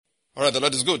All right, the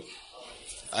Lord is good.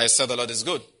 I said the Lord is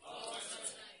good.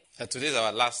 Today is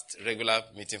our last regular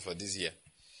meeting for this year.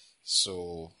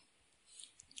 So,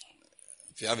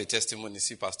 if you have a testimony,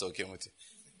 see Pastor Okemuti.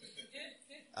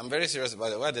 I'm very serious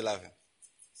about it. Why are they laughing?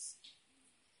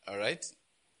 All right?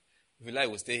 If you like,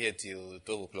 we'll stay here till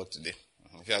 12 o'clock today.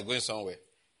 If you are going somewhere,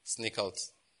 sneak out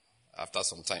after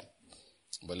some time.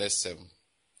 But let's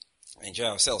enjoy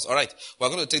ourselves. All right. We're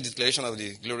going to take the declaration of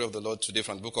the glory of the Lord today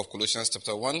from the book of Colossians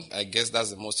chapter 1. I guess that's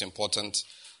the most important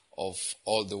of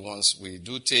all the ones we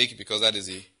do take, because that is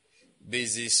the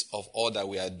basis of all that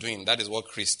we are doing. That is what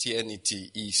Christianity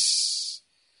is.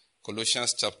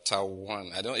 Colossians chapter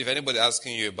 1. I don't know if anybody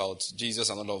asking you about Jesus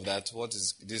and all of that, what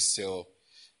is this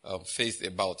faith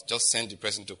about? Just send the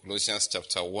person to Colossians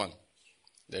chapter 1.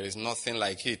 There is nothing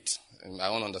like it. And I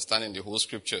want to understand in the whole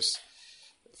scriptures.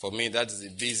 For me, that is the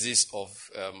basis of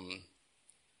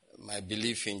my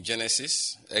belief in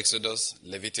Genesis, Exodus,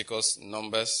 Leviticus,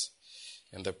 Numbers,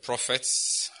 and the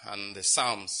prophets and the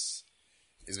Psalms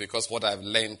is because what I've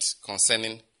learned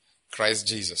concerning Christ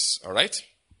Jesus. All right?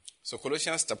 So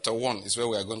Colossians chapter 1 is where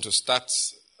we are going to start.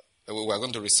 We are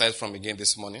going to recite from again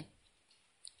this morning.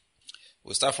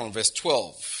 We'll start from verse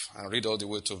 12 and read all the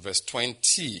way to verse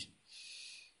 20.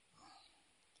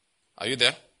 Are you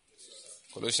there?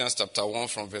 Colossians chapter 1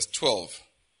 from verse 12.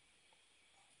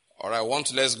 All right, 1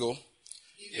 to let's go.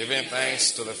 Giving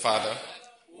thanks to the Father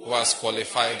who has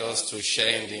qualified us to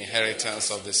share in the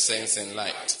inheritance of the saints in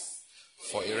light.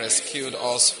 For he rescued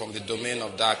us from the domain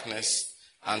of darkness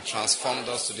and transformed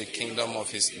us to the kingdom of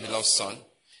his beloved Son,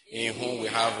 in whom we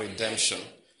have redemption,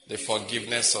 the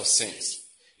forgiveness of sins.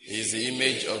 He is the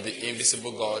image of the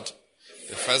invisible God,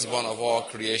 the firstborn of all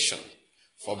creation.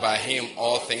 For by him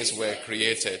all things were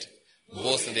created,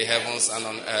 both in the heavens and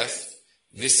on earth,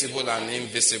 visible and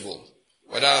invisible,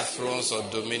 whether thrones or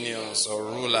dominions or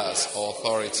rulers or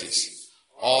authorities.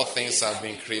 All things have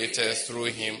been created through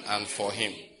him and for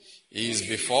him. He is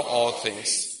before all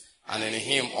things, and in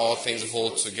him all things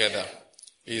hold together.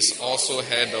 He is also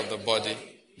head of the body,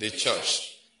 the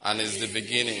church, and is the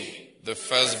beginning, the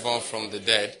firstborn from the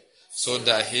dead, so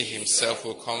that he himself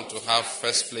will come to have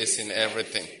first place in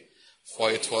everything.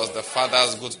 For it was the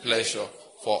Father's good pleasure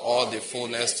for all the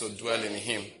fullness to dwell in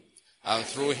him, and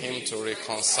through him to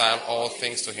reconcile all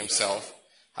things to himself,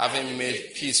 having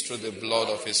made peace through the blood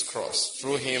of his cross.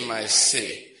 Through him I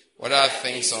say, whether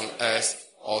things on earth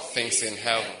or things in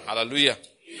heaven. Hallelujah.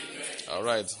 Amen. All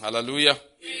right. Hallelujah.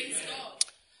 Amen.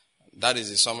 That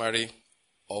is the summary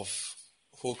of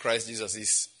who Christ Jesus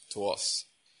is to us.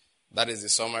 That is the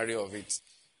summary of it.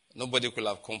 Nobody could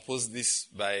have composed this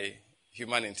by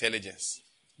human intelligence.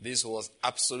 This was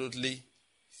absolutely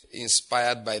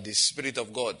inspired by the Spirit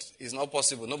of God. It's not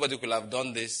possible. Nobody could have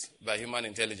done this by human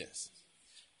intelligence.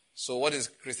 So what is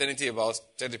Christianity about?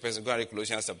 Tell the person, go and read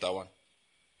Colossians chapter 1.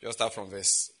 Just start from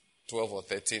verse 12 or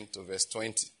 13 to verse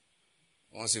 20.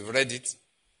 Once you've read it,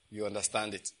 you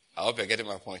understand it. I hope you're getting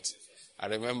my point. I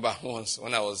remember once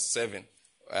when I was 7,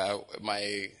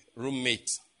 my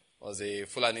roommate was a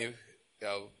Fulani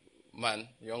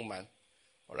young man.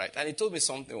 All right. And he told me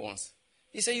something once.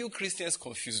 He said, you Christians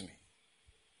confuse me.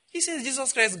 He says,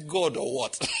 Jesus Christ God or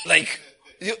what? To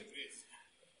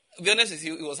be honest with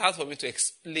you, it was hard for me to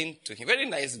explain to him. Very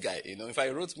nice guy, If I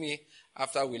wrote me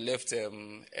after we left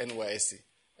NYSC,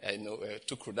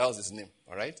 Tukru, that was his name,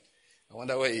 all right? I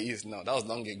wonder where he is now. That was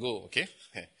long ago, okay?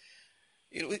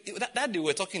 That day we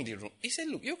were talking in the room. He said,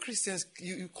 look, you Christians,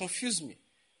 you confuse me.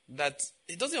 That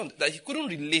he couldn't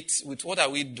relate with what are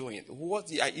we doing.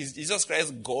 Is Jesus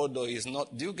Christ God or is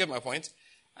not? Do you get my point?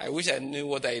 I wish I knew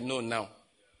what I know now.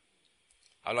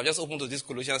 I'll just open to this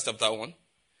Colossians chapter 1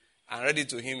 and read it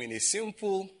to him in a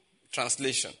simple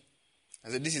translation. I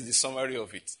said, this is the summary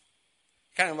of it.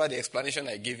 Can't remember the explanation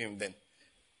I gave him then.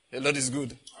 The Lord is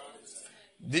good.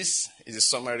 This is a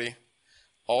summary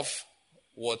of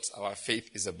what our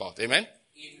faith is about. Amen?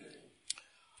 Amen.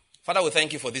 Father, we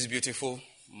thank you for this beautiful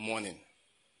morning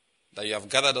that you have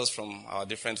gathered us from our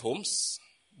different homes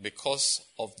because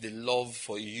of the love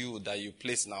for you that you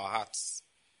place in our hearts.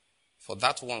 For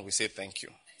that one, we say thank you.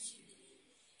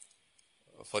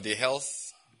 For the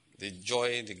health, the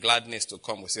joy, the gladness to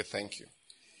come, we say thank you.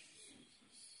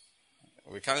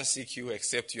 We can't seek you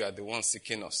except you are the one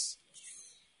seeking us.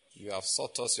 You have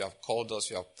sought us, you have called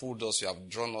us, you have pulled us, you have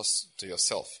drawn us to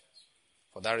yourself.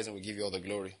 For that reason, we give you all the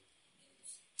glory.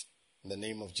 In the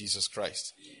name of Jesus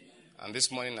Christ. And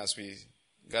this morning, as we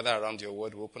gather around your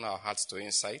word, we open our hearts to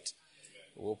insight.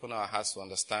 We open our hearts to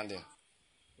understanding.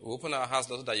 We open our hearts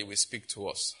so that you will speak to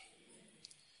us.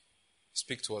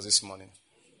 Speak to us this morning.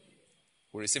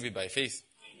 We receive it by faith.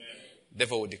 Amen.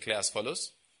 Therefore, we declare as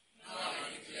follows. Now I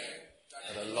declare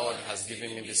has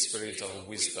given me the spirit of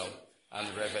wisdom and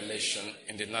revelation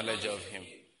in the knowledge of him.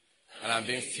 And I'm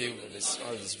being filled with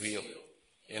his will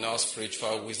in all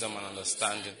spiritual wisdom and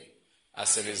understanding.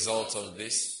 As a result of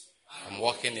this, I'm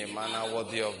walking in a manner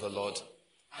worthy of the Lord.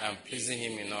 I'm pleasing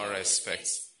him in all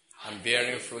respects. I'm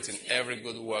bearing fruit in every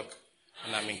good work,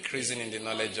 and I'm increasing in the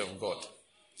knowledge of God.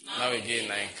 Now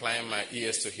again, I incline my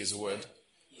ears to his word.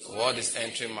 The word is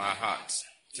entering my heart.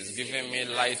 It is giving me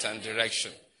light and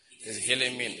direction. It is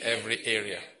healing me in every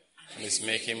area. And it's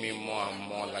making me more and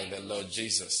more like the Lord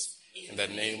Jesus. In the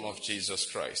name of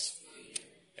Jesus Christ.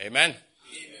 Amen.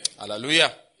 Hallelujah.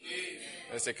 Amen.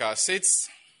 Let's take our seats.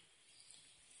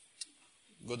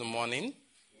 Good morning.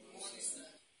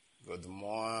 Good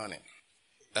morning.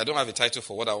 I don't have a title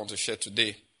for what I want to share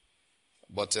today,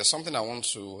 but there's something I want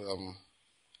to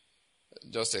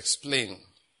just explain.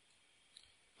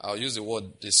 I'll use the word,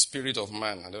 the spirit of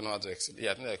man. I don't know how to explain.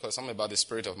 I think I call it something about the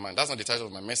spirit of man. That's not the title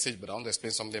of my message, but I want to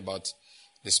explain something about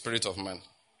the spirit of man.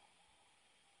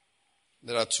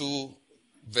 There are two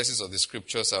verses of the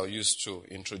scriptures I'll use to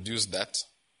introduce that.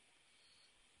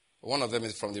 One of them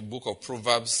is from the book of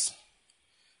Proverbs,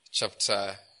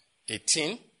 chapter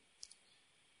 18,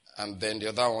 and then the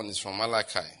other one is from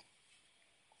Malachi.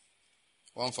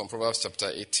 One from Proverbs chapter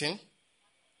 18,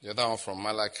 the other one from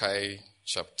Malachi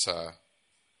chapter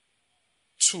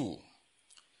 2.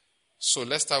 So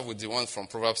let's start with the one from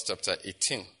Proverbs chapter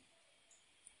 18,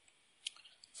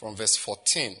 from verse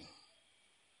 14.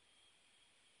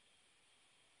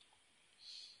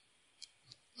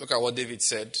 Look at what David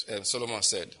said, Solomon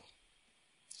said.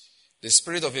 The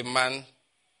spirit of a man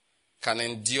can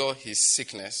endure his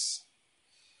sickness,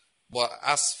 but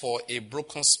as for a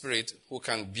broken spirit, who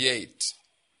can bear it?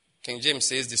 King James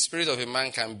says, the spirit of a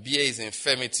man can bear his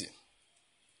infirmity.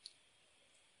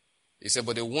 He said,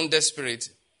 but the wounded spirit,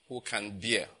 who can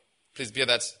bear? Please bear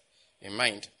that in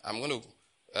mind. I'm going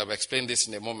to explain this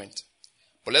in a moment.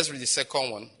 But let's read the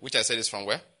second one, which I said is from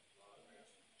where?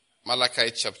 Malachi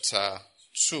chapter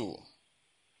 2.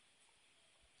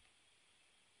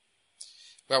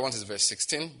 Where I want is verse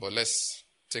 16, but let's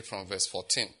take from verse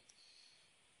 14.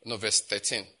 No, verse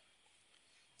 13. It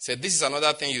said, this is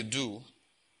another thing you do.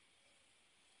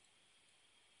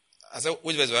 I said,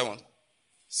 which verse do I want?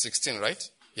 16, right?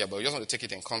 Yeah, but we just want to take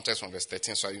it in context from verse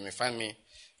 13, so you may find me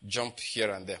jump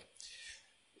here and there.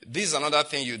 This is another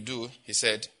thing you do, he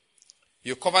said.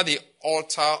 You cover the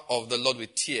altar of the Lord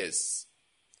with tears,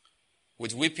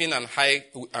 with weeping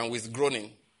and with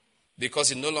groaning, because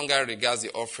he no longer regards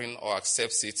the offering or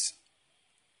accepts it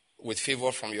with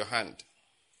favor from your hand.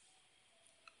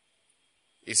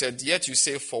 He said, yet you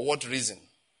say, for what reason?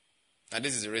 And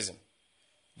this is the reason.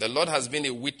 The Lord has been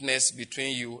a witness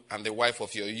between you and the wife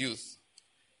of your youth,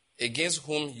 against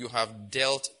whom you have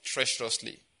dealt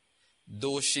treacherously,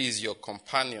 though she is your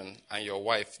companion and your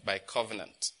wife by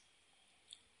covenant.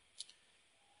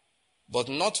 But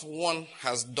not one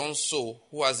has done so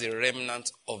who has a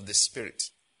remnant of the Spirit.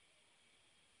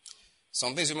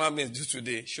 Some things human beings do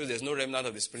today show there's no remnant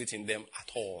of the Spirit in them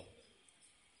at all.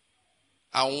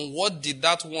 And what did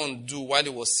that one do while he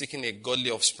was seeking a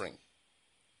godly offspring?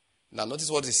 Now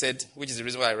notice what he said, which is the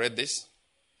reason why I read this.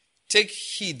 Take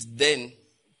heed then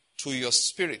to your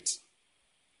spirit,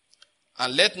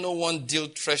 and let no one deal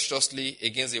treacherously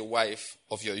against a wife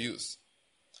of your youth.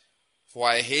 For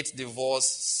I hate divorce,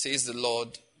 says the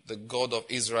Lord, the God of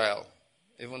Israel,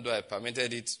 even though I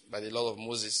permitted it by the law of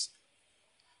Moses.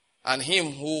 And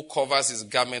him who covers his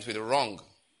garment with wrong,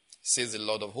 says the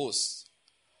Lord of hosts.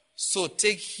 So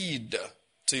take heed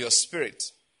to your spirit,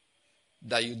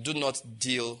 that you do not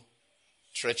deal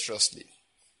treacherously.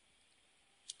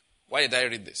 Why did I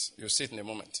read this? You'll see it in a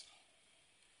moment.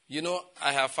 You know,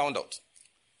 I have found out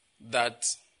that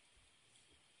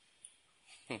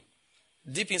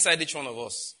deep inside each one of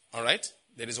us, all right,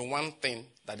 there is one thing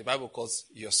that the Bible calls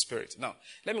your spirit. Now,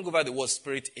 let me go back the word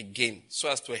spirit again so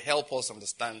as to help us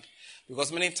understand.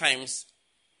 Because many times,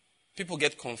 people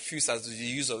get confused as to the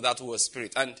use of that word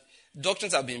spirit. And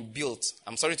doctrines have been built,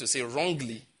 I'm sorry to say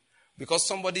wrongly, because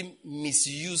somebody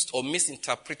misused or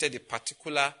misinterpreted a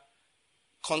particular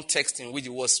context in which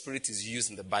the word spirit is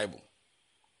used in the Bible.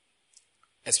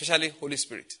 Especially Holy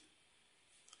Spirit.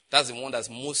 That's the one that's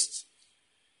most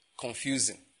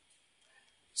confusing.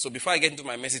 So before I get into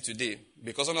my message today,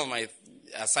 because one of my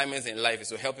assignments in life is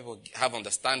to help people have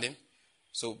understanding,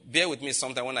 so bear with me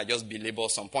sometime when I just belabor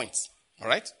some points. All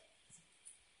right?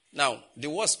 Now, the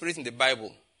word spirit in the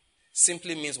Bible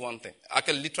simply means one thing.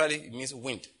 Actually, literally, it means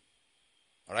wind.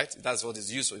 All right? That's what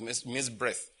it's used for. It means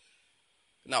breath.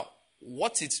 Now,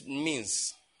 what it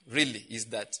means really is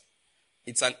that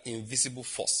it's an invisible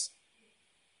force.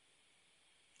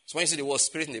 So when you see the word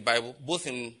spirit in the Bible, both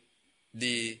in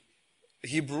the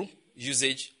Hebrew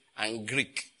usage and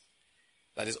Greek,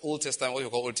 that is Old Testament, what you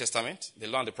call Old Testament, the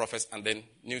Law and the Prophets, and then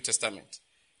New Testament,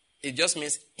 it just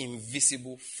means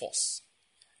invisible force.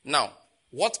 Now,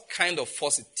 what kind of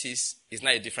force it is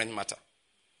not a different matter.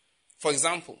 For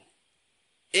example,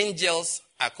 angels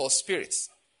are called spirits.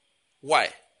 Why?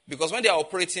 Because when they are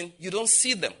operating, you don't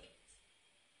see them.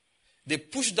 They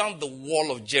pushed down the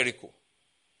wall of Jericho.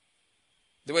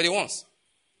 They were the ones.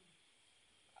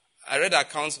 I read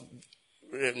accounts.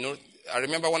 I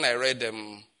remember when I read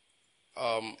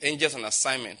Angels on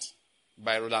Assignment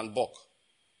by Roland Buck.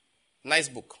 Nice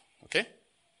book. Okay?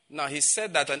 Now, he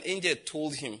said that an angel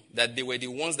told him that they were the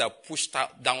ones that pushed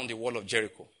down the wall of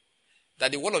Jericho.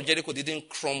 That the wall of Jericho didn't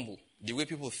crumble the way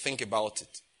people think about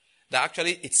it. That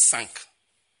actually it sank.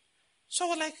 So I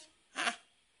was like,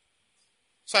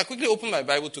 So I quickly opened my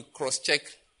Bible to cross-check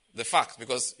the fact,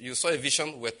 because you saw a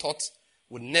vision we're taught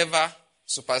would never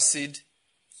supersede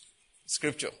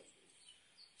Scripture.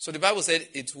 So the Bible said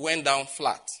it went down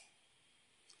flat.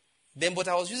 But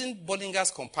I was using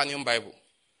Bollinger's Companion Bible,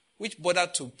 which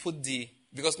bothered to put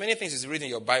because many things you read in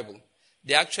your Bible,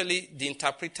 they're actually the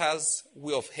interpreter's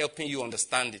way of helping you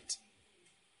understand it.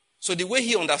 So the way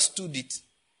he understood it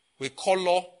will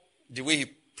color the way he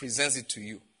presents it to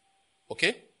you.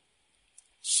 Okay?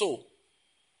 So,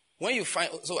 when you find,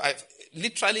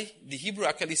 literally, the Hebrew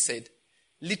actually said,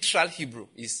 literal Hebrew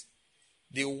is,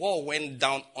 the wall went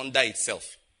down under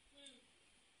itself.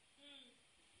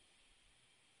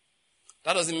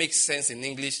 That doesn't make sense in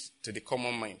English to the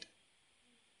common mind.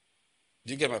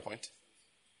 Do you get my point?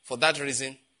 For that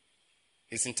reason,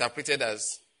 it's interpreted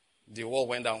as the wall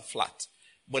went down flat.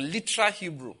 But literal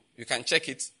Hebrew, you can check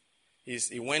it, is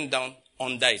it went down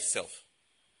under itself.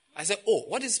 I said,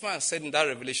 what this man said in that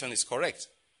revelation is correct.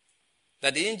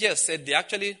 That the angels said they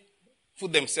actually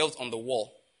put themselves on the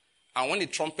wall. And when the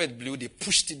trumpet blew, they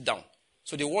pushed it down.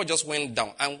 So the wall just went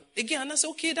down. And again, I said,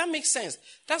 okay, that makes sense.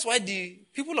 That's why the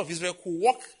people of Israel could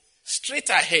walk straight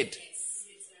ahead.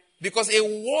 Because a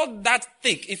wall that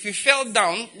thick, if you fell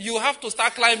down, you have to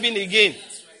start climbing again.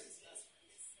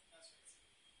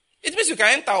 It means you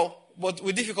can enter, but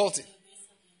with difficulty.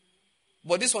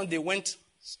 But this one, they went,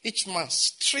 each man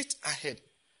straight ahead.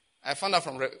 I found out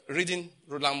from reading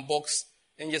Roland Buck's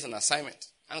Angels on Assignment,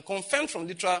 and confirmed from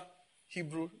literal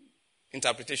Hebrew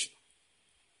interpretation.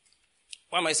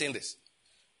 Why am I saying this?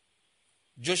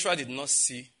 Joshua did not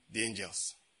see the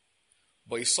angels,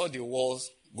 but he saw the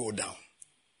walls go down.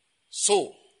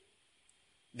 So,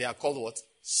 they are called what?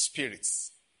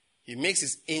 Spirits. He makes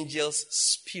his angels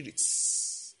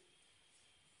spirits.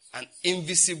 An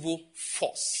invisible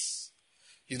force.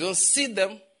 You don't see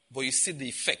them, but you see the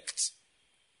effect.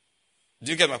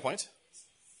 Do you get my point?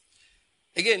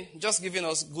 Again, just giving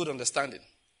us good understanding.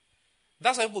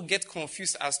 That's why people get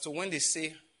confused as to when they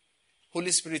say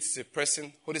Holy Spirit is a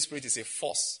person, Holy Spirit is a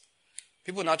force.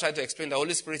 People now try to explain that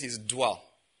Holy Spirit is dual.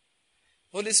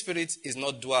 Holy Spirit is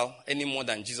not dual any more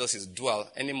than Jesus is dual,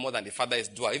 any more than the Father is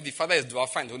dual. If the Father is dual,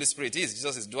 fine, the Holy Spirit is.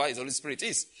 Jesus is dual, the Holy Spirit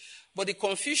is. But the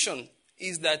confusion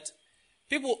is that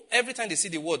people, every time they see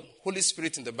the word Holy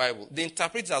Spirit in the Bible, they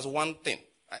interpret it as one thing.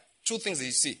 Two things that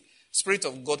you see. Spirit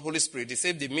of God, Holy Spirit. They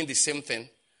say they mean the same thing.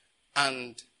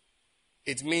 And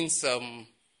it means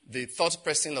the third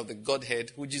person of the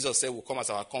Godhead, who Jesus said will come as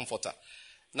our comforter.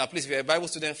 Now, please, if you're a Bible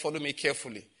student, follow me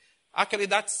carefully. Actually,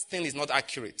 that thing is not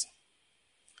accurate.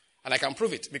 And I can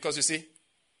prove it. Because you see,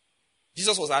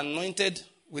 Jesus was anointed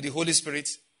with the Holy Spirit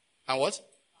and what?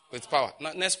 With power.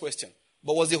 Now, next question.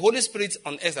 But was the Holy Spirit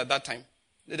on earth at that time?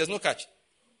 There's no catch.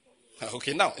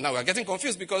 Okay, now we're getting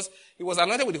confused because he was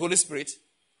anointed with the Holy Spirit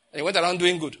and he went around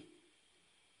doing good.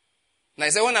 Now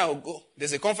he said, when I will go,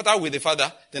 there's a comforter with the Father,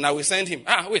 then I will send him.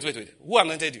 Wait. Who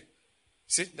anointed you?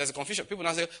 See, there's a confusion. People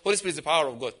now say, Holy Spirit is the power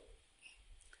of God.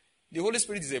 The Holy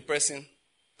Spirit is a person.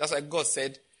 That's why God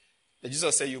said, that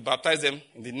Jesus said, you baptize them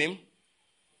in the name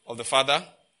of the Father,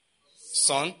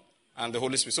 Son, and the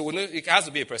Holy Spirit. So we know it has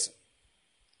to be a person.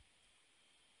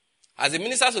 As the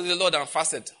ministers of the Lord and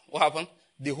fasted, what happened?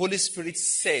 The Holy Spirit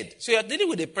said. So you are dealing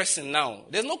with a person now.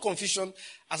 There's no confusion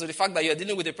as to the fact that you are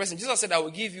dealing with a person. Jesus said, I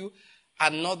will give you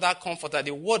another comforter.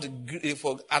 The word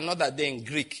for another there in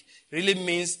Greek really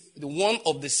means the one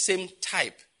of the same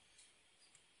type.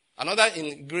 Another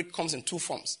in Greek comes in two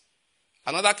forms.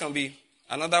 Another can be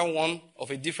another one of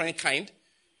a different kind.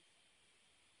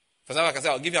 For example, I can say,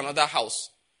 I'll give you another house.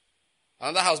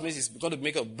 Another house means it's going to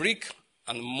make a brick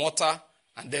and mortar,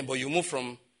 and then, but you move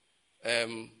from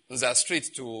Nza Street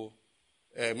to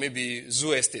maybe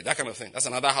Zoo Estate, that kind of thing. That's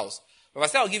another house. But if I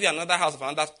say I'll give you another house of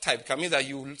another type, it can mean that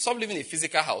you stop living in a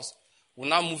physical house, will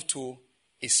now move to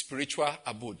a spiritual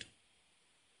abode.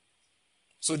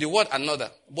 So the word another.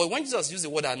 But when Jesus used the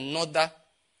word another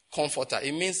comforter,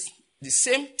 it means the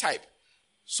same type.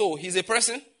 So he's a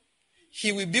person.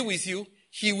 He will be with you.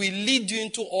 He will lead you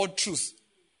into all truth.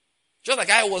 Just like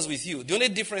I was with you. The only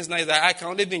difference now is that I can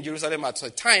only be in Jerusalem at a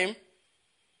time.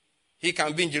 He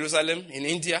can be in Jerusalem, in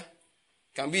India,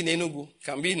 can be in Enugu,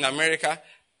 can be in America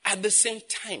at the same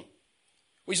time.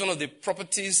 Which is one of the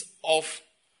properties of,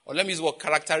 or let me use what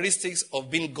characteristics of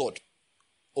being God.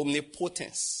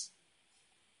 Omnipotence.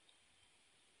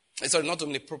 Sorry, not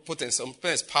omnipotence.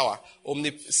 Omnipotence is power.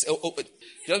 Just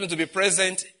mean to be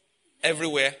present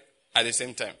everywhere at the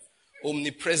same time.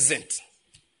 Omnipresent.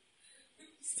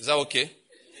 Is that okay?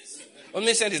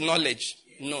 Omniscient is knowledge.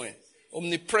 Knowing.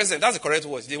 Omnipresent. That's the correct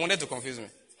word. They wanted to confuse me.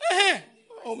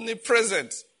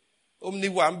 Omnipresent.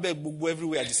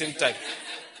 Everywhere at the same time.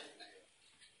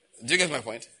 Do you get my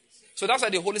point? So that's how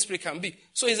the Holy Spirit can be.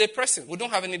 So he's a person. We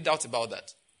don't have any doubt about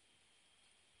that.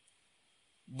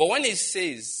 But when he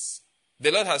says, the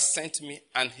Lord has sent me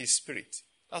and his Spirit,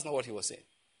 that's not what he was saying.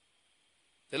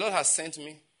 The Lord has sent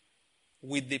me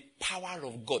with the power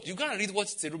of God. You can read what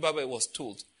Zerubbabel was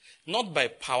told. Not by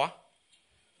power,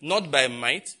 not by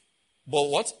might, but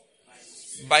what?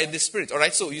 By the Spirit. All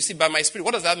right, so you see, by my Spirit,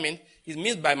 what does that mean? It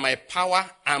means by my power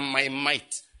and my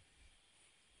might.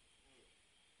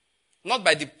 Not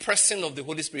by the person of the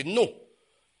Holy Spirit. No.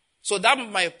 So that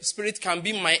my Spirit can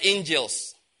be my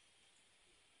angels.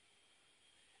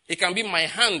 It can be my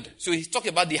hand. So he's talking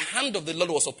about the hand of the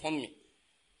Lord was upon me.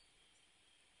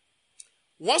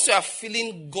 Once you are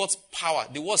feeling God's power,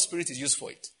 the word Spirit is used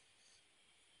for it.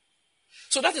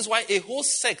 So that is why a whole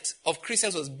sect of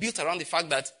Christians was built around the fact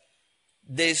that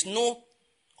there is no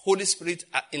Holy Spirit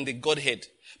in the Godhead.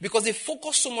 Because they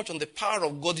focus so much on the power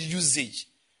of God's usage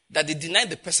that they deny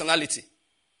the personality.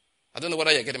 I don't know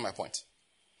whether you're getting my point.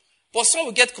 But some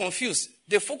will get confused.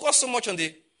 They focus so much on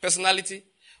the personality.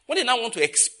 When they now want to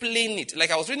explain it,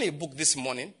 like I was reading a book this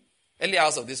morning, early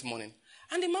hours of this morning,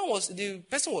 and the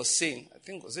person was saying, I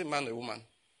think it was a man or a woman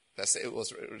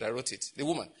that wrote it, the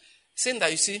woman, saying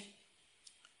that, you see,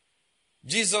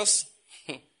 Jesus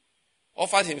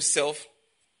offered himself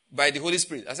by the Holy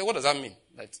Spirit. I said, what does that mean?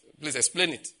 Like, please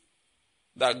explain it.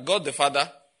 That God the Father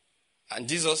and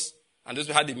Jesus and those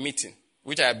who had a meeting,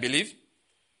 which I believe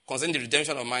concerning the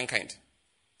redemption of mankind.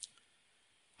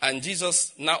 And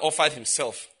Jesus now offered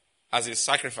himself as a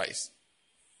sacrifice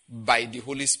by the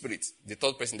Holy Spirit, the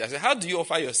third person. They said, how do you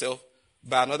offer yourself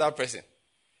by another person?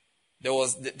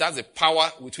 That's the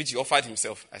power with which he offered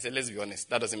himself. I said, let's be honest,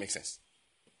 that doesn't make sense.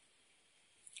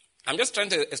 I'm just trying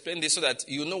to explain this so that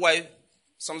you know why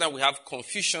sometimes we have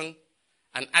confusion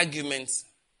and arguments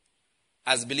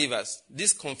as believers.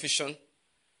 This confusion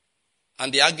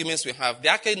and the arguments we have,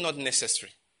 they're actually not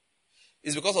necessary.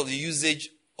 It's because of the usage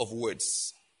of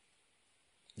words.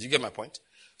 Do you get my point?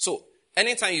 So,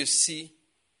 anytime you see,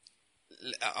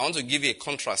 I want to give you a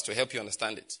contrast to help you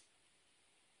understand it.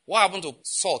 What happened to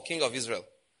Saul, king of Israel,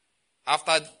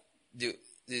 after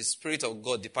the Spirit of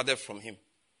God departed from him?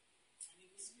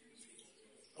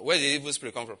 Where did the evil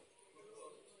spirit come from?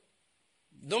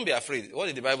 Don't be afraid. What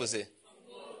did the Bible say?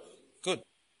 Good.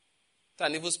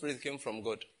 An evil spirit came from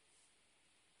God.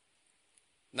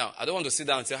 Now, I don't want to sit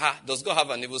down and say, does God have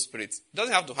an evil spirit? He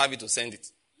doesn't have to have it to send it.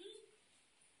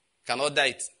 Can order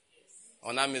it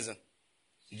on Amazon.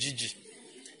 Gigi.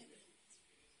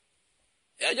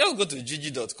 Yeah, just go to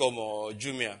gigi.com or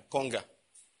Jumia, Konga.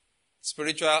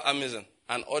 Spiritual Amazon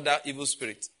and order evil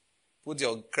spirit. Put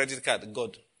your credit card,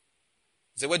 God.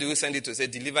 Say, where do we send it to? Say,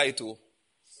 deliver it to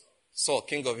Saul,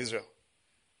 king of Israel.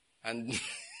 And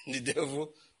the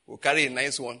devil will carry a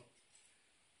nice one.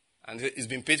 And it's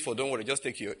been paid for, don't worry, just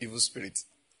take your evil spirit.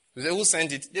 You say, who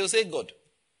sent it? They will say, God.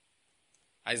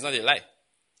 And it's not a lie.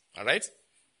 All right?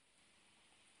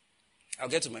 I'll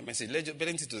get to my message.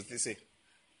 Let's to say.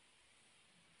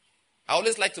 I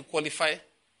always like to qualify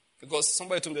because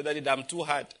somebody told me the other day that I'm too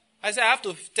hard. I said, I have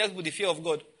to tell people the fear of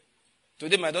God.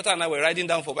 Today, my daughter and I were riding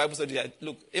down for Bible study.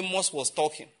 Look, Amos was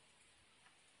talking.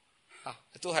 I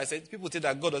told her, I said, people think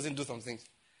that God doesn't do some things.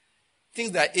 Things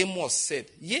that Amos said.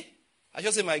 Yeah. I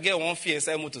just said, my girl won't fear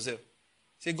inside me to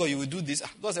say, God, you will do this.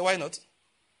 God said, why not?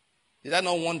 Did I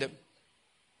not warn them?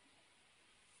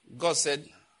 God said,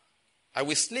 I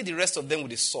will slay the rest of them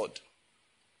with a sword.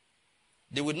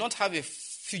 They will not have a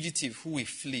fugitive who will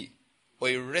flee or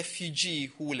a refugee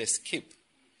who will escape.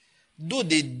 Though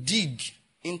they dig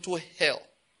into hell,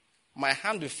 my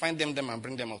hand will find them and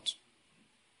bring them out.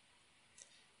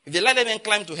 If they let them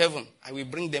climb to heaven, I will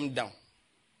bring them down.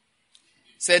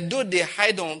 Said, though they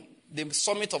hide on the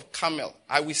summit of Carmel,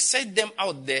 I will set them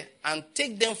out there and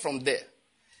take them from there.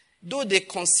 Though they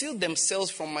conceal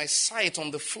themselves from my sight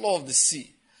on the floor of the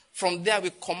sea, from there I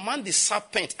will command the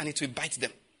serpent and it will bite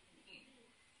them.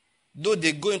 Though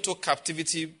they go into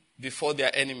captivity before their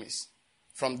enemies,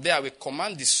 from there I will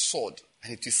command the sword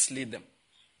and it will slay them.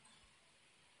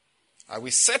 I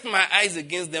will set my eyes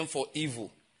against them for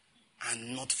evil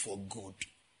and not for good.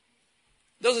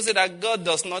 Those who say that God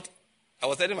does not, I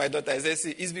was telling my daughter, I said,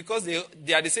 see, it's because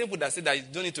they are the same people that say that you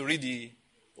don't need to read the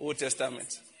Old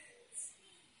Testament.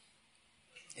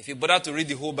 If you bother to read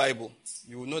the whole Bible,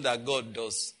 you will know that God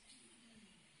does.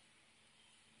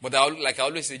 But like I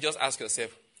always say, just ask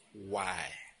yourself, why?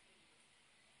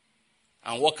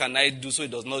 And what can I do so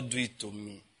it does not do it to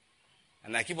me?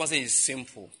 And I keep on saying it's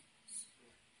simple.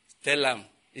 Tell him,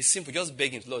 it's simple. Just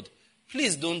beg him, Lord,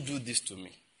 please don't do this to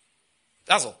me.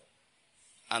 That's all.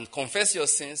 And confess your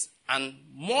sins. And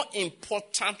more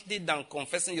importantly than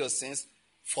confessing your sins,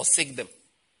 forsake them.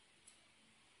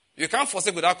 You can't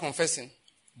forsake without confessing.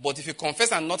 But if you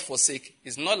confess and not forsake,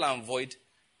 it's null and void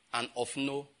and of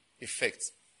no effect.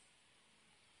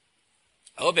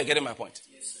 I hope you're getting my point.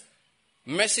 Yes, sir.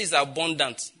 Mercy is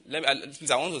abundant.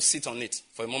 Please, I want to sit on it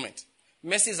for a moment.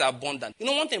 Mercy is abundant. You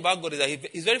know, one thing about God is that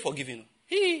He's very forgiving.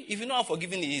 If you know how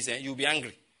forgiving He is, you'll be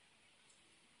angry.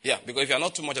 Yeah, because if you're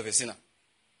not too much of a sinner.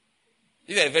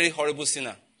 If you're a very horrible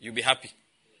sinner, you'll be happy.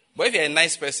 But if you're a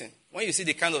nice person, when you see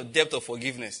the kind of depth of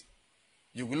forgiveness,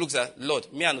 you will look at,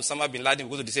 Lord, me and Osama bin Laden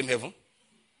will go to the same heaven.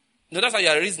 No, that's how you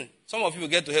are reasoning. Some of you will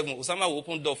get to heaven, Osama will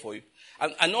open the door for you.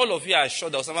 And all of you are sure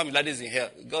that Osama bin Laden is in hell.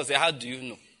 God said, how do you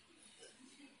know?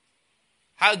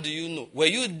 How do you know? Were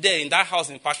you there in that house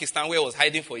in Pakistan where he was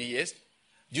hiding for years?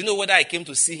 Do you know whether I came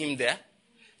to see him there?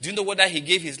 Do you know whether he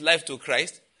gave his life to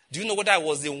Christ? Do you know whether I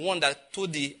was the one that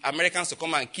told the Americans to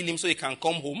come and kill him so he can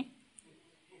come home?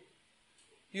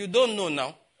 You don't know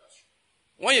now.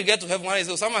 When you get to heaven, one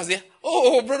day, someone say,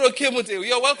 oh, brother Kemote,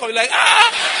 you're welcome. You're like,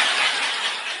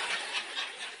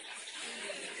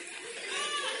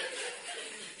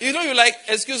 You know, you're like,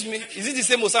 excuse me, is it the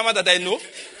same Osama that I know?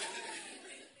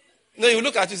 No, you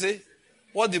look at you and say,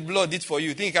 what the blood did for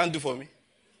you think he can't do for me?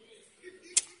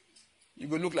 You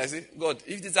go look like, say, God,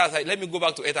 if this is outside, let me go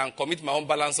back to earth and commit my own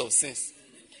balance of sins.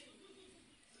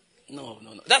 No.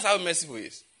 That's how merciful he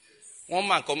is. One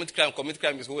man commit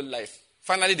crime his whole life.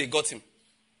 Finally, they got him.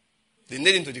 They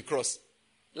nailed him to the cross.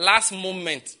 Last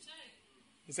moment,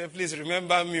 he said, please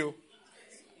remember me.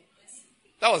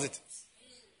 That was it.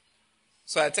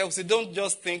 So I tell you, don't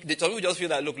just think, some people just feel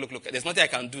that, look, there's nothing I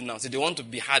can do now. So they want to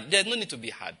be hard. There's no need to be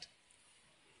hard.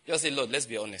 Just say, Lord, let's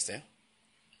be honest.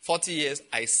 40 years,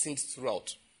 I sinned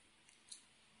throughout.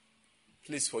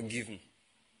 Please forgive me.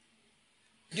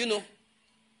 Do you know,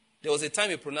 there was a time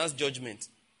he pronounced judgment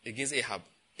against Ahab.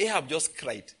 Ahab just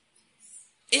cried.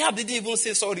 Ahab didn't even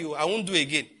say, sorry, I won't do it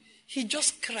again. He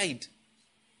just cried.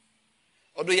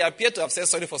 Although he appeared to have said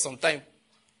sorry for some time.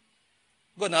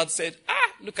 God now said,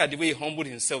 look at the way he humbled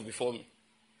himself before me.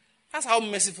 That's how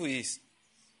merciful he is.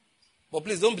 But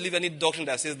please don't believe any doctrine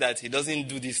that says that he doesn't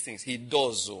do these things. He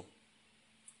does so.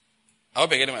 I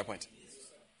hope you're getting my point.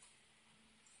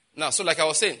 Now, so like I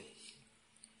was saying,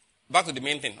 back to the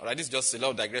main thing. All right, this is just a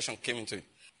lot of digression came into it.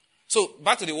 So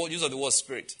back to the use of the word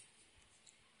spirit.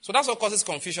 So that's what causes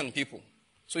confusion in people.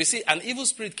 So you see, an evil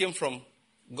spirit came from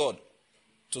God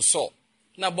to Saul.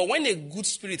 Now, but when a good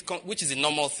spirit comes, which is a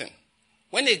normal thing,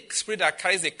 when a spirit that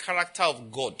carries the character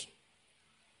of God,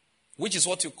 which is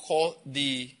what you call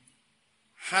the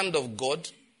hand of God,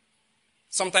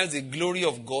 sometimes the glory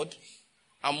of God,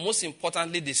 and most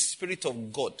importantly, the Spirit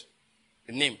of God,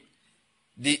 the name,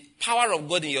 the power of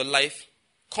God in your life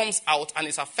comes out and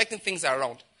is affecting things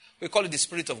around. We call it the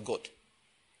Spirit of God.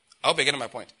 I hope you're getting my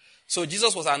point. So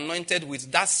Jesus was anointed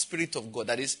with that Spirit of God.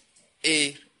 That is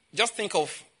just think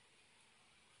of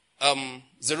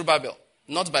Zerubbabel,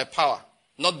 not by power,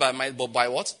 not by might, but by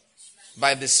what?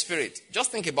 By the Spirit.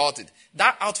 Just think about it.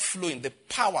 That outflowing, the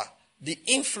power, the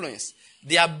influence,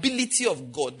 the ability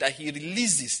of God that he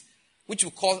releases, which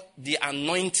we call the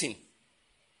anointing.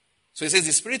 So he says,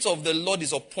 the Spirit of the Lord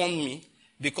is upon me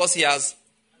because he has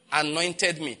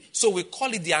anointed me. So we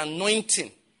call it the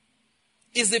anointing.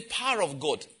 It's the power of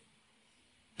God.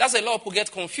 That's why a lot of people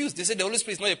get confused. They say the Holy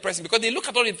Spirit is not a person because they look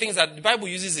at all the things that the Bible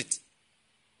uses it.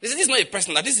 They say this is not a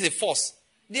person, that this is a force.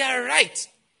 They are right.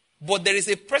 But there is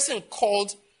a person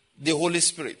called the Holy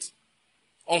Spirit.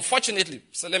 Unfortunately,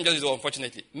 so let me just use the word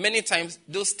unfortunately, many times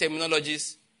those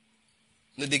terminologies,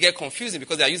 they get confusing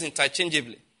because they are used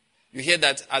interchangeably. You hear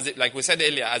that, like we said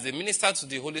earlier, as a minister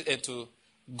to to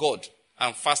God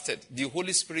and fasted, the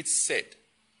Holy Spirit said.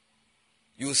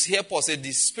 You hear Paul say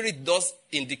the Spirit does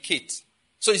indicate.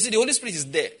 So you see, the Holy Spirit is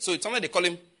there. So sometimes they call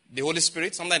him the Holy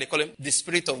Spirit. Sometimes they call him the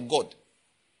Spirit of God.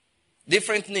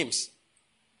 Different names.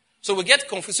 So we get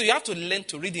confused. So you have to learn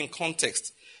to read in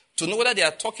context to know whether they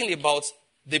are talking about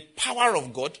the power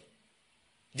of God,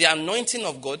 the anointing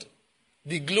of God,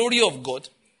 the glory of God,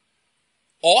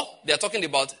 or they are talking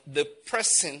about the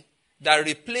person that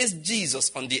replaced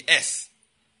Jesus on the earth.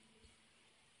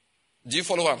 Do you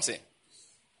follow what I'm saying?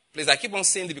 Please, I keep on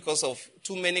saying this because of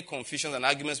too many confusions and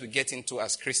arguments we get into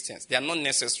as Christians. They are not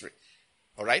necessary.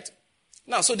 All right?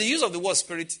 Now, so the use of the word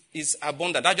spirit is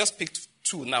abundant. I just picked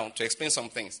two now to explain some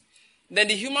things. Then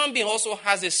the human being also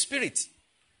has a spirit.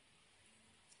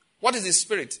 What is the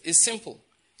spirit? It's simple.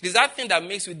 It's that thing that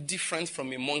makes you different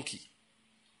from a monkey.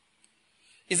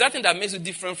 It's that thing that makes you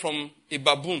different from a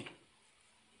baboon.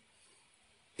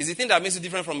 It's the thing that makes you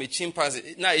different from a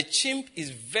chimpanzee. Now, a chimp is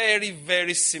very,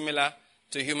 very similar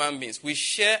to human beings. We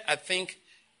share, I think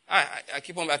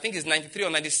it's 93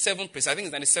 or 97%. I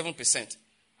think it's 97%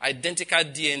 identical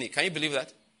DNA. Can you believe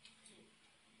that?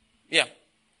 Yeah.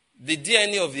 The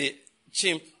DNA of the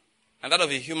chimp and that of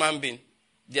a human being,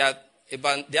 they have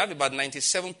about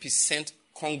 97%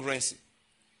 congruency.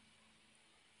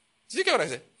 Did you get what I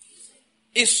said?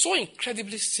 It's so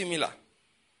incredibly similar.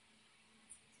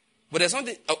 But there's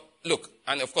something, look,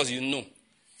 and of course you know,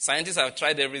 scientists have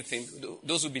tried everything.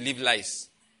 Those who believe lies,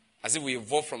 as if we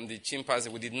evolved from the chimpanzee,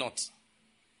 we did not.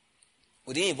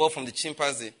 We didn't evolve from the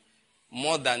chimpanzee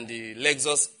more than the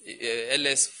Lexus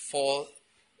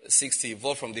LS460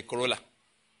 evolved from the Corolla.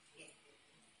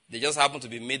 They just happen to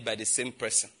be made by the same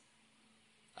person.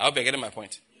 I hope you're getting my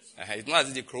point. It's not as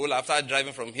if the Corolla, after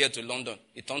driving from here to London,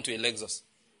 it turned to a Lexus.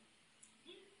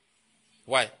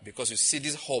 Why? Because you see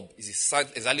this hub is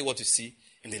exactly what you see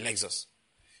in the Lexus.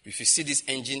 If you see this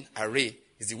engine array,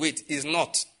 is the way it is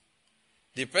not.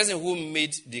 The person who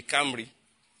made the Camry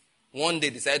one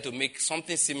day decided to make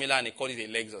something similar and he called it a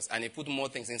Lexus and he put more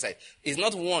things inside. It's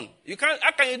not one.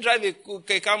 How can you drive a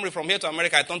Camry from here to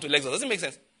America and turn to Lexus? Doesn't make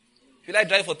sense. If you like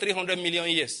drive for 300 million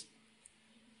years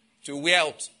to wear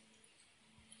out,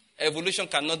 evolution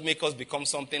cannot make us become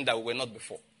something that we were not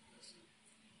before.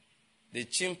 The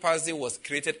chimpanzee was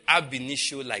created ab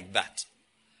initio like that.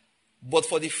 But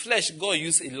for the flesh, God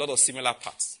used a lot of similar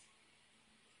parts.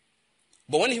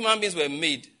 But when human beings were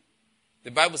made,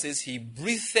 the Bible says he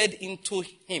breathed into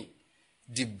him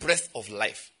the breath of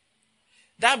life.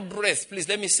 That breath, please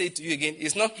let me say it to you again,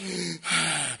 it's not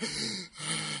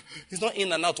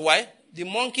in and out. Why? The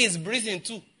monkey is breathing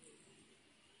too. You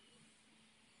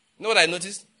know what I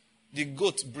noticed? The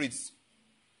goat breathes.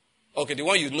 Okay, the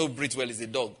one you know breathes well is the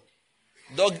dog.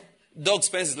 Dog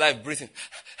spends his life breathing.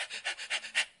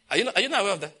 Are you not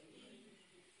aware of that?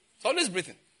 It's always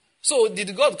breathing. So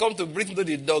did God come to breathe into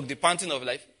the dog, the panting of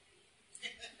life?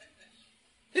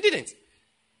 He didn't.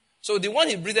 So the one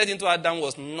he breathed into Adam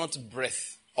was not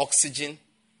breath, oxygen,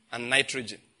 and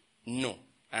nitrogen. No.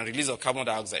 And release of carbon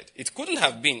dioxide. It couldn't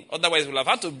have been. Otherwise, we'll have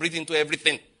had to breathe into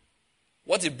everything.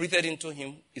 What he breathed into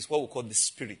him is what we call the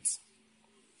spirit.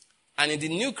 And in the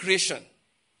new creation,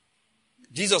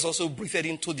 Jesus also breathed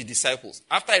into the disciples.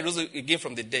 After he rose again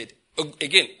from the dead.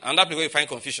 Again, another place where you find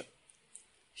confusion.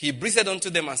 He breathed unto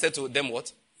them and said to them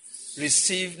what?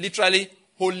 Receive, literally,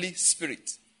 Holy Spirit.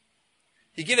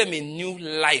 He gave them a new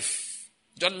life.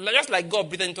 Just like God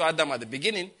breathed into Adam at the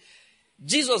beginning,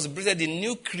 Jesus breathed the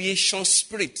new creation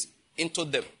spirit into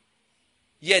them.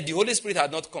 Yet the Holy Spirit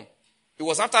had not come. It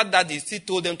was after that he still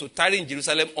told them to tarry in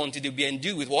Jerusalem until they be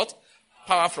endued with what?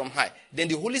 Power from high. Then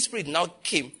the Holy Spirit now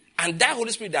came. And that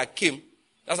Holy Spirit that came,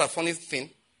 that's a funny thing,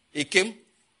 he came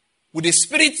with the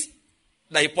spirit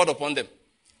that he poured upon them.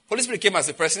 Holy Spirit came as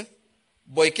a person,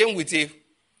 but he came with a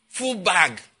full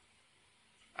bag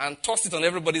and tossed it on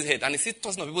everybody's head. And he still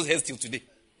tossing on people's heads till today.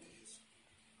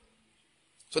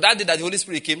 So that day that the Holy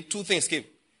Spirit came, two things came.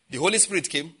 The Holy Spirit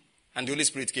came and the Holy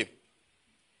Spirit came.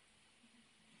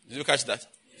 Did you catch that?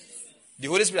 The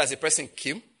Holy Spirit as a person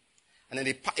came, and then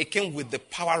it came with the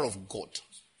power of God.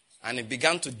 And he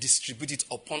began to distribute it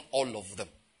upon all of them.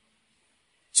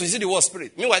 So you see the word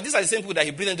spirit. Meanwhile, these are the same people that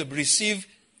he breathed into to receive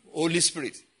Holy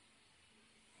Spirit.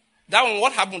 That one,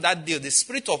 what happened that day, the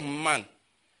spirit of man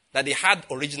that they had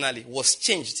originally was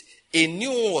changed. A new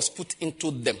one was put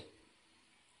into them.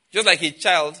 Just like a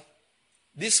child,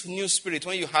 this new spirit,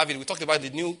 when you have it, we talked about the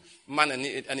new man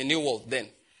and the new world then.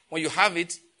 When you have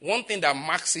it, one thing that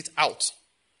marks it out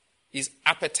is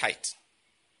appetite.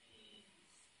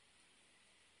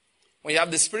 When you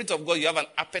have the Spirit of God, you have an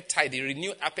appetite, a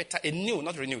renewed appetite, a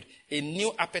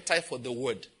new appetite for the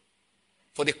word,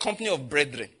 for the company of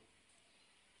brethren.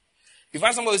 You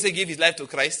find somebody who say give his life to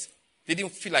Christ, they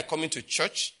didn't feel like coming to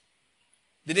church,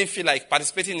 they didn't feel like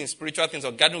participating in spiritual things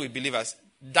or gathering with believers.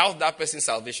 doubt that person's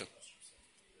salvation.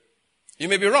 You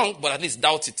may be wrong, but at least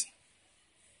doubt it.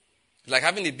 It's like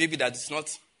having a baby that is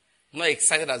not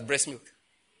excited as breast milk.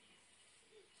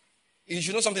 You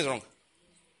should know something's wrong.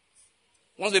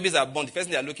 Once babies are born, the first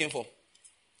thing they are looking for,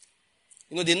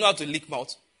 they know how to lick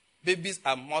mouth. Babies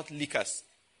are mouth lickers.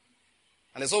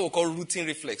 And it's what we call routine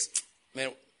reflex.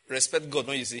 Man, respect God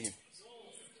when you see him.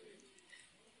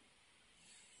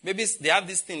 Babies, they have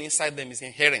this thing inside them, it's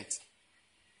inherent.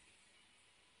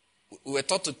 We were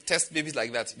taught to test babies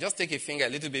like that. Just take a finger, a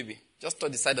little baby. Just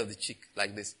touch the side of the cheek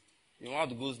like this. You want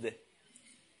to go there.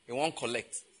 You won't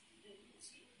collect.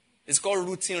 It's called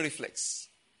routine reflex.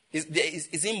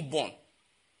 It's inborn.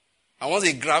 And once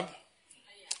they grab,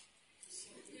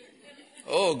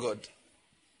 oh God.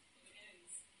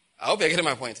 I hope you're getting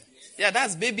my point. Yeah,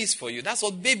 that's babies for you. That's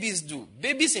what babies do.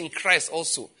 Babies in Christ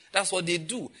also. That's what they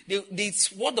do. The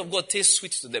word of God tastes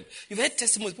sweet to them. You've heard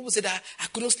testimonies. People say that I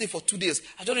couldn't sleep for 2 days.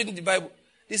 I don't read the Bible.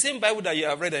 The same Bible that you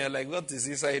have read and you're like, what is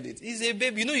inside it? It's a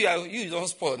baby. You don't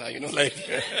spoil now.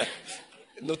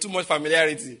 Too much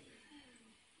familiarity.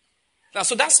 Now,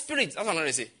 so that spirit, that's what I'm going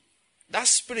to say. That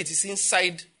spirit is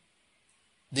inside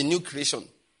the new creation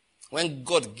when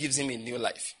God gives him a new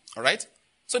life. All right?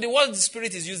 So the word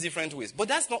spirit is used different ways. But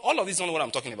that's not, all of this is not what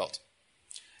I'm talking about.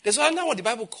 There's now what the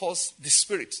Bible calls the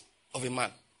spirit of a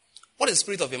man. What is the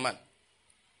spirit of a man?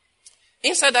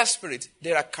 Inside that spirit,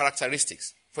 there are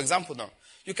characteristics. For example, now,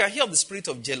 you can hear of the spirit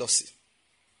of jealousy.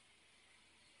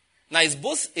 Now, it's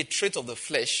both a trait of the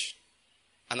flesh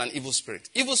and an evil spirit.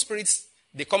 Evil spirits,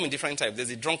 they come in different types. There's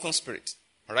a drunken spirit.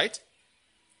 All right?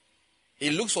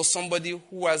 It looks for somebody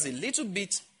who has a little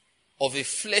bit of a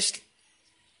fleshly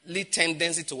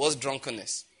tendency towards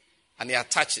drunkenness. And he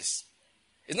attaches.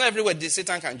 It's not everywhere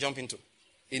Satan can jump into.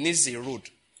 It needs a road.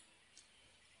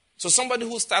 So somebody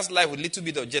who starts life with a little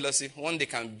bit of jealousy, one day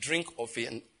can drink of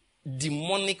a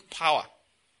demonic power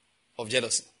of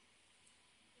jealousy.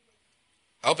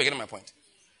 I hope you're getting my point.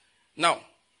 Now,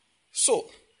 so,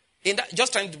 in that,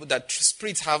 just trying to put that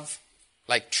spirits have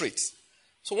like traits.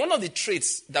 So one of the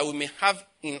traits that we may have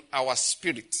in our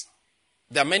spirit,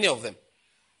 there are many of them.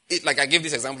 Like I gave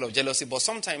this example of jealousy, but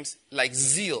sometimes like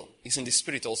zeal is in the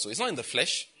spirit also. It's not in the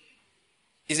flesh.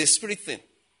 It's a spirit thing.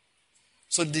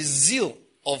 So the zeal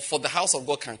for the house of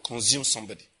God can consume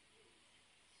somebody.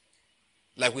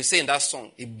 Like we say in that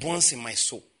song, it burns in my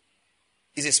soul.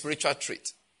 It's a spiritual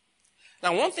trait.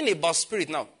 Now one thing about spirit,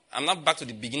 now I'm not back to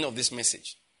the beginning of this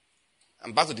message.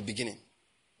 I'm back to the beginning.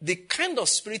 The kind of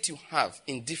spirit you have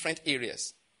in different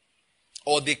areas,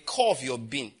 or the core of your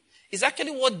being, is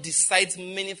actually what decides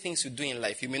many things you do in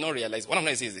life. You may not realize. What I'm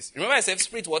going to say is this. Remember I said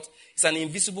spirit what? It's an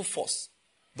invisible force,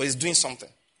 but it's doing something.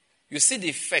 You see the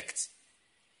effect,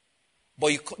 but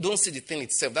you don't see the thing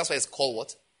itself. That's why it's called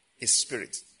what? A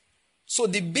spirit. So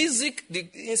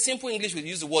in simple English, we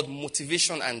use the word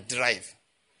motivation and drive.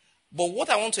 But what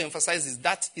I want to emphasize is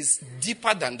that is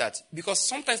deeper than that. Because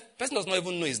sometimes the person does not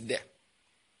even know it's there.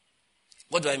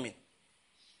 What do I mean?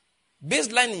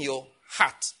 Baseline in your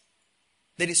heart,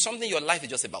 there is something your life is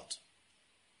just about.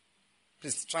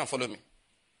 Please try and follow me.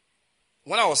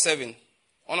 When I was serving,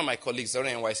 one of my colleagues,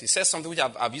 Zoran NYC, he said something which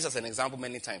I've used as an example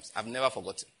many times. I've never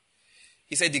forgotten.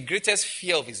 He said the greatest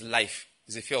fear of his life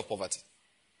is the fear of poverty.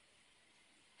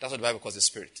 That's what the Bible calls the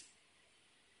spirit.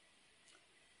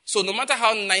 So no matter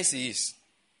how nice he is,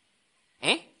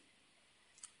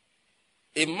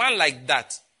 a man like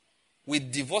that will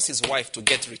divorce his wife to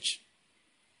get rich.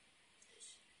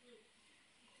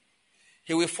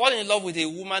 He will fall in love with a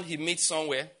woman he met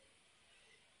somewhere.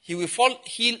 He will fall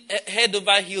head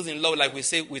over heels in love, like we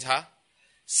say, with her.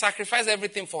 Sacrifice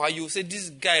everything for her. You will say, this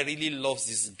guy really loves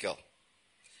this girl.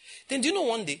 Then do you know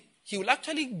one day, he will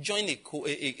actually join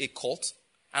a cult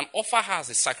and offer her as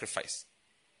a sacrifice.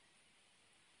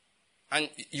 And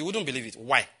you wouldn't believe it.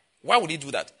 Why? Why would he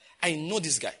do that? I know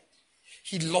this guy.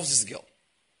 He loves this girl.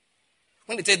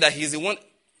 When they tell that he's the one,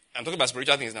 I'm talking about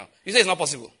spiritual things now. You say it's not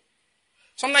possible.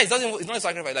 Sometimes it's not a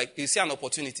sacrifice. Like you see an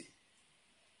opportunity.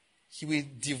 He will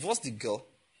divorce the girl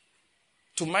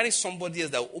to marry somebody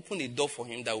else that will open a door for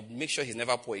him that will make sure he's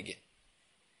never poor again.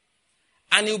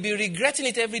 And he'll be regretting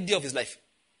it every day of his life.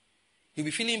 He'll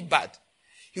be feeling bad.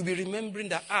 He'll be remembering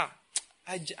that,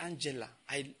 Angela,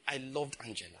 I loved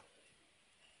Angela.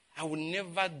 I would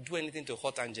never do anything to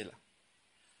hurt Angela.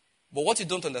 But what you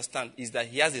don't understand is that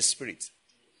he has a spirit.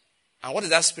 And what is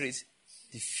that spirit?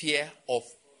 The fear of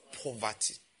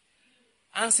poverty.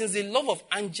 And since the love of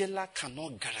Angela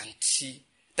cannot guarantee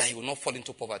that he will not fall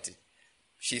into poverty,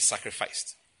 she is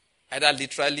sacrificed. Either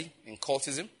literally in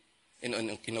cultism,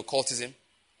 in occultism,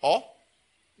 or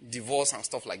divorce and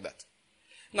stuff like that.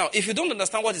 Now, if you don't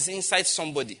understand what is inside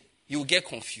somebody, you will get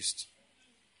confused.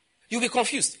 You'll be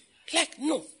confused. Like,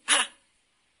 no.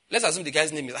 Let's assume the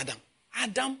guy's name is Adam.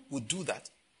 Adam would do that.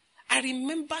 I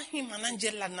remember him and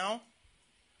Angela now.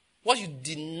 What you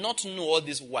did not know all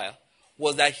this while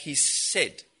was that he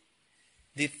said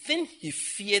the thing he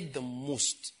feared the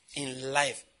most in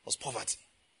life was poverty.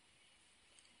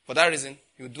 For that reason,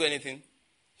 he would do anything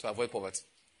to avoid poverty.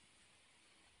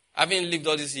 Having lived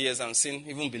all these years and seen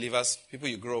even believers, people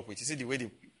you grow up with, you see the way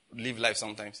they live life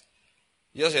sometimes.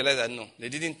 You just realize that no, they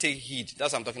didn't take heed.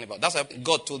 That's what I'm talking about. That's why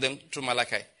God told them through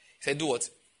Malachi. He said, do what?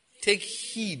 Take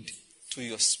heed to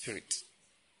your spirit.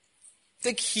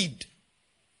 Take heed.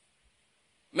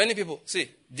 Many people, see,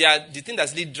 the thing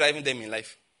that's really driving them in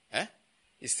life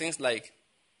is things like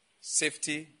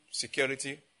safety,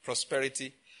 security,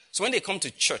 prosperity. So when they come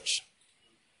to church,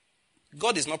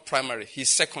 God is not primary. He's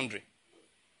secondary.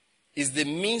 He's the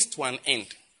means to an end.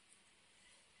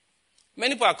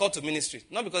 Many people are called to ministry,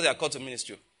 not because they are called to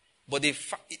ministry, but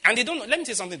and they don't know. Let me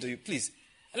say something to you, please.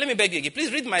 Let me beg you again.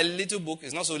 Please read my little book.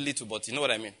 It's not so little, but you know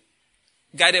what I mean.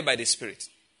 Guided by the Spirit.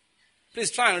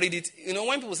 Please try and read it. You know,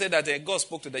 when people say that God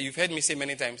spoke to them, you've heard me say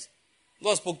many times,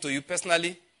 God spoke to you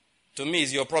personally, to me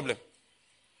is your problem.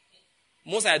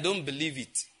 Most I don't believe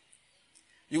it.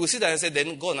 You will see that I said,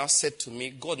 then God now said to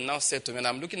me, and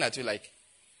I'm looking at you like,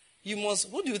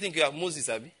 who do you think you are, Moses,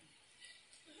 Abi?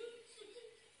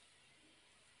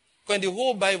 Because in the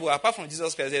whole Bible, apart from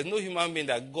Jesus Christ, there's no human being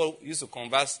that God used to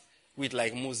converse with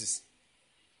like Moses.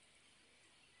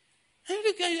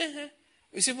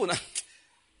 You see, people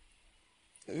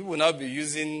now be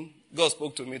using, God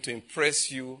spoke to me to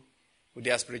impress you with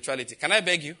their spirituality. Can I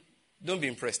beg you? Don't be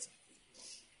impressed.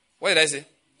 What did I say?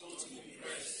 Don't be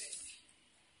impressed.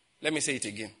 Let me say it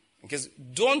again. Because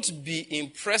don't be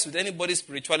impressed with anybody's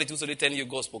spirituality who's only telling you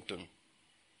God spoke to me.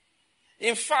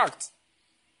 In fact,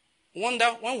 wonder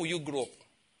when will you grow up?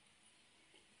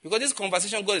 Because this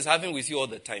conversation God is having with you all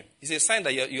the time is a sign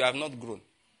that you have not grown.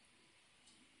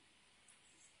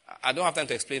 I don't have time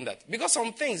to explain that. Because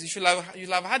some things you'll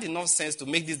have had enough sense to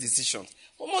make these decisions.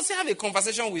 But must he have a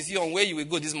conversation with you on where you will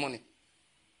go this morning?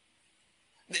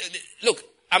 Look,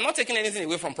 I'm not taking anything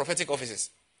away from prophetic offices.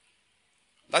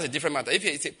 That's a different matter. If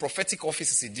it's a prophetic office,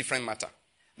 it's a different matter.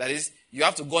 That is, you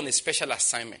have to go on a special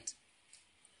assignment.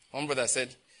 One brother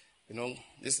said, the Lord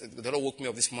woke me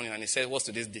up this morning and he said, what's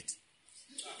today's date?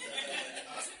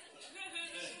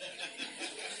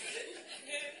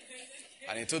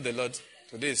 And he told the Lord,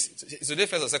 today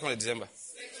 1st or 2nd of December?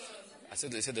 I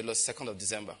said, he said the Lord, 2nd of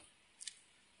December.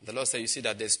 The Lord said, you see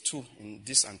that there's 2 in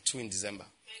this and 2 in December.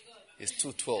 It's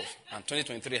 2/12. And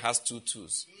 2023 has 2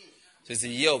 2s. So it's a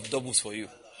year of doubles for you.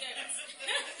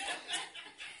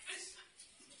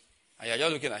 And you're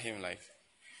just looking at him like,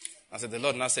 I said, the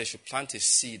Lord now said you should plant a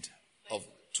seed of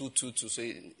 222. So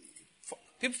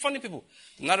funny people,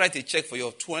 do not write a check for you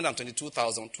of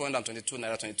 222,222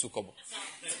 naira 22 kobo.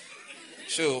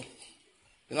 So,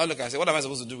 you now look and say, what am I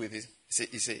supposed to do with it?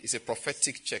 It's a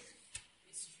prophetic check.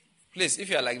 Please, if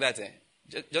you are like that,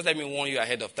 just let me warn you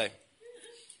ahead of time.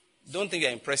 Don't think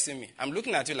you're impressing me. I'm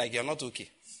looking at you like you're not okay.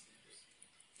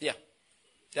 Yeah.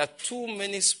 There are too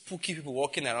many spooky people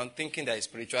walking around thinking there is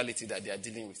spirituality that they are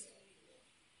dealing with.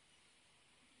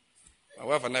 My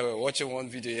wife and I were watching one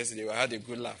video yesterday. We had a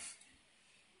good laugh.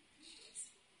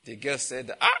 The girl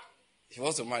said, he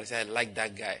wants to marry. He said, I like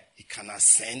that guy. He can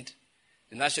ascend.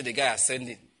 The now show the guy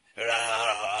ascending.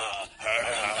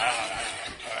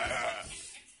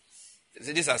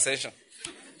 See this ascension.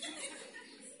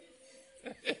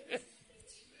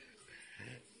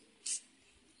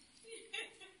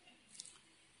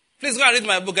 Please go and read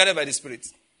my book, Guided by the Spirit.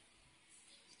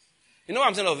 You know what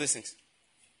I'm saying of these things?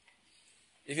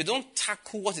 If you don't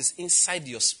tackle what is inside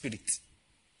your spirit,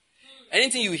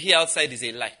 anything you hear outside is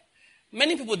a lie.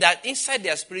 Many people that inside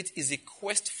their spirit is a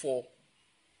quest for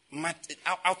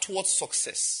outward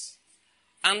success.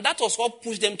 And that was what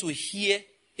pushed them to hear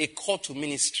a call to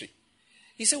ministry.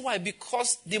 You say why?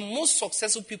 Because the most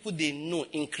successful people they know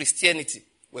in Christianity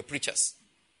were preachers.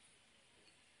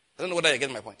 I don't know whether you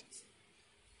get my point.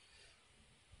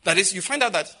 That is, you find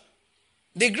out that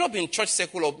they grew up in church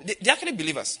circle. They're actually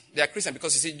believers. They are Christians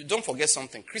because, you see, don't forget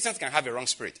something. Christians can have a wrong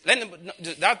spirit.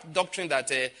 That doctrine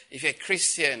that if you're a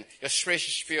Christian, your spirit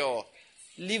is pure,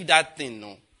 leave that thing,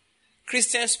 no.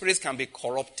 Christian spirits can be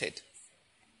corrupted.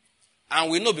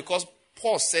 And we know because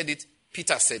Paul said it,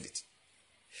 Peter said it.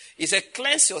 He said,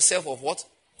 cleanse yourself of what?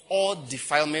 All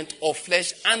defilement of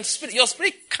flesh and spirit. Your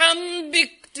spirit can be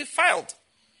defiled.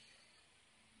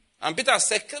 And Peter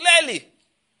said clearly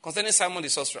concerning Simon the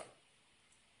sorcerer.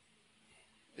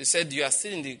 He said, you are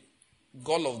still in the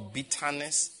gall of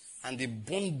bitterness and the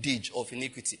bondage of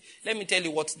iniquity. Let me tell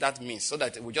you what that means so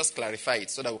that we'll just clarify it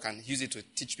so that we can use it to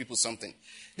teach people something.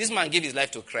 This man gave his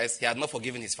life to Christ. He had not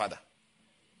forgiven his father.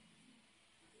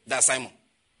 That's Simon.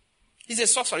 He's a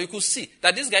sorcerer. You could see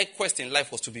that this guy's quest in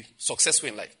life was to be successful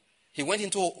in life. He went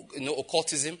into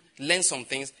occultism, learned some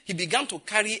things. He began to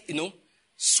carry,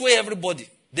 sway everybody.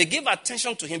 They gave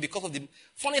attention to him because of the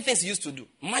funny things he used to do.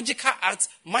 Magical acts,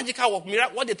 magical work,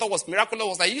 what they thought was miraculous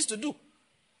was that he used to do.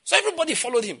 So everybody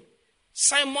followed him.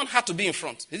 Simon had to be in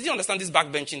front. Did you understand this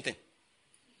backbenching thing?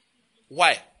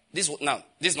 Why? This is not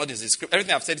in the scripture.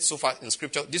 Everything I've said so far in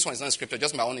scripture, this one is not in scripture,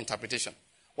 just my own interpretation.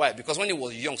 Why? Because when he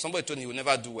was young, somebody told him he would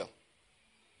never do well.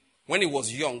 When he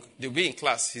was young, they'd be in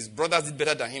class. His brothers did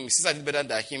better than him. His sister did better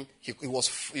than him. He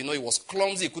was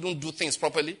clumsy. He couldn't do things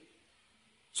properly.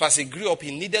 So as he grew up,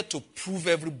 he needed to prove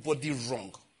everybody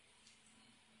wrong.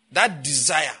 That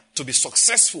desire to be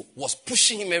successful was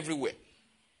pushing him everywhere.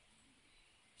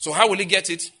 So how will he get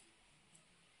it?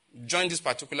 Join this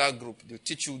particular group. They'll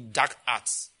teach you dark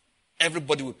arts.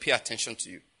 Everybody will pay attention to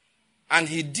you. And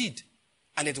he did.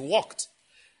 And it worked.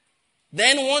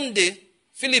 Then one day,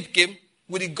 Philip came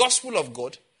with the gospel of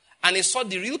God. And he saw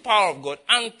the real power of God.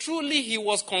 And truly he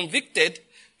was convicted.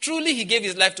 Truly he gave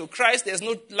his life to Christ. There's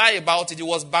no lie about it. He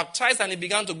was baptized and he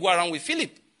began to go around with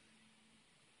Philip.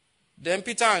 Then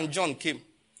Peter and John came.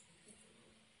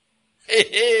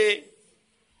 Hey.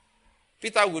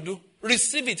 Peter would do.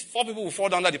 Receive it. 4 people will fall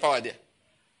down under the power there.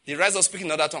 They rise up speaking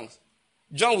in other tongues.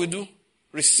 John will do.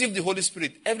 Receive the Holy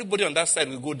Spirit. Everybody on that side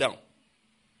will go down.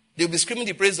 They'll be screaming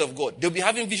the praise of God. They'll be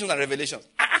having visions and revelations.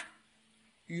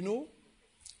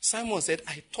 Simon said,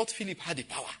 I thought Philip had the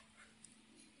power.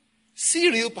 See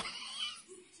real power.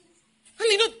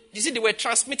 And you see, they were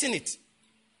transmitting it.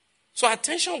 So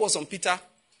attention was on Peter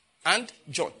and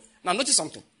John. Now notice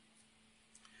something.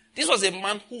 This was a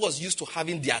man who was used to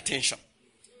having the attention.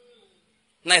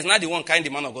 Now he's not the one carrying the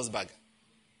man of God's bag.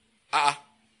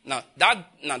 Now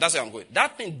that's where I'm going.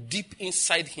 That thing deep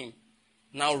inside him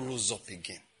now rose up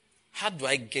again. How do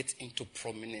I get into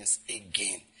prominence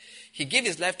again? He gave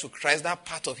his life to Christ. That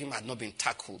part of him had not been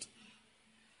tackled.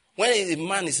 When a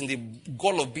man is in the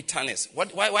gall of bitterness,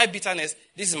 why bitterness?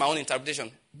 This is my own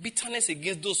interpretation. Bitterness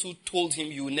against those who told him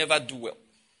you will never do well.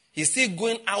 He's still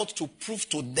going out to prove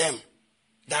to them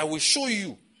that I will show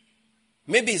you.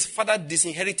 Maybe his father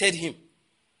disinherited him.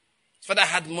 His father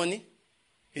had money.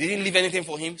 He didn't leave anything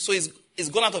for him. So he's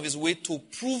gone out of his way to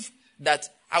prove that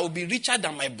I will be richer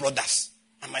than my brothers.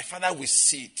 And my father will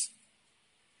see it.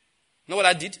 You know what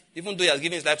that did? Even though he has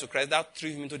given his life to Christ, that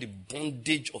threw him into the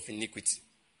bondage of iniquity.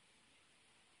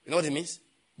 You know what it means?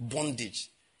 Bondage.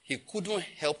 He couldn't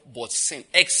help but sin.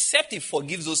 Except he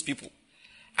forgives those people.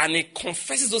 And he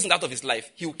confesses those things out of his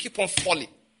life. He will keep on falling.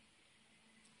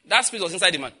 That spirit was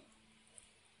inside the man.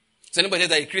 So anybody says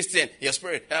that you're a Christian, your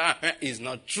spirit is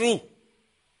not true.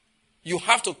 You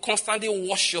have to constantly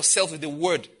wash yourself with the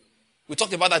word. We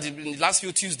talked about that in the last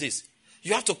few Tuesdays.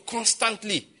 You have to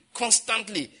constantly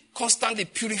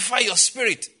purify your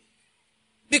spirit.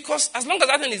 Because as long as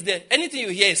that thing is there, anything you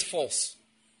hear is false.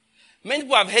 Many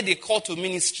people have heard a call to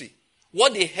ministry.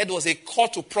 What they heard was a call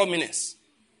to prominence.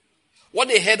 What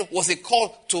they heard was a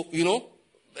call to,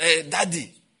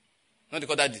 daddy. What do they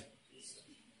call daddy?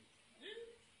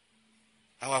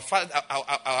 Our father,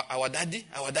 our daddy.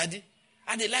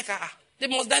 And they like, they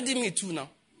must daddy me too now.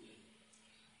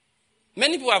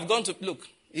 Many people have gone to, look,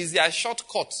 is their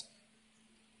shortcut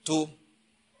to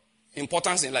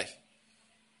importance in life.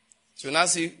 So you now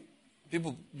see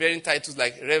people bearing titles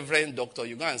like Reverend Doctor.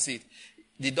 You go and see it.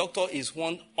 The doctor is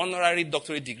one honorary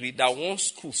doctorate degree that one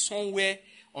school somewhere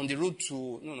on the road to,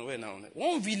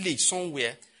 one village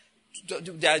somewhere.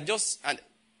 They are just, and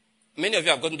many of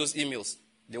you have gotten those emails.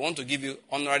 They want to give you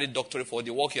honorary doctorate for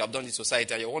the work you have done in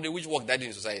society. And you're wondering which work that did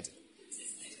in society.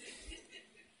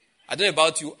 I don't know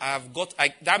about you. I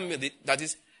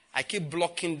keep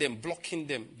blocking them.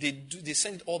 They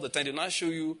send it all the time. They now show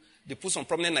you, they put some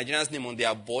prominent Nigerians' name on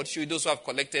their board, show you those who have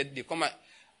collected, they come out.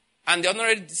 And the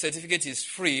honorary certificate is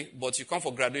free, but you come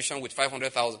for graduation with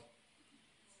 500,000.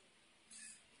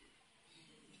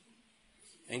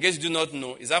 In case you do not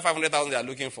know, is that 500,000 they are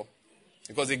looking for?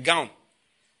 Because the gown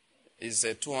is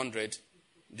 200,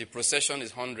 the procession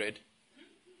is 100,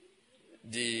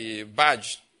 the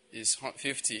badge is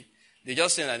 50. They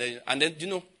just say that, and then,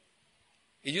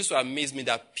 it used to amaze me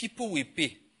that people will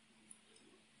pay.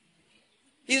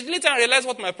 It's later I realized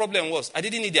what my problem was. I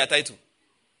didn't need their title.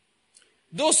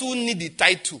 Those who need the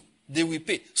title, they will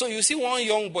pay. So you see one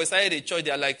young boy started a church,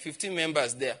 there are like 15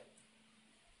 members there.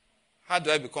 How do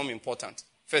I become important?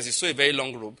 First, you sew a very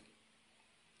long robe.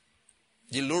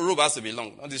 The robe has to be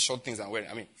long, not these short things I'm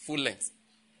wearing. Full length.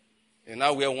 He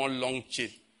now wear one long chain.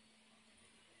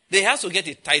 They have to get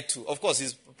a title. Of course,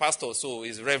 he's pastor, so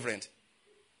he's reverend.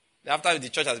 After the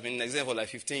church has been in exile for like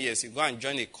 15 years, he go and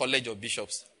join a college of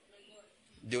bishops.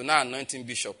 They will now anoint him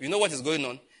bishop. You know what is going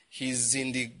on? He's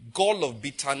in the gall of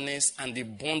bitterness and the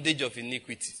bondage of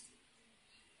iniquity.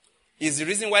 It's the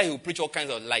reason why he will preach all kinds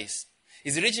of lies.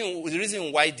 It's the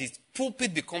reason why the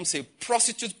pulpit becomes a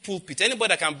prostitute pulpit. Anybody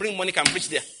that can bring money can preach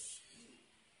there.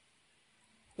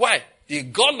 Why? The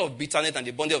gall of bitterness and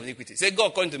the bondage of iniquity. Say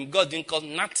God called him. God didn't call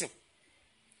nothing.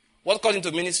 What called him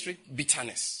to ministry?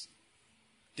 Bitterness.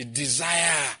 The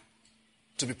desire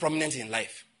to be prominent in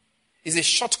life. It's a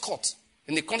shortcut.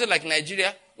 In a country like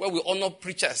Nigeria, where we honor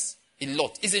preachers a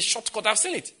lot, it's a shortcut. I've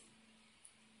seen it.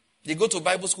 They go to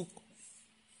Bible school.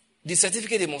 The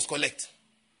certificate they must collect.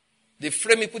 They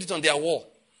frame it, put it on their wall.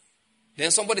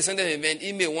 Then somebody send them an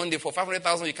email one day for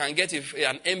 500,000. You can get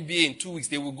an MBA in 2 weeks.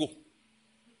 They will go.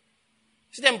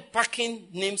 See them packing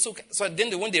names. So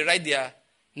then when they write their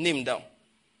name down,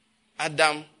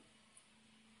 Adam.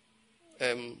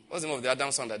 What's the name of the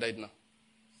Adam son that died now?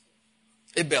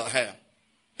 Abel.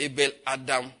 Abel,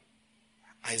 Adam,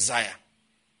 Isaiah.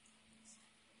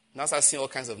 Now start seeing all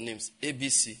kinds of names.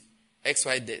 ABC,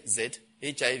 XYZ,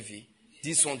 HIV,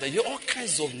 this one, that. All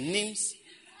kinds of names.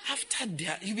 After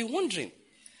that, you'll be wondering.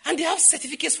 And they have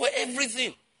certificates for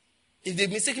everything. If they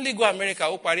mistakenly go America,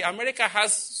 America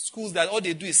has schools that all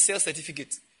they do is sell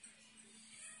certificates.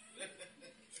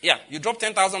 Yeah, you drop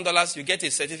 $10,000, you get a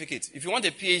certificate. If you want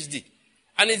a PhD,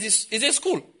 and it's a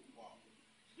school.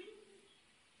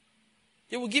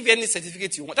 They will give you any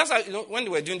certificate you want. That's how, when we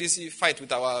were doing this fight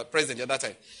with our president the other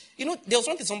time, there was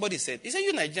something somebody said. He said,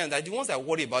 you Nigerians are the ones that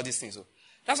worry about these things. So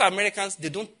that's why Americans,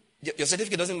 your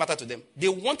certificate doesn't matter to them. They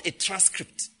want a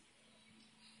transcript.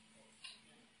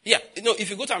 Yeah, if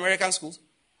you go to American schools,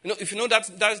 if you know that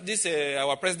this,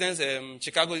 our president's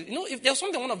Chicago, if there's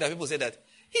something one of their people said that,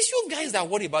 it's you guys that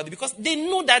worry about it because they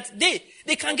know that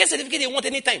they can get certificate they want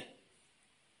anytime.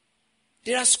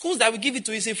 There are schools that will give it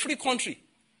to you. It's a free country.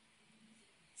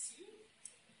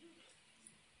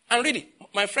 And really,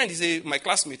 my friend is my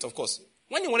classmate, of course.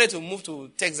 When he wanted to move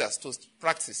to Texas to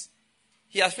practice,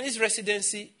 he has finished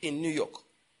residency in New York.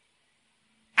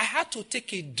 I had to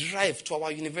take a drive to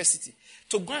our university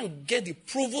to go and get the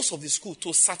provost of the school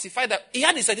to certify that he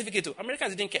had a certificate.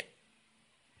 Americans didn't care.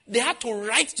 They had to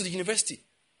write to the university.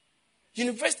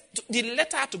 The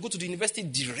letter had to go to the university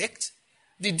direct.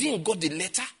 The dean got the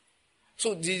letter.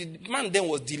 So the man then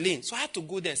was delaying. So I had to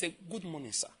go there and say, good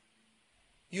morning, sir.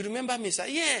 You remember me, sir?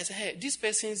 Yes, hey, this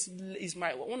person is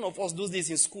one of us those days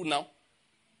in school now.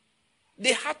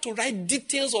 They had to write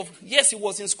details of, yes, he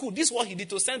was in school. This is what he did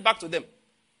to send back to them.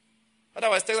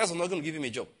 Otherwise, Texas was not going to give him a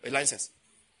job, a license.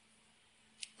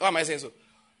 Why am I saying so?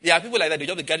 There are people like that, they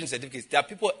just the guardian certificates. There are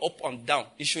people up and down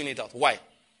issuing it out. Why?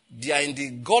 They are in the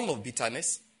gall of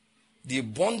bitterness, the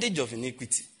bondage of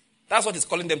iniquity. That's what is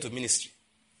calling them to ministry.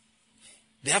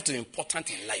 They have to be important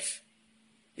in life.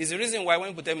 It's the reason why when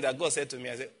people tell me that God said to me,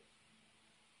 I said,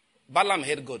 Balaam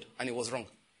heard God and he was wrong.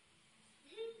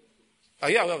 Are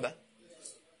you aware of that?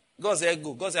 God said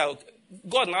go.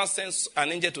 God now sends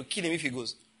an angel to kill him if he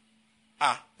goes. Is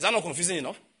that not confusing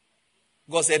enough?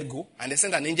 God said go, and they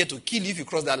sent an angel to kill you if you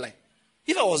cross that line.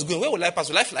 If I was going, where would I pass?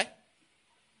 Will I fly?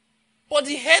 But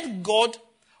he heard God,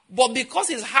 but because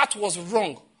his heart was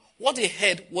wrong, what he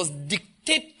heard was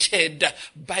dictated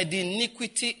by the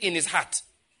iniquity in his heart.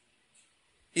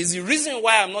 Is the reason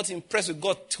why I'm not impressed with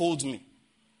God told me.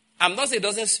 I'm not saying he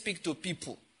doesn't speak to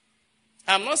people.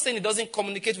 I'm not saying he doesn't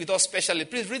communicate with us specially.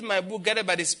 Please read my book, Guided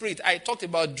by the Spirit. I talked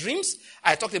about dreams.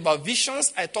 I talked about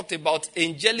visions. I talked about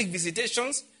angelic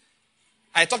visitations.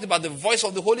 I talked about the voice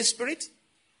of the Holy Spirit.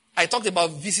 I talked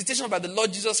about visitation by the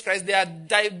Lord Jesus Christ. There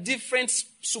are different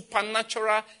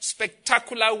supernatural,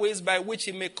 spectacular ways by which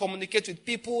he may communicate with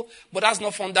people, but that's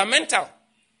not fundamental.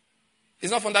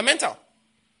 It's not fundamental.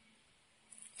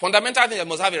 Fundamental thing, you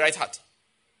must have a right heart.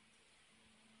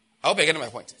 I hope you're getting my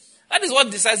point. That is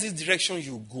what decides this direction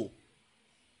you go.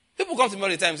 People come to me all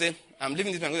the time and say, I'm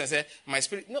leaving this man and say, my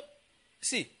spirit. No.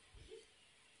 See,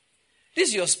 this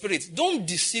is your spirit. Don't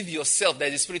deceive yourself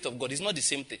that the spirit of God is not the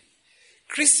same thing.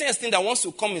 Christians think that wants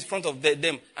to come in front of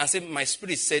them and say, my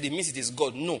spirit said, it means it is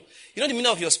God. No. You know the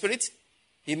meaning of your spirit?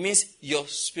 It means your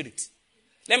spirit.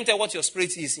 Let me tell you what your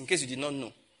spirit is in case you did not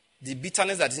know. The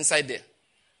bitterness that is inside there.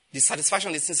 The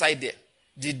satisfaction that's inside there.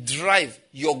 The drive,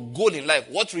 your goal in life,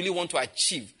 what you really want to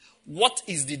achieve. What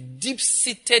is the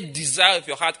deep-seated desire of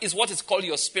your heart is what is called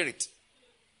your spirit.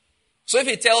 So if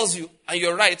it tells you, and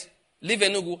you're right, leave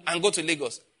Enugu and go to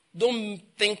Lagos, don't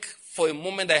think for a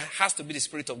moment that it has to be the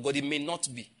Spirit of God. It may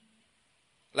not be.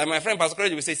 Like my friend Pastor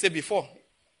Courage will say before,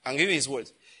 I'm giving his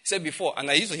words. He said before, and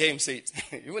I used to hear him say it.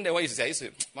 Even then when he used to say, I used to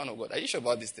say, man of God, are you sure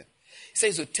about this thing? He said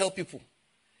he used to tell people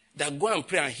that go and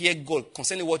pray and hear God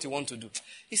concerning what you want to do.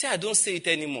 He said, I don't say it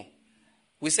anymore.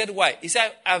 We said, why? He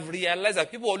said, I've realized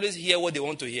that people always hear what they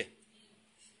want to hear.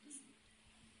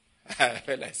 I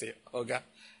felt like saying, Oga,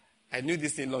 I knew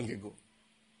this thing long ago.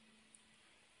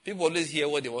 People always hear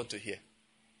what they want to hear.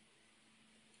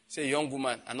 Say a young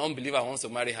woman, an unbeliever wants to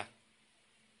marry her.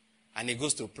 And he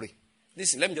goes to pray.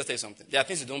 Listen, let me just tell you something. There are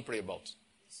things you don't pray about.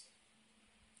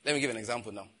 Let me give an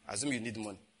example now. Assume you need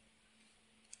money.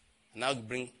 And I'll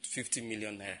bring 50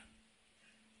 million naira.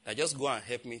 Now just go and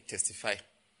help me testify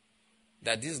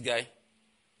that this guy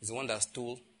is the one that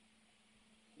stole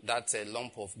that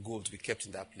lump of gold we kept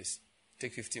in that place.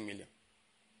 Take 50 million.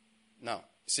 Now,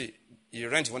 see, your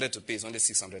rent you wanted to pay is only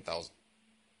 600,000.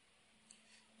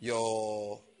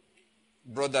 Your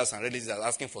brothers and relatives are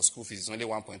asking for school fees is only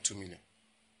 1.2 million.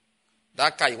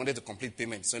 That car you wanted to complete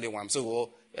payment is only 1.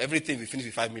 So everything we finish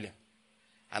with 5 million.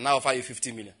 And now offer you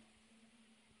 50 million.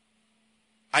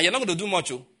 And you're not going to do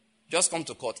much. Just come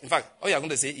to court. In fact, all you're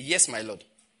going to say, yes, my Lord.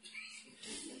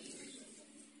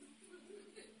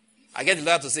 I get the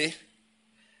lawyer to say,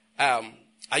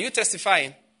 are you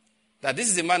testifying that this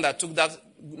is the man that took that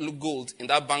gold in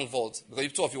that bank vault? Because you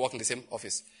two of you work in the same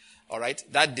office. All right?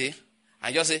 That day.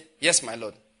 And just say, yes, my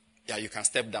Lord. Yeah, you can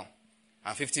step down.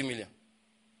 And 50 million.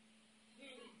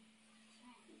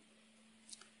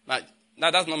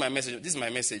 Now that's not my message. This is my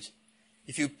message.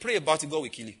 If you pray about it, God will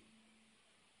kill you.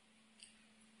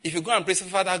 If you go and pray, say,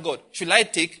 Father God, should I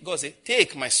take? God say,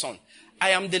 take, my son. I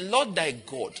am the Lord thy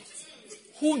God,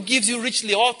 who gives you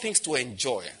richly all things to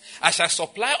enjoy. I shall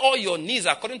supply all your needs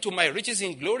according to my riches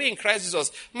in glory in Christ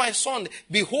Jesus. My son,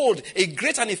 behold, a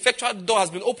great and effectual door has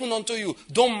been opened unto you.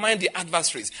 Don't mind the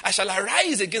adversaries. I shall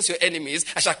arise against your enemies.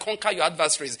 I shall conquer your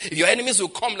adversaries. If your enemies will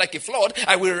come like a flood,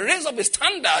 I will raise up a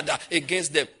standard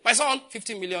against them. My son,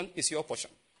 50 million is your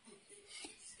portion.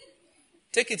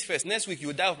 Take it first. Next week, you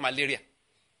will die of malaria.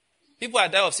 People are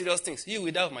dying of serious things. You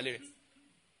will die of malaria.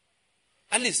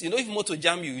 At least, if motor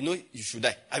jam you, you should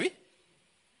die. Abi?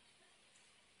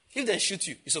 If they shoot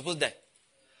you, you're supposed to die.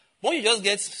 But when you just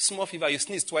get small fever, you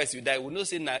sneeze twice, you die. We not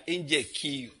say, nah, angel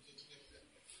kill you.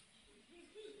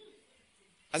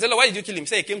 I said, Lord, why did you kill him? He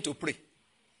said he came to pray.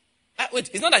 Wait,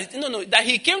 it's not that, no, that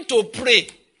he came to pray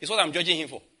is what I'm judging him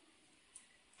for.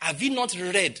 Have you not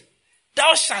read,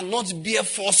 thou shalt not bear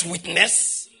false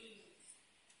witness?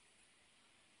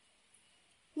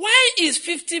 Why is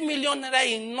 50 million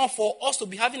naira enough for us to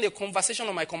be having a conversation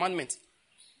on my commandment?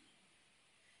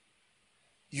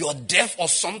 You're deaf or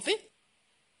something?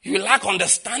 You lack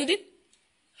understanding?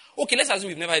 Okay, let's assume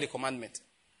you've never had a commandment.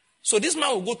 So this man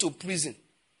will go to prison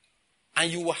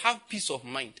and you will have peace of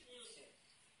mind.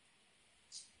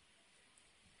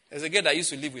 There's a girl that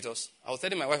used to live with us. I was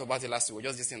telling my wife about it last week. We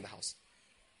were just in the house.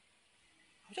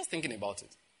 I was just thinking about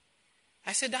it.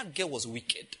 I said that girl was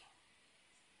wicked.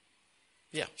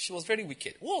 Yeah, she was very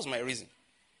wicked. What was my reason?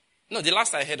 No, the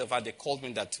last I heard of her, they called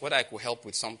me that whether I could help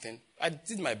with something. I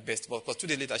did my best, but 2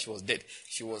 days later, she was dead.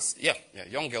 She was,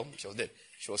 young girl, she was dead.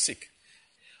 She was sick.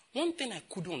 One thing I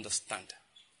couldn't understand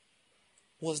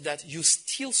was that you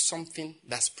steal something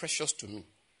that's precious to me.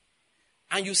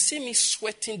 And you see me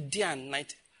sweating day and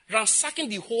night, ransacking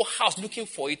the whole house looking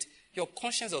for it. Your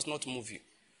conscience does not move you.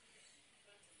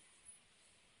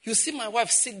 You see my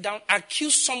wife sit down,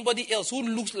 accuse somebody else who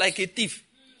looks like a thief.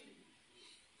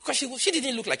 Because she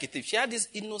didn't look like a thief. She had this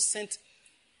innocentic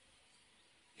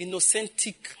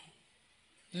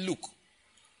look.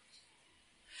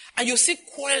 And you see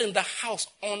quarrel in the house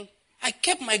on, I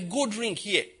kept my gold ring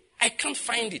here. I can't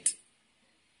find it.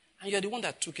 And you're the one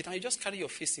that took it. And you just carry your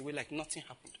face away like nothing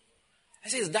happened. I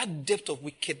say, it's that depth of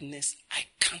wickedness I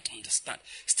can't understand.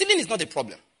 Stealing is not a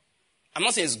problem. I'm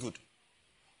not saying it's good.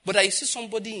 But I see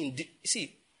somebody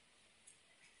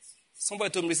somebody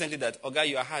told me recently that, Oga,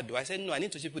 you are hard. I said, no, I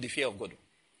need to teach people the fear of God. I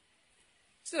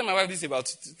said my wife this about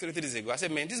 3 days ago. I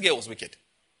said, man, this girl was wicked.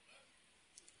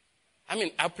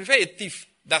 I prefer a thief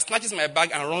that snatches my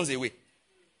bag and runs away.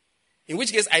 In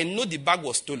which case, I know the bag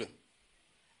was stolen.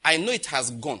 I know it has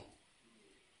gone.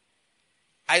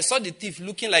 I saw the thief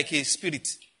looking like a spirit.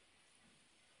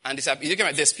 And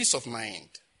there's peace of mind.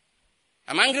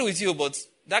 I'm angry with you, but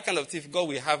that kind of thief, God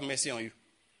will have mercy on you.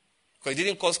 Because it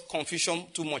didn't cause confusion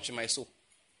too much in my soul.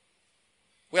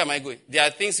 Where am I going? There are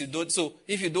things you don't. So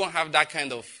if you don't have that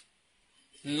kind of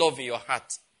love in your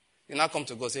heart, you now come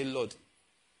to God and say, Lord.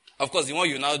 Of course, the one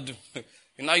you now do,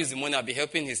 you now use the money and be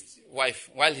helping his wife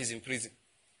while he's in prison.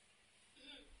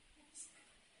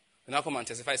 You now come and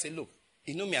testify and say, look,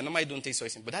 you know me, I normally don't take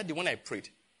such things. But that's the one I prayed.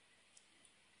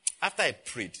 After I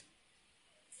prayed,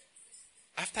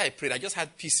 After I prayed, I just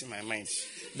had peace in my mind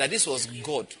that this was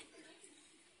God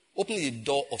opening the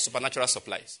door of supernatural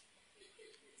supplies.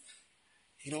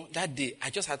 That day, I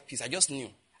just had peace. I just knew.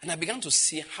 And I began to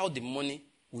see how the money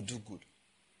would do good.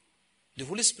 The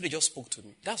Holy Spirit just spoke to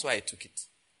me. That's why I took it.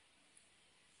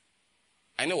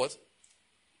 I know what?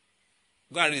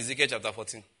 Go and read Ezekiel chapter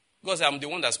 14. God said, I'm the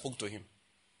one that spoke to him.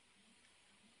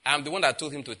 I'm the one that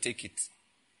told him to take it.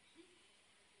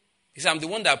 He said, I'm the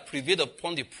one that prevailed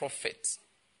upon the prophet.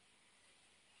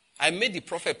 I made the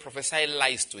prophet prophesy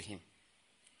lies to him.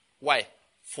 Why?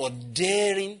 For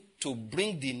daring to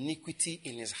bring the iniquity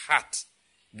in his heart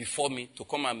before me to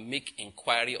come and make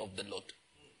inquiry of the Lord.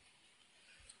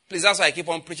 Please, that's why I keep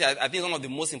on preaching. I think it's one of the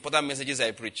most important messages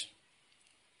I preach.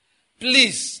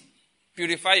 Please,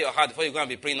 purify your heart before you go and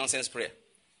be praying nonsense prayer.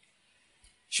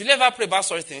 Should you ever pray about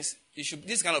such things?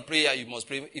 This kind of prayer you must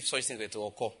pray if such things were to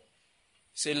occur.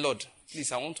 Say, Lord,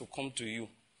 please, I want to come to you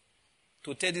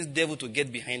to tell this devil to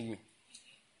get behind me.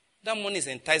 That money is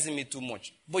enticing me too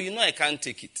much. But I can't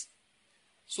take it.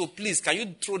 So please, can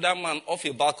you throw that man off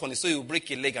a balcony so he'll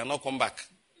break a leg and not come back?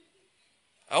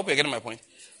 I hope you're getting my point.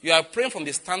 You are praying from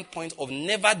the standpoint of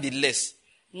nevertheless,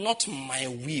 not my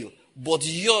will, but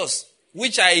yours,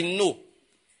 which I know.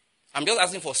 I'm just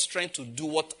asking for strength to do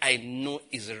what I know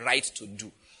is right to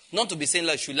do. Not to be saying,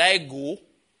 like, should I go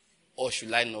or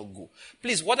should I not go?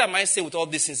 Please, what am I saying with all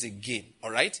these things again?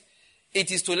 All right?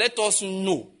 It is to let us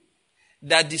know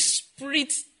that the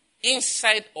Spirit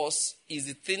inside us is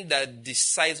the thing that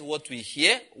decides what we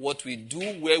hear, what we do,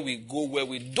 where we go, where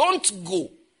we don't go.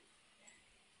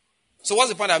 So what's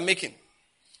the point I'm making?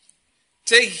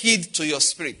 Take heed to your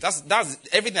spirit. That's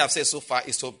everything I've said so far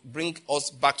is to bring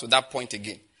us back to that point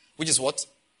again. Which is what?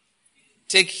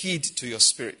 Take heed to your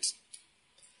spirit.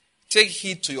 Take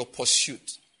heed to your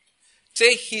pursuit.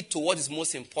 Take heed to what is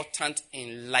most important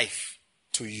in life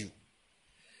to you.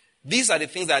 These are the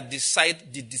things that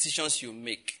decide the decisions you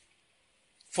make.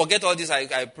 Forget all this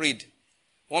I prayed.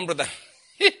 One brother,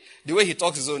 the way he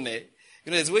talks his own name,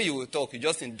 there's the way you will talk, you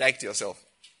just indict yourself.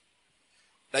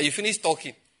 That you finish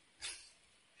talking.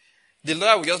 The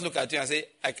lawyer will just look at you and say,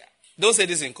 don't say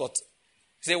this in court.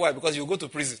 Say, why? Because you go to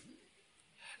prison.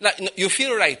 Now, you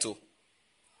feel right too.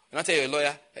 And I tell your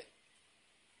lawyer,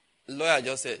 lawyer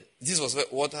just said, this was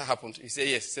what happened. He said,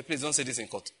 yes. Say, please don't say this in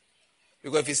court.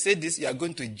 Because if you say this, you are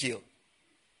going to jail.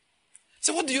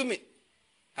 So what do you mean?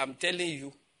 I'm telling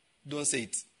you, don't say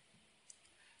it.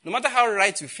 No matter how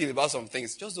right you feel about some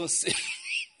things, just don't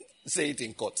say it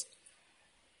in court.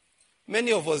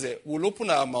 Many of us will open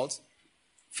our mouths,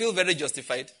 feel very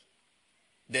justified,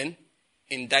 then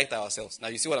indict ourselves. Now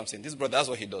you see what I'm saying? This brother, that's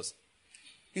what he does.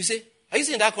 You say, are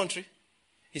you in that country?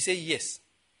 He say, yes.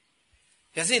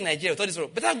 He say, in Nigeria,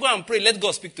 better go and pray, let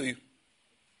God speak to you.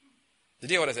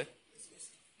 Did you hear what I said?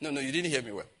 No, you didn't hear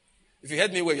me well. If you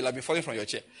heard me well, you'll have been falling from your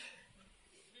chair.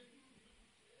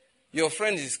 Your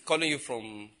friend is calling you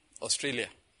from Australia.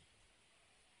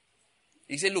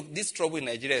 He said, look, this trouble in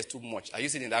Nigeria is too much. Are you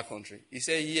sitting in that country? He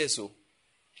said, yes, so.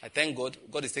 I thank God.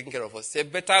 God is taking care of us. He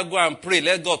said, better go and pray.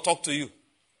 Let God talk to you.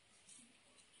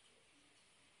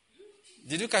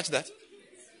 Did you catch that?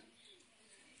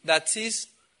 That is,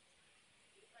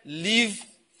 leave,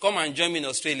 come and join me in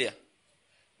Australia.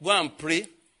 Go and pray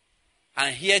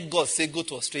and hear God say, go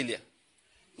to Australia.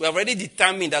 We have already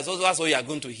determined that's what you are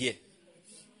going to hear.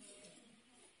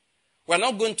 We are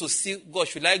not going to see, God,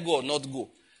 should I go or not go?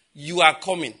 You are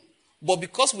coming. But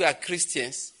because we are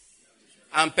Christians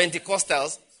and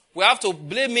Pentecostals, we have to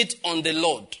blame it on the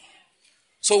Lord.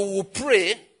 So we will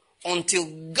pray until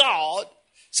God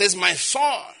says, my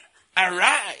son,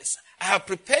 arise. I have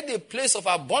prepared a place of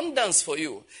abundance for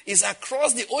you. It's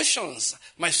across the oceans,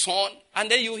 my son. And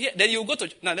then you hear, then you go to,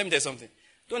 now let me tell you something.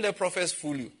 Don't let prophets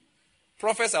fool you.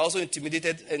 Prophets are also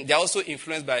intimidated and they are also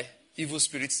influenced by evil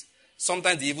spirits.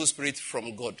 Sometimes the evil spirit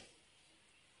from God.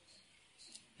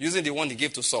 Using the one he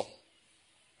gave to Saul.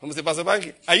 I'm say, Pastor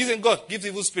Banky, are you saying God gives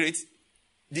evil spirits?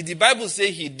 Did the Bible say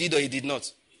he did or he did not?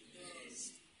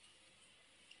 Yes.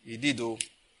 He did, oh.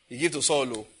 He gave to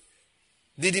Saul, oh.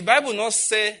 Did the Bible not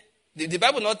say, did the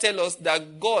Bible not tell us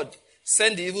that God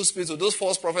sent the evil spirits to those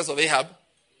false prophets of Ahab?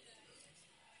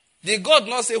 Did God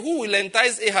not say, who will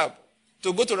entice Ahab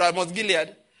to go to Ramoth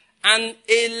Gilead? And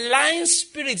a lying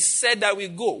spirit said that we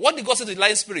go. What did God say to the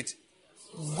lying spirit?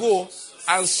 Go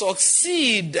and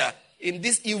succeed in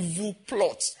this evil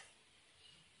plot.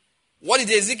 What did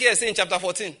Ezekiel say in chapter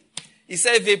 14? He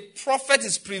said, if a prophet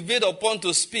is prevailed upon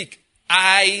to speak,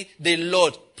 I, the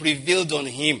Lord, prevailed on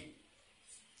him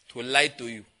to lie to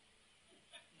you.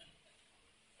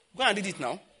 Go and read it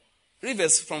now. Read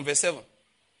from verse 7.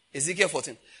 Ezekiel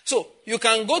 14. So, you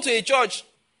can go to a church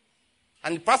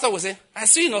And the pastor will say, I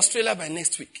see you in Australia by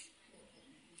next week.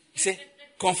 He say,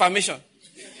 confirmation.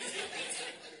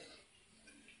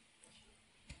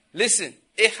 Listen,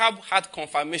 Ahab had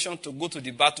confirmation to go to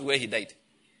the battle where he died.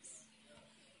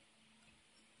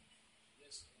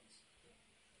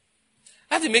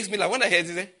 That makes me laugh. When I hear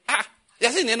this,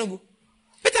 you're saying Enugu.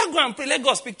 Better go and pray. Let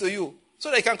God speak to you. So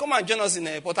they can come and join us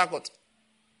in Port Harcourt.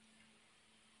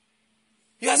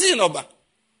 You are saying Oba.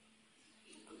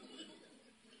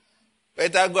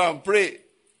 Better go and pray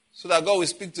so that God will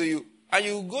speak to you. And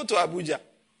you go to Abuja.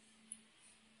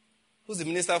 Who's the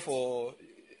minister for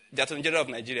the Attorney General of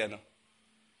Nigeria now?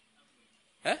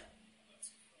 Eh?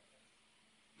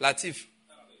 Latif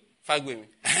Fagbemi.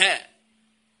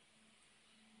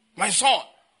 My son.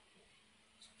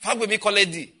 Fagbemi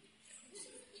Koledi.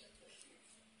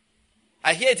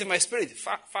 I hear it in my spirit. Is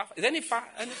there any fa?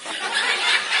 Any fa?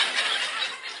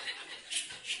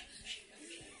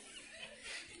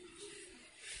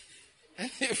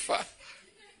 Any fa?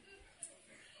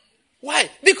 Why?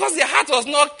 Because the heart was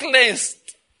not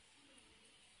cleansed.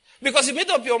 Because you made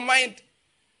up your mind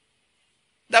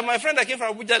that my friend that came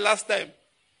from Abuja last time,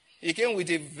 he came with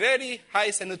a very high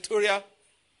senatorial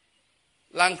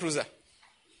Land Cruiser.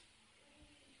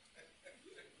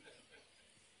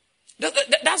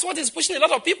 That's what is pushing a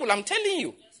lot of people, I'm telling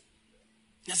you.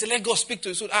 I say, let God speak to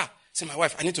you. So, say, my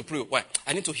wife, I need to pray. Why?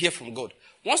 I need to hear from God.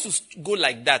 Once you go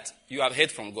like that, you have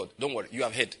heard from God. Don't worry, you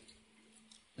have heard.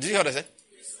 Did you hear what I said?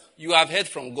 Yes, you have heard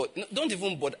from God. No, don't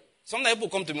even bother. Sometimes people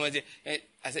come to me and say,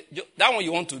 I say, that one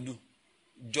you want to do,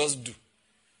 just do.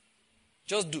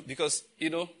 Just do. Because,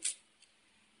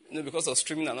 because of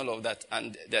streaming and all of that.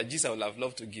 And there are gifts I would have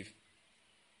loved to give.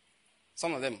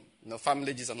 Some of them,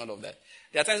 family gifts and all of that.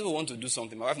 There are times people want to do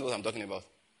something. My wife knows what I'm talking about.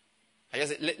 I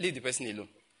just say, leave the person alone.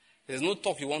 There's no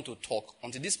talk you want to talk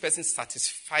until this person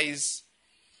satisfies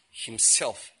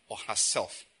himself or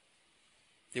herself.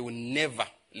 They will never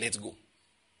let go.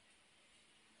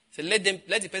 So let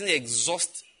the person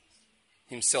exhaust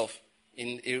himself.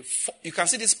 You can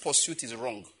see this pursuit is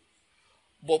wrong.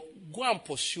 But go and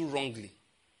pursue wrongly.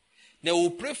 They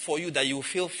will pray for you that you will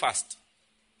fail fast.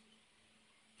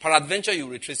 Peradventure, you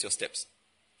will retrace your steps.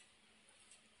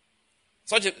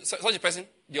 Such a person,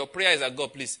 your prayer is that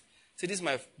God, please, see, this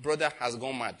my brother has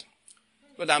gone mad.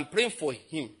 But I'm praying for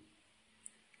him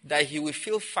that he will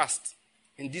fail fast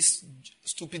in this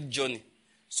stupid journey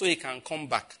so he can come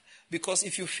back. Because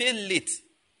if you fail late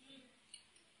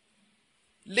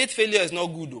failure is not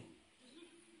good though.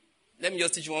 Let me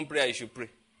just teach you one prayer you should pray.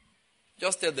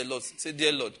 Just tell the Lord, say,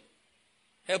 dear Lord,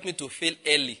 help me to fail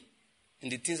early in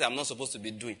the things I'm not supposed to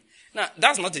be doing. Now,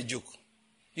 that's not a joke.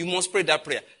 You must pray that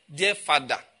prayer. Dear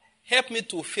Father, help me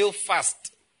to fail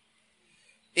fast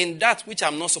in that which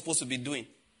I'm not supposed to be doing.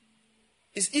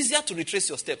 It's easier to retrace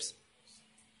your steps.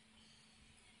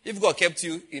 If God kept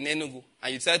you in Enugu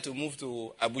and you decided to move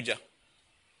to Abuja,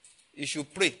 you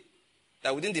should pray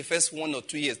that within the first 1 or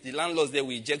 2 years, the landlords there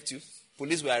will eject you,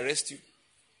 police will arrest you.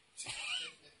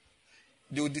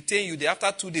 They will detain you.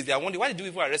 After 2 days, they are wondering, why did you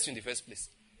even arrest you in the first place?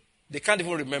 They can't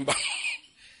even remember.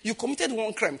 You committed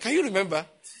one crime. Can you remember?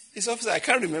 This officer, I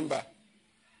can't remember.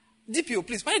 DPO,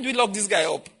 please, why did we lock this guy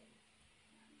up?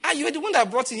 You were the one that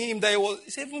brought him that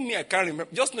he said, even me, I can't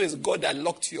remember. Just know it's God that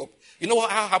locked you up. You know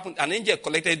how happened? An angel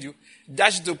collected you,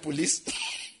 dashed to the police.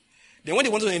 Then when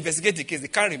they want to investigate the case, they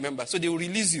can't remember. So they will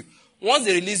release you. Once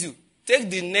they release you, take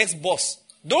the next bus.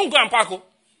 Don't go and park.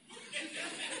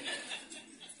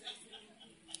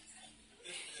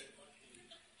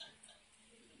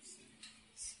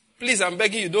 Please, I'm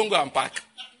begging you, don't go and park.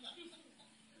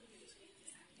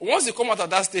 Once you come out of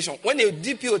that station, when the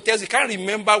DPO tells you, can't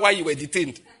remember why you were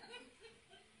detained.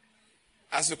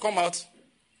 As you come out,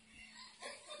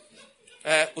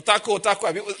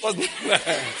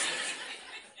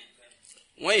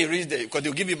 when you reach there, because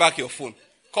they'll give you back your phone,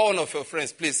 call one of your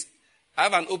friends, please. I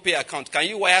have an OPay account. Can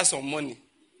you wire some money?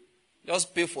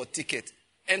 Just pay for ticket.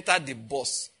 Enter the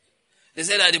bus. They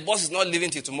say that the bus is not leaving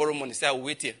till tomorrow morning. Say, I'll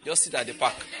wait here. Just sit at the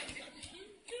park.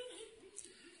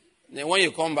 Then when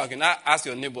you come back, you now ask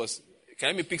your neighbors,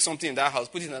 can you pick something in that house,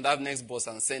 put it in that next bus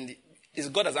and send it? It's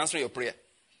God that's answering your prayer.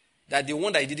 That the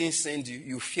one that He didn't send you,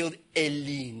 you failed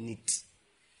early in it.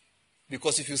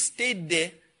 Because if you stayed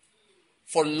there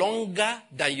for longer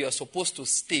than you are supposed to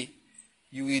stay,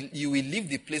 you will leave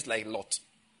the place like Lot.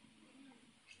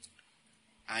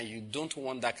 And you don't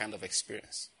want that kind of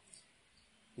experience.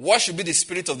 What should be the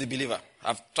spirit of the believer?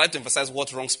 I've tried to emphasize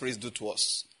what wrong spirits do to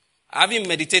us. Having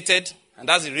meditated, and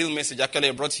that's the real message actually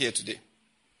I brought here today.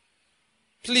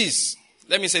 Please,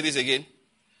 let me say this again.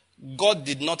 God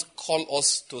did not call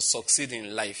us to succeed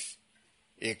in life.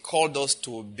 He called us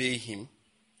to obey Him.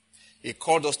 He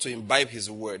called us to imbibe his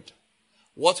word.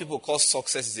 What people call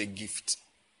success is a gift.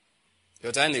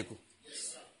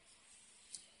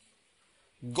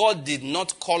 God did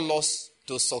not call us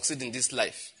to succeed in this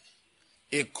life.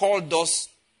 He called us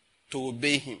to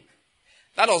obey him.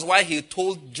 That was why he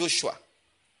told Joshua,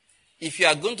 if you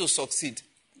are going to succeed,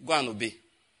 go and obey.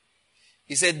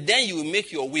 He said, then you will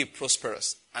make your way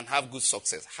prosperous and have good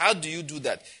success. How do you do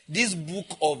that? This book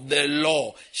of the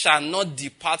law shall not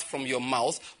depart from your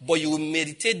mouth, but you will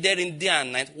meditate therein day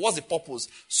and night. What's the purpose?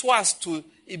 So as to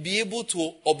be able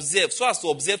to observe,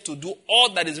 to do all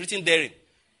that is written therein.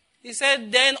 He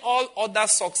said, then all other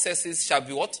successes shall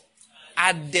be what?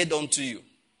 Added unto you.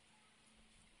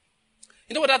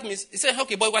 You know what that means? He said,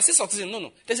 okay, but we're still succeeding.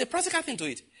 No. There's a practical thing to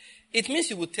it. It means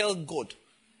you will tell God,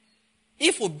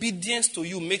 if obedience to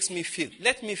you makes me fail,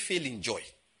 let me fail in joy.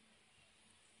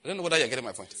 I don't know whether you're getting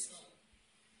my point.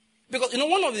 Because,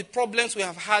 one of the problems we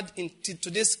have had in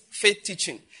today's faith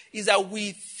teaching is that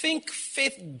we think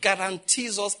faith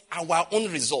guarantees us our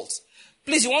own results.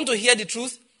 Please, you want to hear the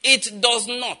truth? It does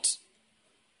not.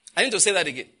 I need to say that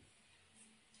again.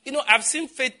 I've seen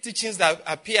faith teachings that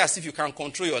appear as if you can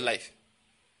control your life.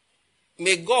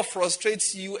 May God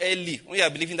frustrate you early when you are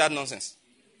believing that nonsense.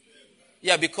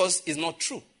 Yeah, because it's not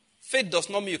true. Faith does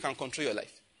not mean you can control your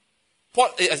life.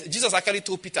 Jesus actually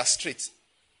told Peter straight,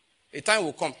 a time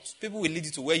will come, people will lead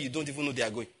you to where you don't even know they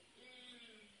are going.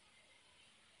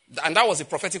 And that was a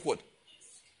prophetic word.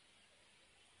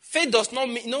 Faith does not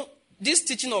mean, this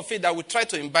teaching of faith that we try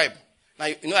to imbibe.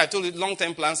 Now, I told you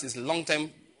long-term plans is long-term,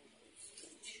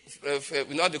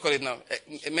 what do you call it now?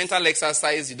 A mental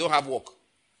exercise, you don't have work.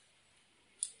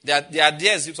 There are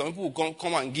ideas some people will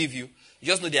come and give you. You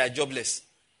just know they are jobless.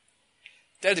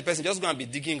 Tell the person, just go and be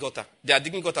digging gutter. They are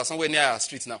digging gutter somewhere near our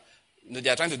street now. They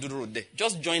are trying to do the road there.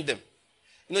 Just join them.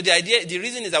 The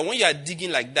reason is that when you are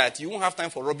digging like that, you won't have time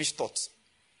for rubbish thoughts.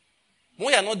 When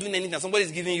you are not doing anything, somebody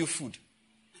is giving you food.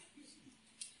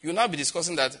 You will now be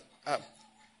discussing that,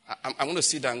 I'm going to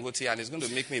see Dangote and it's going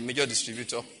to make me a major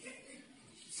distributor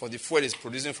for the fuel it's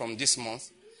producing from this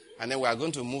month. And then we are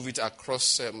going to move it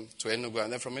across to Enugu.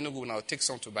 And then from Enugu, we'll now take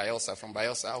some to Bayelsa. From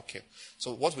Bayelsa, okay.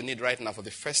 So what we need right now for the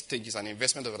first stage is an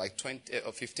investment of like 20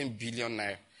 or 15 billion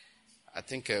naira. I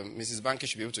think Mrs. Banky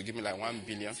should be able to give me like 1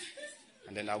 billion.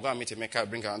 And then I'll go and meet Emeka,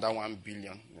 bring her another 1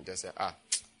 billion. And they say,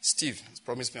 Steve has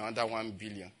promised me another 1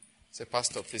 billion. I say,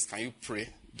 Pastor, please, can you pray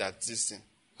that this thing?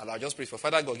 And I'll just pray for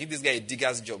Father God, give this guy a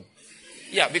digger's job.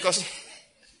 Yeah, because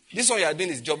this one you are doing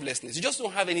is joblessness. You just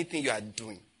don't have anything you are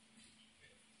doing.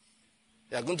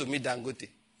 You are going to meet Dangote.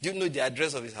 Do you know the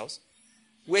address of his house?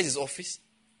 Where's his office?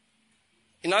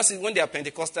 See, when they are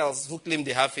Pentecostals who claim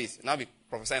they have faith, now be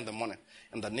prophesying in the morning.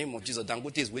 In the name of Jesus,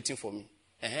 Dangote is waiting for me.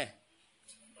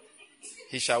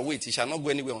 He shall wait. He shall not go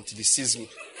anywhere until he sees me.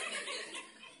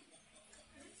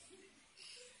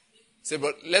 Say,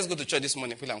 but let's go to church this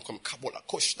morning. I'm coming.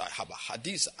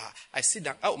 I sit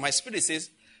down. Oh, my spirit says,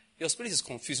 your spirit is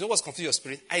confused. You know what's confused your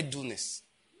spirit? Idleness.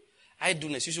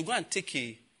 You should go and take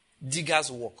a digger's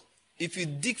walk. If you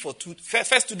dig for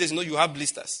first 2 days, you have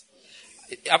blisters.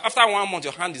 After 1 month,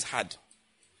 your hand is hard.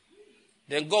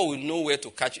 Then God will know where to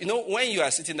catch you. When you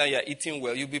are sitting there, you are eating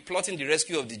well, you'll be plotting the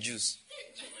rescue of the Jews.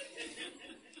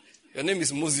 Your name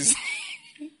is Moses.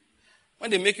 When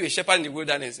they make you a shepherd in the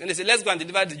wilderness, and they say, let's go and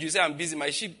deliver the Jews, say, I'm busy.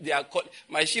 My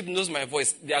sheep knows my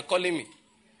voice. They are calling me.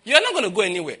 You are not going to go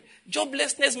anywhere.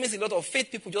 Joblessness makes a lot of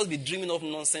faith people just be dreaming of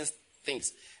nonsense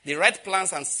things. They write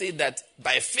plans and say that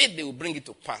by faith they will bring it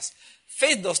to pass.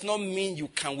 Faith does not mean you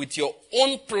can, with your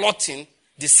own plotting,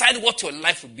 decide what your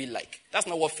life will be like. That's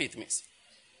not what faith means.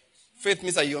 Faith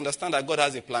means that you understand that God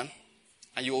has a plan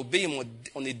and you obey him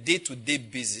on a day-to-day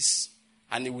basis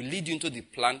and it will lead you into the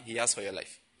plan he has for your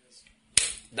life.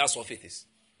 That's what faith is.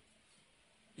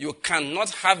 You cannot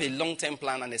have a long-term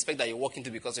plan and expect that you walk into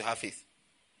it because you have faith.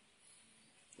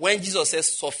 When Jesus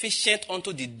says, sufficient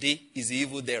unto the day is the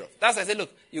evil thereof. That's why I say,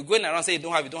 look, you're going around saying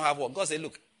you don't have work. God said,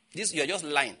 look, you're just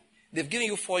lying. They've given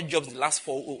you 4 jobs in the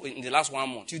last 1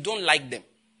 month. You don't like them.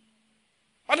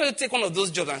 Why don't you take one of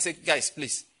those jobs and say, guys,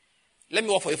 please, let me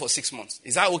work for you for 6 months.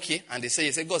 Is that okay? And they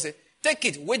say, God say, take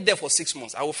it, wait there for 6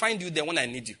 months. I will find you there when I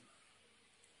need you.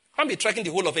 Can't be tracking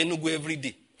the whole of Enugu every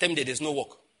day. Tell me that there's no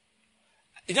work.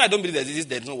 I don't believe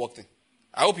there's no work thing.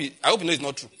 I hope you know it's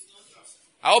not true.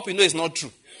 I hope you know it's not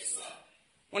true.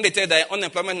 When they tell that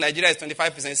unemployment in Nigeria is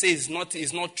 25%, say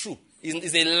it's not true.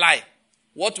 It's a lie.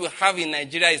 What we have in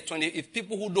Nigeria is if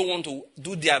people who don't want to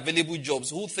do their available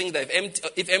jobs, who think that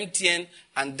if MTN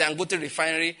and Dangote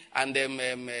Refinery and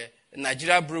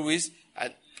Nigeria Breweries,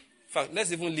 in fact,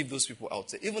 let's even leave those people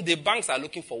out. Even the banks are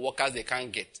looking for workers they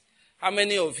can't get. How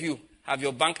many of you have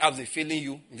your bank apps been failing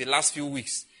you in the last few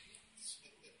weeks?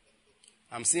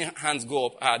 I'm seeing hands go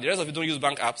up. The rest of you don't use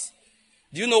bank apps.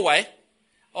 Do you know why?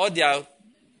 All their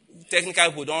technical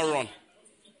people don't run.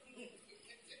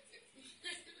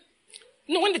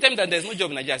 No, when they tell me that there's no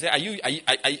job in Nigeria, I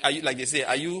say, are you like they say,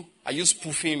 are you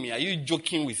spoofing me? Are you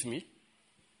joking with me?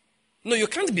 No, you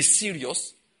can't be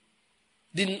serious.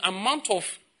 The amount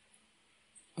of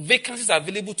vacancies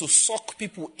available to suck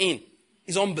people in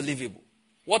is unbelievable.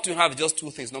 What you have is just two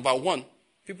things. Number one,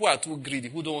 people are too greedy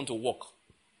who don't want to work.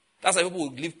 That's why people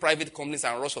will leave private companies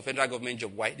and rush for federal government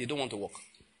job. Why? They don't want to work.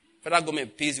 Federal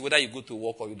government pays you whether you go to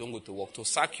work or you don't go to work. To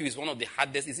sack you is one of the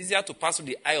hardest. It's easier to pass through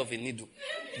the eye of a needle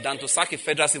than to sack a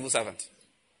federal civil servant.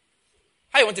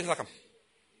 How you want to sack him?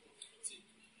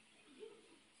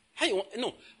 How you want?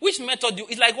 No. Which method do you?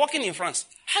 It's like working in France.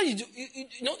 How you do? You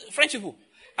know, French people.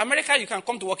 America, you can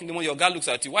come to work in the morning. Your guy looks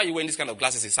at you. Why are you wearing this kind of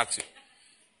glasses? He sacks you.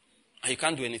 And you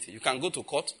can't do anything. You can go to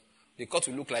court. The court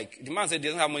will look like the man said he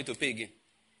doesn't have money to pay again.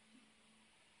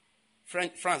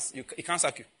 France, he can't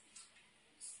sack you.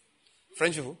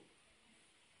 French people,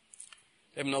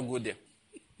 let me not go there.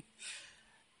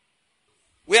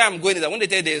 Where I'm going is that when they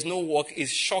tell you there is no work,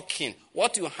 it's shocking.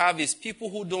 What you have is people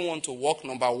who don't want to work,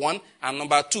 number one, and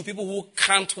number two, people who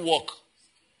can't work.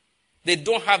 They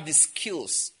don't have the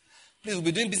skills. Please, we'll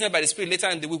be doing business by the Spirit later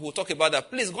in the week. We'll talk about that.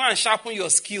 Please go and sharpen your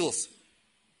skills.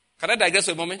 Can I digress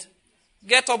for a moment?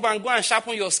 Get up and go and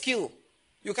sharpen your skill.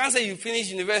 You can't say you finish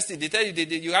university. They tell you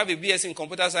you have a BS in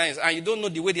computer science and you don't know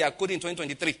the way they are coding in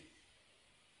 2023.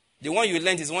 The one you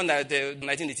learned is one that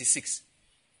 1986.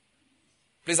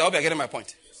 Please, I hope you're getting my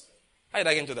point. How did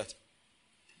I get into that?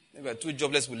 Maybe two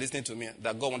jobless people listening to me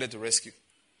that God wanted to rescue.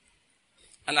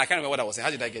 And I can't remember what I was saying.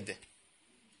 How did I get there?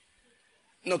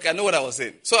 No, I know what I was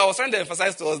saying. So I was trying to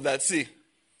emphasize to us that, see,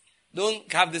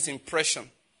 don't have this impression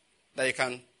that you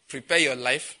can prepare your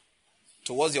life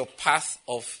towards your path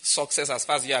of success as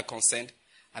far as you are concerned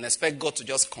and expect God to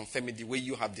just confirm it the way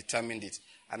you have determined it.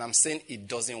 And I'm saying it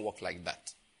doesn't work like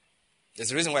that.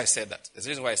 There's a reason why I said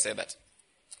that.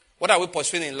 What are we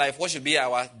pursuing in life? What should be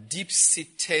our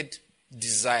deep-seated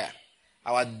desire?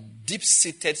 Our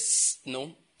deep-seated,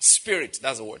 spirit.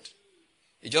 That's the word.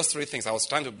 It's just three things. I was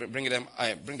trying to bring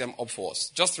them up for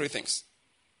us. Just three things.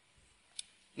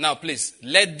 Now, please,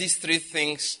 let these three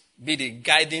things be the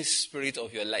guiding spirit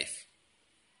of your life.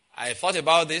 I thought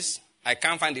about this. I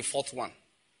can't find the fourth one.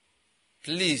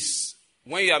 Please,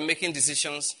 when you are making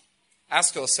decisions,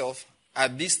 ask yourself, are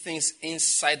these things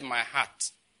inside my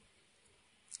heart?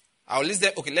 I'll list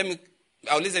them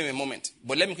in a moment.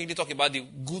 But let me quickly talk about the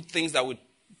good things that would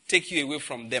take you away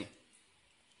from them.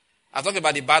 I've talked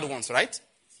about the bad ones, right?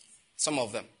 Some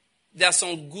of them. There are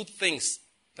some good things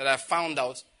that I found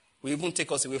out will even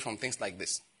take us away from things like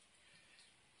this.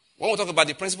 When we talk about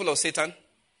the principle of Satan,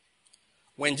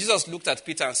 when Jesus looked at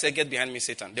Peter and said, "Get behind me,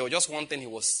 Satan," there was just one thing he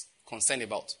was concerned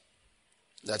about.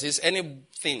 That is,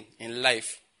 anything in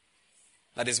life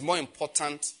that is more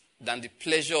important than the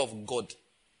pleasure of God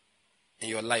in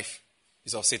your life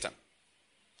is of Satan.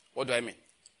 What do I mean?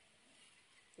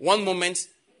 One moment,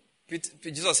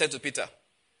 Jesus said to Peter,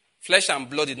 "Flesh and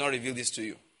blood did not reveal this to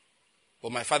you,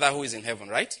 but my Father who is in heaven,"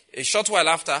 right? A short while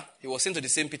after, he was saying to the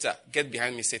same Peter, "Get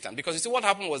behind me, Satan." Because you see what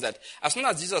happened was that as soon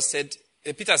as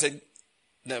Peter said,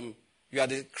 "You are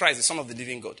the Christ, the Son of the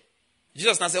living God."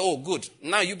 Jesus now said, "Oh, good.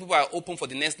 Now you people are open for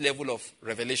the next level of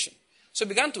revelation." So he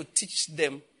began to teach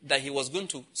them that he was going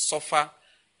to suffer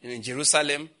in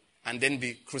Jerusalem and then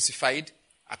be crucified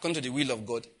according to the will of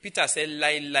God. Peter said,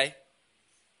 "Lie."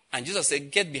 And Jesus said,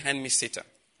 "Get behind me, Satan."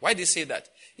 Why did he say that?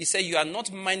 He said, you are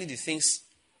not minding the things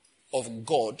of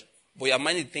God, but you are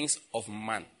minding the things of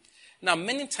man. Now,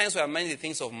 many times we are minding the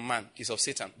things of man is of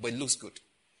Satan, but it looks good.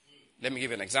 Let me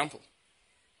give you an example.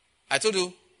 I told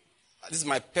you, this is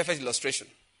my perfect illustration.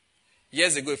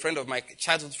 Years ago, a friend of my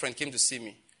childhood friend came to see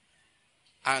me.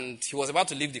 And he was about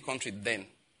to leave the country then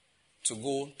to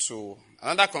go to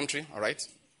another country, all right,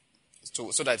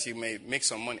 so that he may make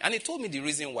some money. And he told me the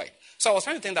reason why. So I was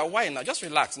trying to think that why now? Just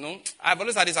relax, I've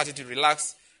always had this attitude,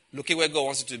 relax, looking where God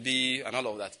wants you to be and all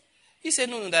of that. He said,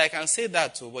 no, that I can say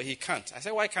that too, but he can't. I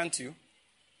said, why can't you?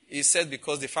 He said,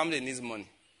 because the family needs money.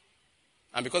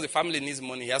 And because the family needs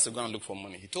money, he has to go and look for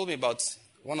money. He told me about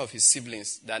one of his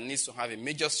siblings that needs to have a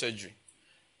major surgery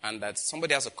and that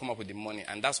somebody has to come up with the money,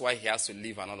 and that's why he has to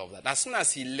leave and all of that. As soon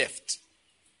as he left,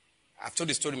 I've told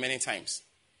the story many times,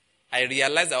 I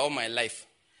realized that all my life,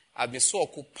 I've been so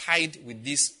occupied with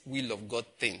this will of God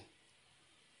thing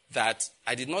that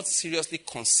I did not seriously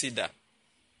consider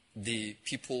the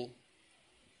people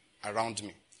around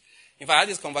me. In fact, I had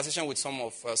this conversation with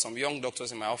some young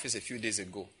doctors in my office a few days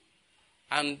ago.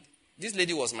 And This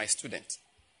lady was my student.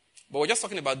 But we're just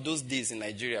talking about those days in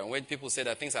Nigeria when people said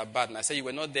that things are bad. And I said, you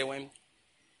were not there when...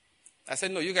 I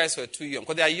said, no, you guys were too young.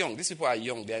 Because they are young. These people are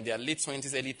young. They are late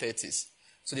 20s, early 30s.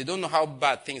 So they don't know how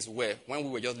bad things were when we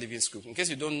were just leaving school. In case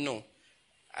you don't know,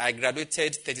 I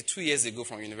graduated 32 years ago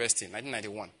from university,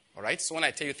 1991. All right? So when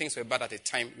I tell you things were bad at the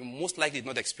time, you most likely did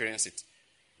not experience it.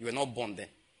 You were not born then.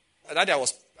 That day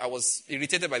I was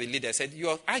irritated by the lady. I said, you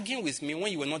are arguing with me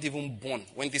when you were not even born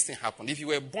when this thing happened. If you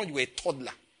were born, you were a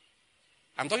toddler.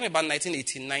 I'm talking about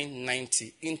 1989,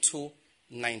 90 into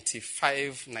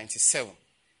 95, 97.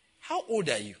 How old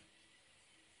are you?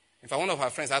 In fact, one of our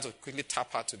friends had to quickly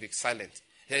tap her to be silent.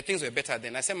 Things were better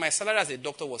then. I said, my salary as a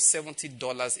doctor was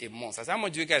 $70 a month. I said, how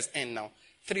much do you guys earn now?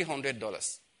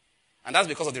 $300. And that's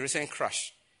because of the recent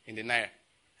crash in the Naira. I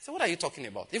said, what are you talking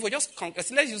about? If we just,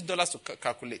 let's use dollars to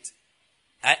calculate.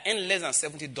 I earn less than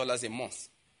 $70 a month.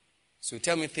 So you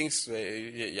tell me things,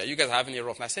 you guys are having it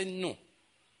rough. And I said, no.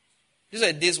 These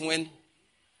are days when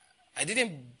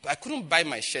I couldn't buy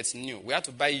my shirts new. We had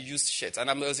to buy used shirts. And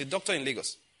I was a doctor in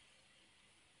Lagos.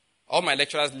 All my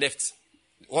lecturers left.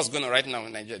 What's going on right now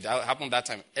in Nigeria? That happened that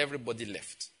time. Everybody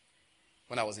left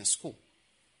when I was in school.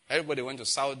 Everybody went to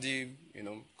Saudi,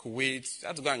 Kuwait. I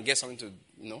had to go and get something to,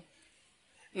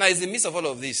 Now, it's in the midst of all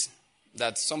of this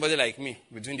that somebody like me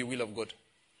will be doing the will of God.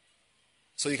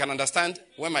 So you can understand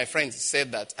when my friend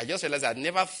said that, I just realized I had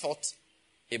never thought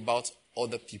about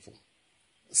other people.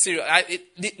 Serious.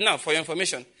 Now, for your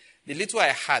information, the little I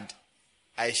had,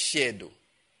 I shared though.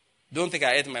 Don't think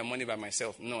I ate my money by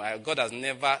myself. No, God has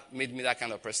never made me that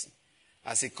kind of person.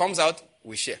 As it comes out,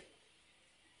 we share.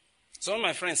 So when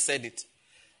my friend said it,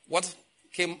 what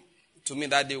came to me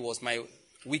that day was my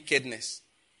wickedness,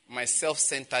 my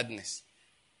self-centeredness.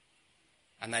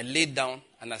 And I laid down,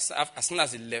 and as soon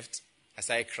as he left, I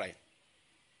started crying.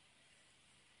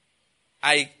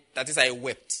 I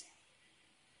wept.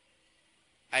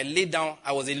 I laid down,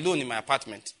 I was alone in my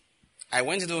apartment. I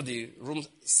went into the room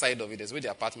side of it. That's where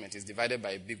the apartment is divided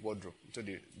by a big wardrobe, into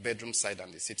the bedroom side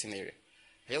and the sitting area.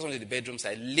 I just went to the bedroom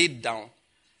side, laid down,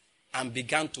 and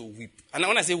began to weep. And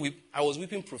when I say weep, I was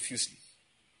weeping profusely.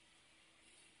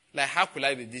 Like, how could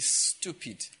I be this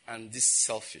stupid and this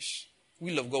selfish?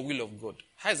 Will of God, will of God.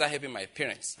 How is that helping my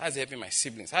parents? How is it helping my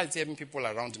siblings? How is it helping people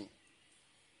around me?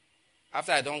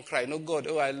 After I don't cry, no God,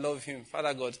 oh, I love him.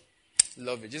 Father God,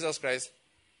 love you. Jesus Christ.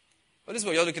 What is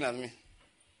what you're looking at me?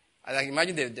 And I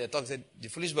imagine the talk said, the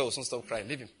foolish boy will soon stop crying.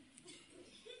 Leave him.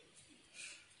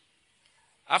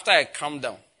 After I calm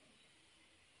down,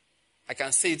 I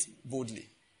can say it boldly.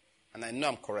 And I know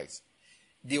I'm correct.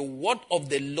 The word of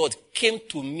the Lord came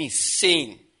to me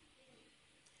saying,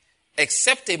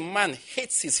 except a man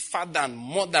hates his father and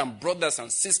mother and brothers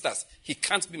and sisters, he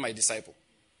can't be my disciple.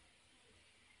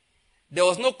 There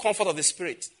was no comfort of the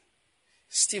spirit.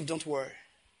 Steve, don't worry.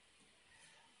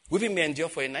 Weeping may endure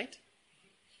for a night.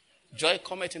 Joy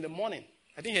cometh in the morning.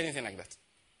 I didn't hear anything like that.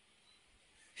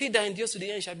 He that endures to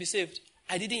the end shall be saved.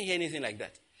 I didn't hear anything like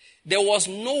that. There was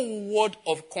no word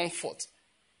of comfort.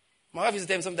 My wife is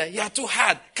telling me something like, you are too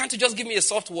hard. Can't you just give me a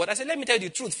soft word? I said, let me tell you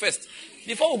the truth first.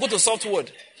 Before we go to soft word.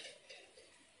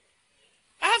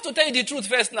 I have to tell you the truth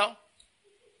first now.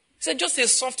 He said, just a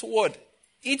soft word.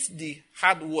 Eat the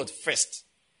hard word first.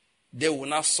 They will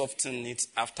now soften it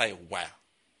after a while.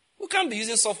 We can't be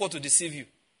using soft word to deceive you.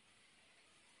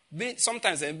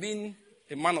 Sometimes being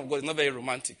a man of God is not very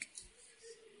romantic.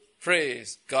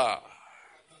 Praise God.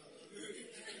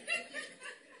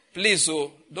 Please,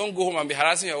 don't go home and be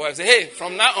harassing your wife. Say, hey,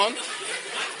 from now on,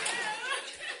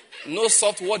 no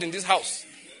soft word in this house.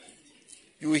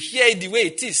 You will hear it the way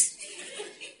it is.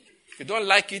 If you don't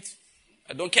like it,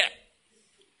 I don't care.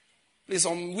 Please,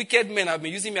 some wicked men have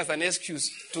been using me as an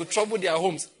excuse to trouble their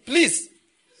homes. Please.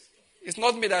 It's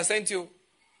not me that sent you.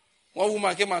 One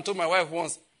woman came and told my wife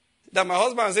once that my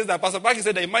husband says that Pastor Parky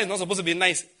said that a man is not supposed to be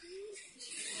nice.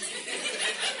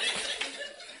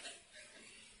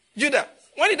 Judah,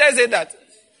 when did I say that?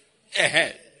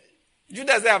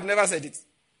 Judah said, I've never said it.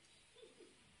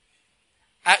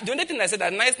 The only thing I said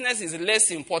that niceness is less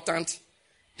important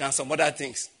than some other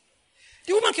things.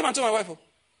 The woman came and told my wife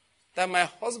that my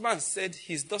husband said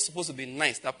he's not supposed to be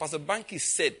nice. That Pastor Banky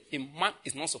said a man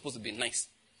is not supposed to be nice.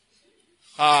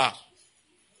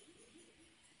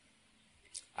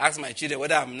 Ask my children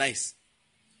whether I'm nice.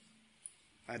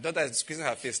 My daughter is squeezing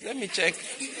her face. Let me check.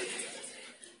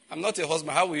 I'm not a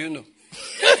husband. How will you know?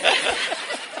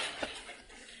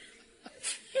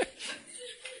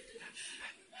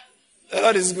 The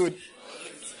Lord is good.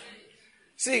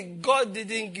 See, God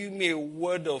didn't give me a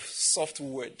word of soft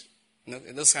word. No,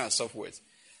 those kind of soft words.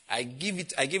 I gave it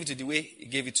to the way He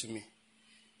gave it to me.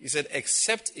 He said,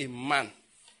 except a man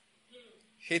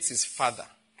hates his father,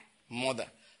 mother,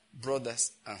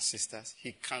 brothers, and sisters,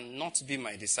 he cannot be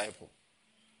my disciple.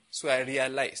 So I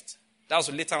realized. That was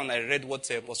later when I read what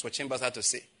Oswald Chambers had to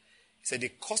say. He said the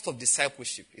cost of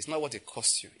discipleship is not what it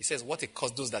costs you. He says what it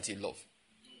costs those that you love.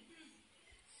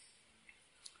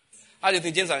 How do you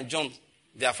think James and John,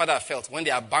 their father, felt when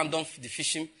they abandoned the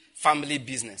fishing family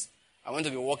business and went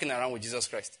to be walking around with Jesus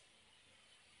Christ?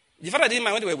 The father didn't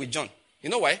mind when they were with John. You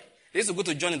know why? They used to go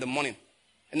to John in the morning.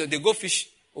 They go fish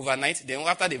overnight. Then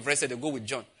after they've rested, they go with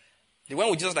John. They went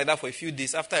with Jesus like that for a few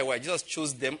days. After a while, Jesus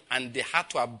chose them and they had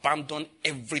to abandon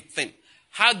everything.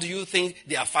 How do you think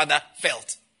their father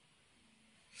felt?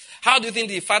 How do you think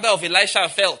the father of Elisha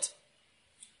felt?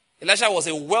 Elisha was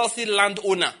a wealthy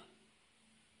landowner,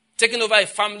 taking over a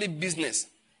family business.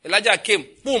 Elijah came,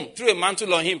 boom, threw a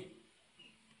mantle on him.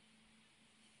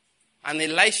 And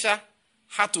Elisha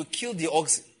had to kill the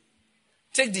oxen,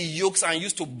 take the yokes and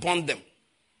used to burn them.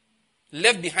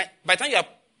 Left behind. By the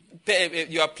time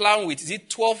you are plowing with, is it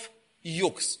 12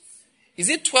 yokes? Is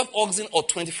it 12 oxen or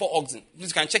 24 oxen? You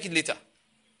can check it later.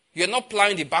 You are not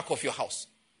plowing the back of your house.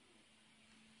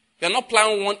 You are not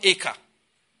plowing 1 acre.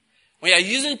 When you are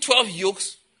using 12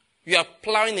 yokes, you are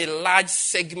plowing a large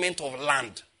segment of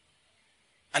land.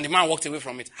 And the man walked away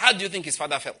from it. How do you think his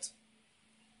father felt?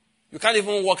 You can't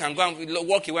even walk away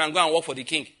and go and work for the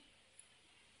king.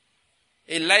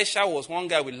 Elisha was one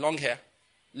guy with long hair,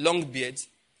 long beards,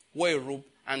 wore a robe,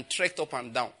 and trekked up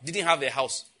and down. Didn't have a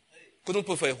house. Couldn't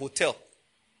pay for a hotel.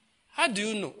 How do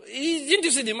you know? Didn't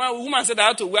you see the woman said,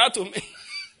 we had to.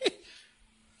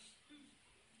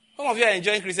 Some of you are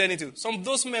enjoying Christianity. Some of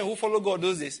those men who follow God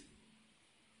those days,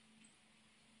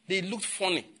 they looked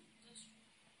funny.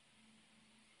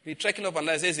 He trekking up and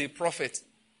down, says a prophet.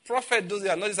 Prophet, those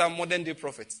are not these are modern day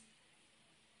prophets.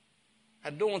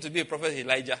 I don't want to be a prophet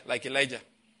like Elijah.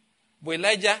 But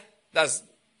Elijah, that's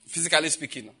physically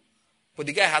speaking. But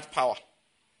the guy had power.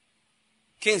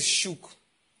 Kings shook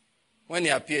when he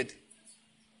appeared.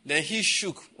 Then he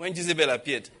shook when Jezebel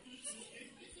appeared.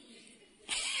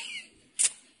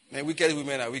 Man, wicked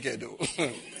women are wicked though.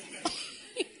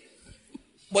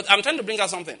 But I'm trying to bring out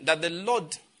something that the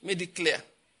Lord made it clear.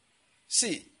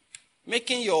 See,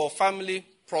 making your family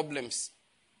problems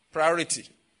priority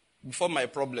before my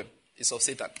problem is of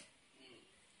Satan.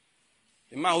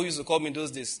 The man who used to call me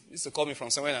those days, used to call me from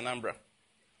somewhere in Anambra.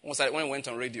 When I went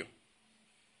on radio.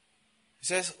 He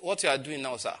says, what you are doing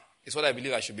now, sir, is what I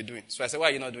believe I should be doing. So I said, why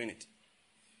are you not doing it?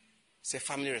 He said,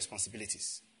 family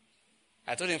responsibilities.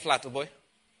 I told him flat, oh boy,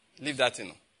 leave that,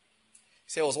 He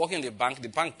said, I was working in the bank. The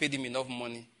bank paid him enough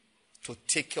money to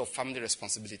take care of family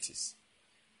responsibilities.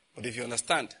 But if you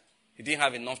understand, he didn't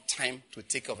have enough time to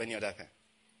take care of any other thing.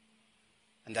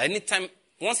 And at any time,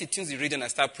 once he tunes the radio and I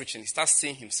start preaching, he starts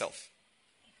seeing himself.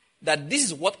 That this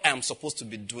is what I am supposed to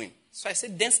be doing. So I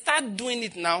said, then start doing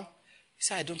it now. He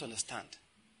said, I don't understand.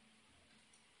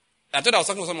 I thought I was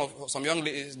talking to some young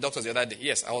doctors the other day.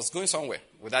 Yes, I was going somewhere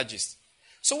with that gist.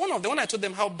 So one of them, when I told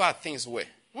them how bad things were,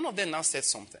 one of them now said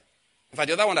something. In fact,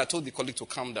 the other one I told the colleague to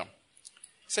calm down.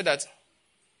 He said that,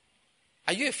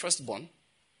 are you a firstborn?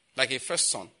 Like a first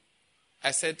son?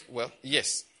 I said, well,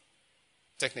 yes,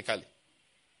 technically.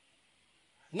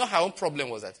 No, her own problem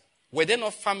was that. Were there no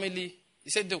family? He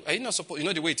said, are you not supposed, you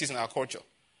know the way it is in our culture.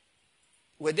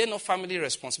 Were there no family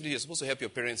responsibility you're supposed to help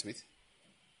your parents with?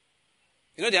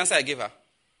 You know the answer I gave her?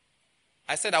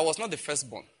 I said, I was not the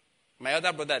firstborn. My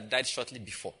other brother died shortly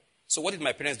before. So what did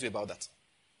my parents do about that?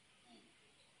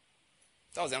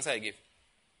 That was the answer I gave.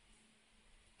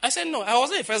 I said, no, I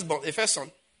wasn't a first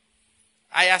son.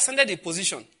 I ascended the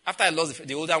position after I lost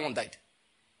the older one died.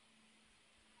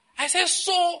 I said,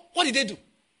 so what did they do?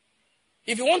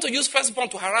 If you want to use firstborn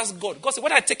to harass God, God said,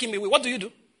 when I take him away, what do you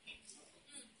do?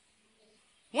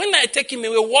 When I take him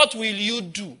away, what will you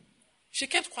do? She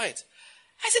kept quiet.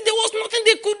 I said, there was nothing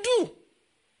they could do.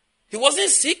 He wasn't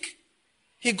sick.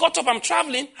 He got up, I'm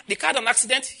traveling. The car had an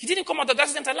accident. He didn't come out of the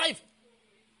accident alive.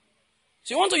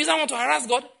 So you want to use that one to harass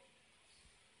God?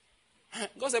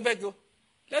 God said, beg you.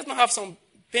 Let's not have some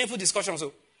painful discussions.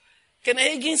 So, Ken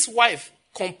Hagin's wife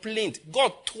complained.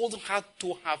 God told her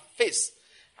to her face,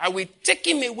 I will take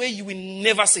him away. You will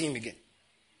never see him again.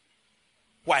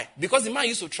 Why? Because the man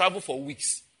used to travel for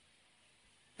weeks.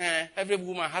 Every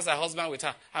woman has a husband with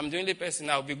her. I'm the only person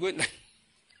I'll be going.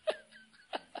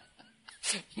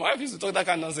 My wife used to talk that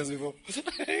kind of nonsense before.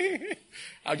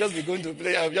 I'll just be going to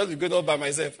play. I'll just be going all by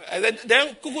myself. I said,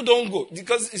 then Kuku don't go.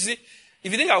 Because, you see,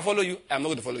 if you think I'll follow you, I'm not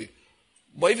going to follow you.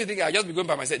 But if you think I'll just be going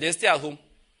by myself, then stay at home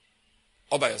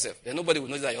all by yourself. Then nobody will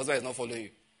notice that your husband is not following you.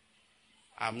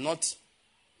 I'm not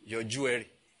your jewelry.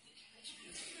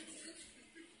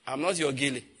 I'm not your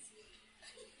gilly.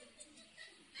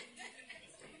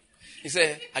 He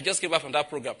said, I just came back from that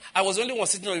program. I was the only one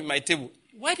sitting at my table.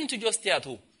 Why didn't you just stay at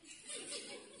home?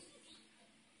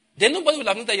 Then nobody would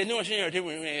have known that you're not sharing your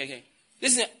table.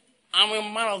 Listen, I'm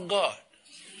a man of God.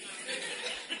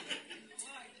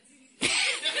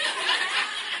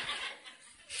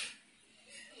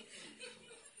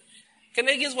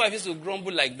 Kennedy's wife used to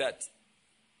grumble like that.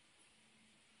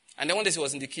 And then one day she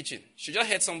was in the kitchen. She just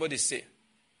heard somebody say,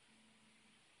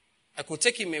 I could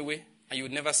take him away and you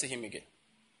would never see him again.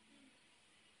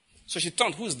 So she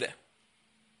turned, who's there?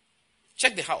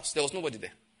 Check the house. There was nobody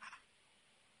there.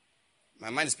 My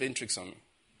mind is playing tricks on me.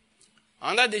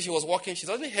 Another day she was walking, she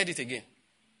suddenly heard it again.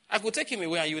 I could take him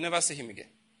away and you would never see him again.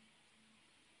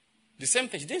 The same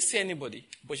thing. She didn't see anybody,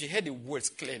 but she heard the words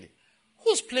clearly.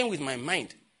 Who's playing with my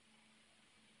mind?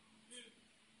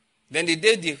 Then the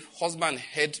day the husband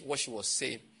heard what she was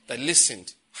saying, that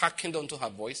listened, hearkened unto her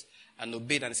voice, and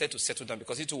obeyed, and said to settle down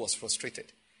because he too was frustrated.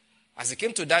 As he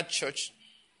came to that church,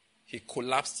 he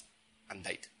collapsed and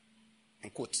died. In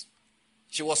quotes.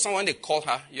 She was someone they called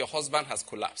her, your husband has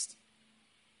collapsed.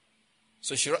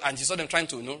 So she saw them trying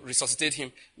to resuscitate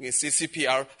him. You see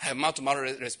CPR,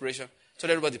 mouth-to-mouth respiration.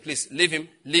 Told everybody, please, leave him,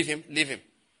 leave him, leave him.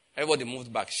 Everybody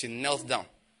moved back. She knelt down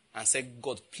and said,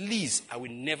 God, please, I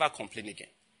will never complain again.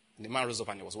 And the man rose up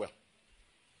and he was well.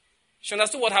 She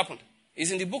understood what happened.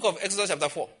 It's in the book of Exodus chapter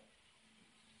 4.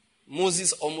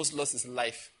 Moses almost lost his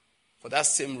life for that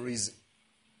same reason.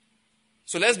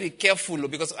 So let's be careful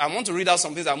because I want to read out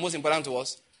some things that are most important to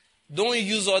us. Don't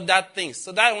use all that things.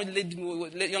 So that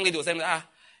young lady was saying,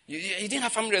 you didn't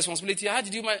have family responsibility. How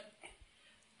did you mind?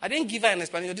 I didn't give her an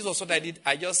explanation. This was what I did.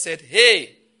 I just said,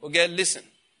 hey, okay, listen.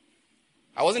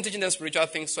 I wasn't teaching them spiritual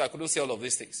things, so I couldn't say all of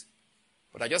these things.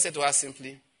 But I just said to her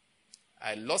simply,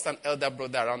 I lost an elder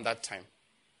brother around that time.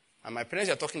 And my parents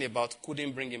you're talking about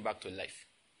couldn't bring him back to life.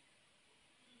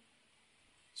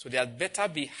 So they had better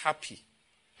be happy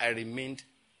I remained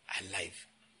alive.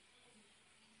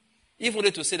 If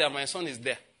only to say that my son is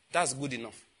there, that's good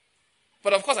enough.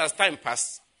 But of course, as time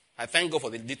passed, I thank God for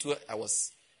the little I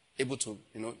was able to,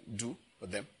 do for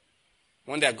them.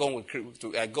 One day I went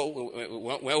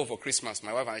over for Christmas.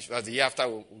 My wife and I, it was the year after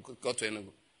we got to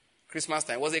Enugu. Christmas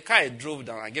time. It was a car I drove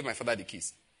down. I gave my father the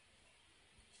keys.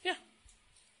 Yeah.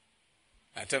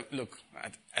 I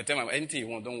tell him, anything you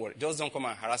want, don't worry. Just don't come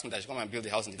and harass me that you come and build the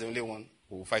house and it's the only one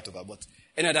who will fight over. But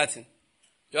any other thing,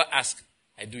 just ask.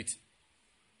 I do it.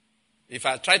 If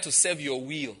I try to serve your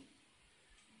will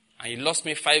and you lost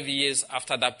me 5 years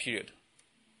after that period,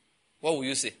 what will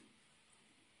you say?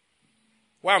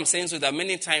 What I'm saying is that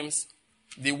many times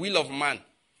the will of man,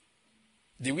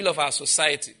 the will of our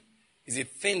society, is a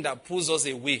thing that pulls us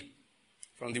away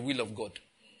from the will of God.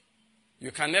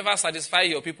 You can never satisfy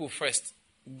your people first.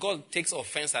 God takes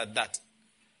offense at that.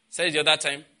 Said it the other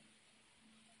time.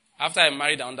 After I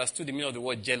married, I understood the meaning of the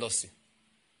word jealousy.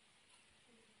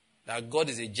 That God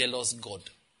is a jealous God.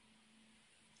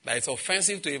 That it's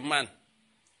offensive to a man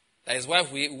that his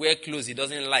wife will wear clothes he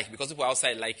doesn't like because people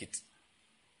outside like it.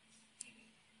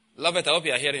 Love it, I hope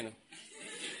you are hearing it.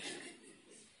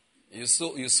 You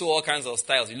sew all kinds of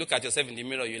styles. You look at yourself in the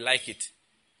mirror, you like it.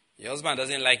 Your husband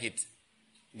doesn't like it.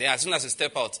 Then as soon as you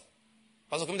step out,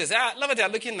 Pastor come, they say, love it, you're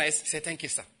looking nice. Say, thank you,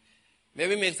 sir.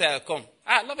 Maybe next time I'll come.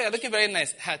 Love it, you're looking very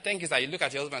nice. Thank you, sir. You look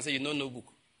at your husband and say, you know no book.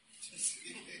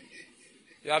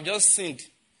 You have just sinned.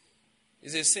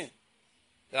 It's a sin.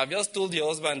 You have just told your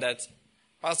husband that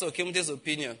Pastor Okemte's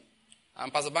opinion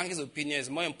and Pastor Banky's opinion is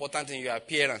more important in your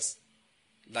appearance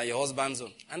than your husband's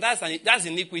own. And that's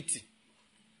iniquity.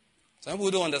 Some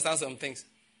people don't understand some things.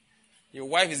 Your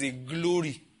wife is a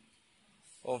glory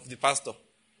of the pastor.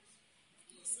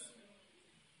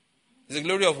 Is the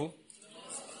glory of who?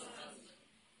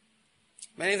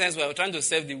 Many times we are trying to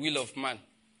serve the will of man.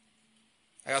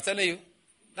 I was telling you,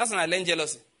 that's when I learned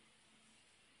jealousy.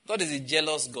 God is a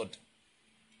jealous God.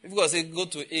 If God say go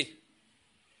to A,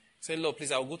 say, Lord,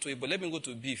 please, I'll go to A, but let me go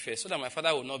to B first so that my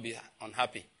father will not be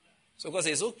unhappy. So God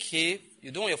says, okay,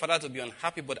 you don't want your father to be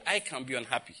unhappy, but I can be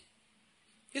unhappy.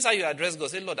 This is how you address God.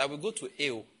 Say, Lord, I will go to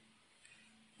A.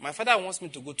 My father wants me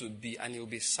to go to B and he will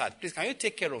be sad. Please, can you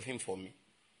take care of him for me?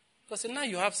 God said, now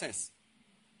you have sense.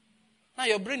 Now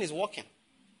your brain is working.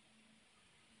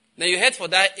 Then you head for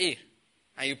that A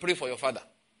and you pray for your father.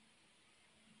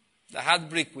 The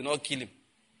heartbreak will not kill him.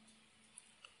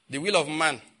 The will of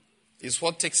man is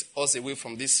what takes us away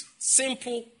from these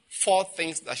simple 4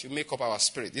 things that should make up our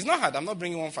spirit. It's not hard. I'm not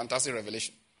bringing one fantastic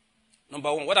revelation.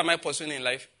 Number 1, what am I pursuing in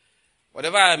life?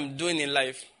 Whatever I'm doing in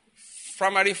life,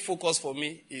 primary focus for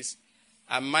me is,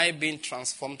 am I being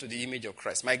transformed to the image of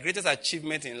Christ? My greatest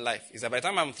achievement in life is that by the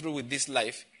time I'm through with this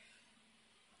life,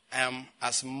 I am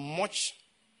as much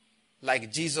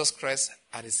like Jesus Christ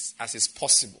as is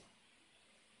possible.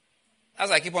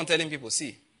 As I keep on telling people,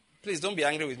 see, please don't be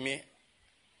angry with me.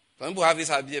 Some people have this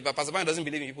idea, but Pastor Brian doesn't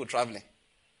believe in people traveling.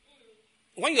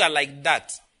 When you are like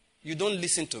that, you don't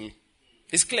listen to me.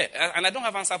 It's clear. And I don't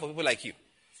have answer for people like you.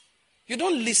 You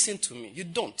don't listen to me. You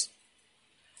don't.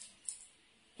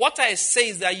 What I say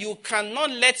is that you cannot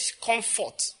let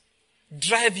comfort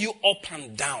drive you up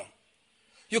and down.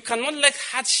 You cannot let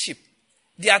hardship,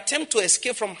 the attempt to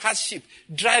escape from hardship,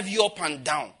 drive you up and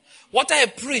down. What I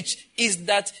preach is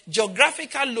that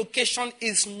geographical location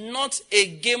is not a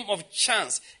game of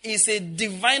chance. It's a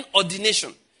divine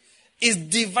ordination. It's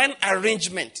divine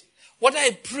arrangement. What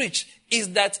I preach is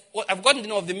that, I've gotten the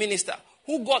name of the minister,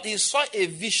 he saw a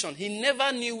vision. He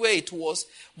never knew where it was,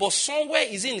 but somewhere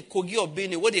is in Kogi or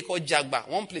Benue, what they call Jagba,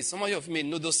 one place. Some of you may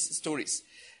know those stories.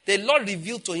 The Lord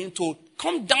revealed to him to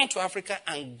come down to Africa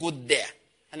and go there.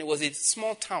 And it was a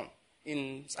small town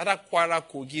in either Kwara,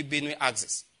 Kogi, Benue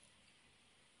axis.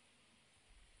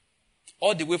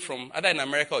 All the way from either in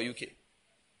America or UK.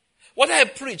 What I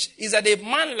preach is that a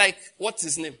man like, what's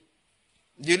his name?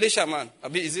 The Elisha man.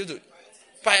 Is it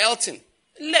Pa Elton?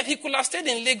 Left. He could have stayed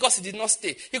in Lagos, he did not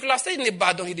stay. He could have stayed in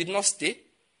Ibadan, he did not stay.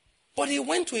 But he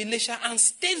went to Elisha and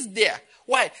stayed there.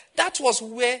 Why? That was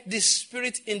where the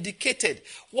Spirit indicated.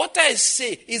 What I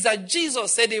say is that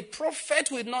Jesus said a prophet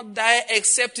will not die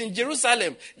except in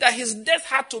Jerusalem. That his death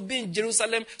had to be in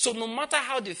Jerusalem. So no matter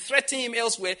how they threatened him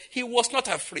elsewhere, he was not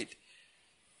afraid.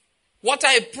 What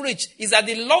I preach is that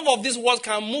the love of this world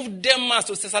can move Demas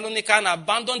to Thessalonica and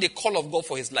abandon the call of God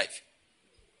for his life.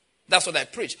 That's what I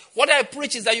preach. What I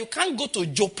preach is that you can't go to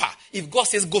Joppa if God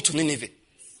says go to Nineveh.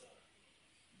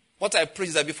 What I preach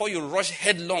is that before you rush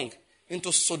headlong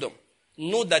into Sodom,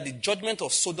 know that the judgment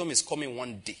of Sodom is coming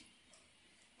one day.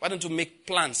 Why don't you make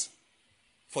plans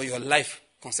for your life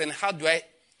concerning how do I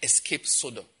escape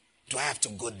Sodom? Do I have to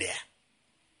go there?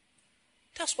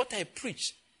 That's what I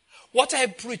preach. What I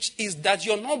preach is that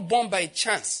you're not born by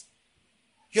chance.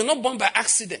 You're not born by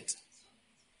accident.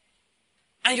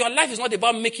 And your life is not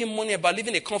about making money, about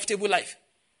living a comfortable life.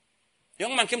 A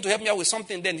young man came to help me out with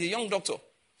something then. The young doctor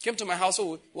came to my house,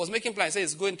 so he was making plans. He said,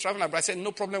 he's going traveling abroad. I said,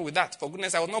 no problem with that. For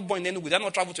goodness, I was not born in Enugu. I did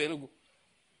not travel to Enugu.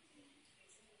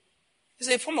 It's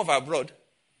a form of abroad.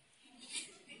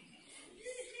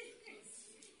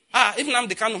 If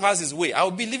Nnamdi Kanu has his way, I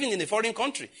will be living in a foreign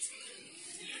country.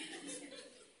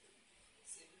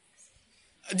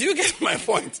 Do you get my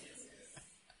point?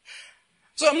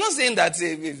 So I'm not saying that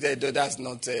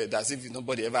that's if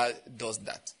nobody ever does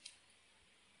that.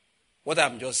 What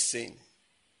I'm just saying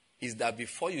is that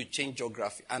before you change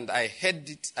geography, and I heard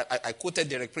it, I quoted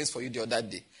Derek Prince for you the other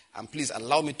day, and please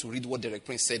allow me to read what Derek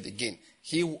Prince said again.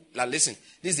 Listen,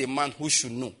 this is a man who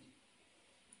should know.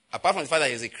 Apart from the fact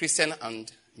that he's a Christian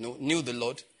and knew the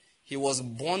Lord, he was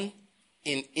born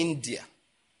in India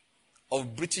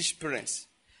of British parents,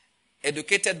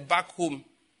 educated back home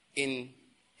in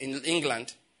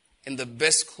England in the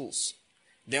best schools.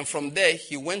 Then from there,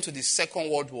 he went to the Second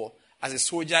World War as a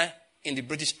soldier in the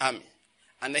British Army.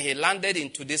 And then he landed in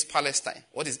today's Palestine,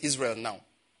 what is Israel now.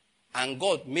 And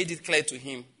God made it clear to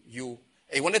him, he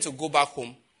wanted to go back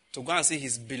home to go and see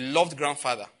his beloved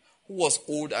grandfather, who was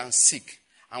old and sick,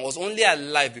 and was only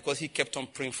alive because he kept on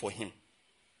praying for him.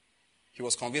 He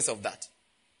was convinced of that.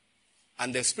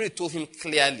 And the Spirit told him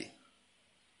clearly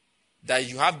that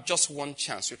you have just one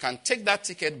chance. You can take that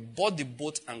ticket, board the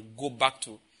boat, and go back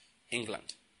to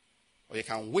England. Or you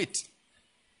can wait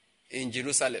in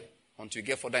Jerusalem until you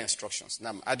get further instructions. Now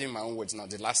I'm adding my own words now,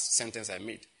 the last sentence I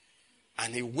made.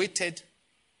 And he waited,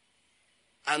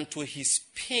 and to his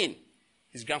pain,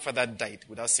 his grandfather died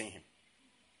without seeing him.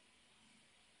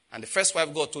 And the first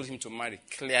wife God told him to marry,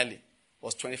 clearly,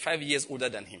 was 25 years older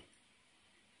than him.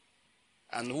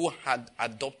 And who had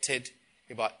adopted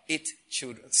about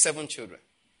 7 children.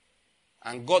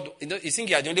 And God, you think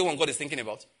you are the only one God is thinking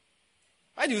about?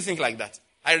 Why do you think like that?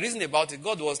 I reasoned about it.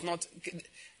 God was not,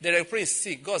 the prince,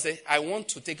 see, God said, I want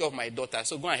to take care of my daughter,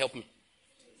 so go and help me.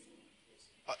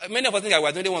 Many of us think we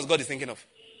are the only ones God is thinking of.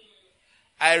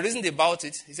 I reasoned about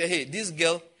it. He said, hey, this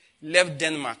girl left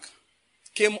Denmark,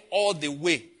 came all the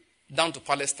way down to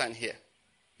Palestine here,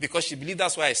 because she believed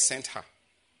that's why I sent her.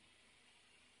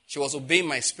 She was obeying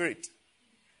my spirit.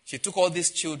 She took all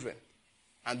these children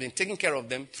and been taking care of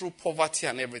them through poverty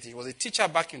and everything. She was a teacher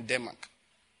back in Denmark.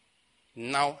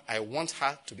 Now I want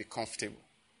her to be comfortable.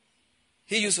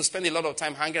 He used to spend a lot of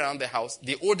time hanging around the house.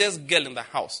 The oldest girl in the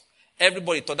house,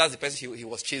 everybody thought that's the person he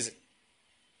was chasing.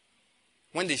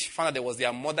 When they found out there was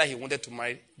their mother he wanted to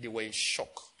marry, they were in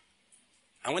shock.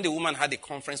 And when the woman had a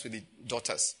conference with the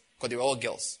daughters, because they were all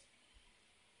girls,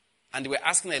 And they were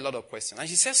asking her a lot of questions. And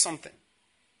she said something.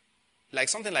 I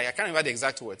can't remember the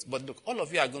exact words. But look, all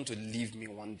of you are going to leave me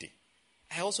one day.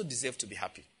 I also deserve to be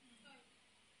happy.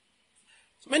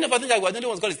 So many of us think that we're the only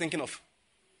ones God is thinking of.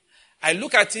 I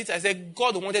look at it, I say,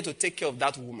 God wanted to take care of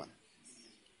that woman.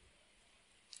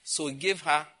 So he gave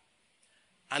her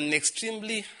an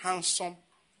extremely handsome.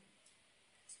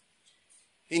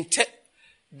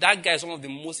 That guy is one of the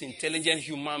most intelligent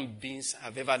human beings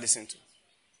I've ever listened to.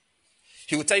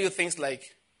 He will tell you things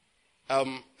like,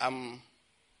 I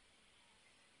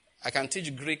can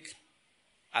teach Greek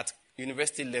at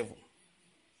university level.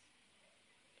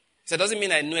 So it doesn't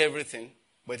mean I know everything,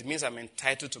 but it means I'm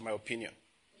entitled to my opinion.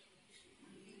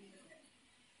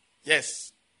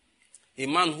 Yes. A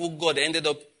man who God ended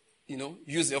up,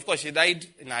 using. Of course, she died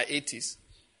in her 80s.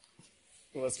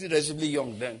 He was still relatively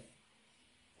young then.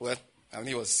 Well, I think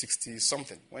he was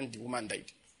 60-something when the woman died.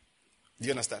 Do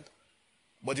you understand?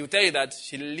 But he will tell you that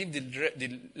she lived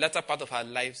the latter part of her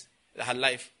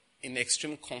life in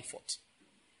extreme comfort.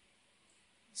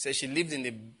 So she lived in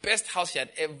the best house she had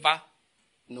ever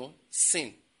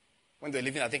seen when they were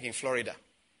living, I think, in Florida.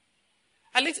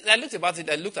 I looked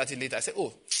at it later. I said,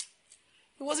 oh,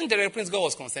 it wasn't the Prince God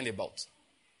was concerned about.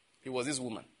 It was this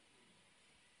woman.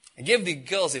 He gave the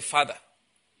girls a father.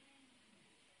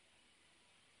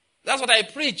 That's what I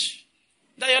preach.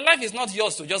 That your life is not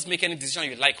yours to just make any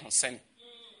decision you like concerning.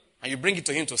 And you bring it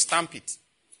to him to stamp it.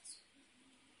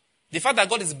 The fact that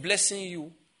God is blessing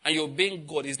you and you're obeying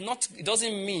God it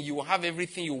doesn't mean you will have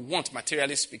everything you want,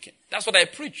 materially speaking. That's what I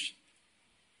preach.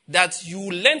 That you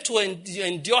learn to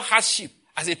endure hardship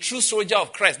as a true soldier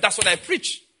of Christ. That's what I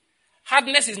preach.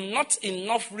 Hardness is not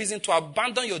enough reason to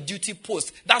abandon your duty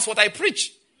post. That's what I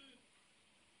preach.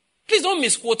 Please don't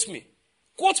misquote me.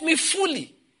 Quote me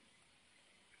fully.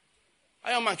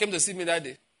 A young man came to see me that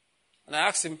day. And I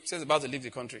asked him, he says about to leave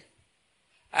the country.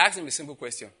 I asked him a simple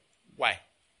question. Why?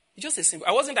 It's just a simple.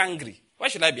 I wasn't angry. Why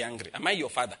should I be angry? Am I your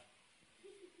father?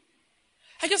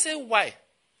 I just said, why?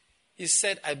 He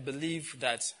said, I believe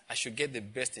that I should get the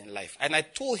best in life. And I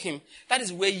told him, that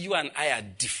is where you and I are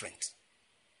different.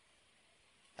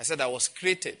 I said, I was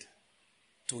created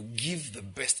to give the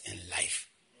best in life.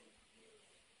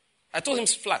 I told him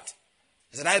flat.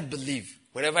 I said, I believe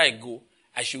wherever I go,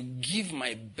 I should give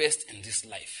my best in this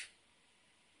life.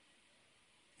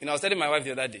 I was telling my wife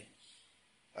the other day,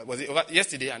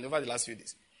 yesterday and over the last few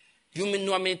days, do you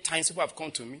know how many times people have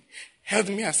come to me, held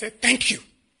me and said, thank you?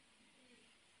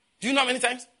 Do you know how many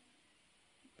times?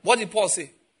 What did Paul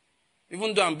say?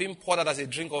 Even though I'm being poured out as a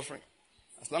drink offering,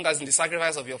 as long as in the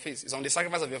sacrifice of your face, it's on the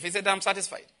sacrifice of your face, he said, I'm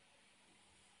satisfied.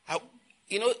 I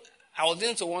was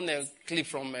listening to one clip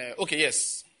from, it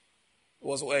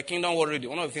was Kingdom World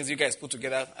Radio. One of the things you guys put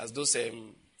together as those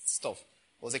stuff.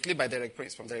 It was a clip by Derek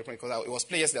Prince, from Derek Prince, because it was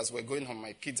played yesterday as we were going home,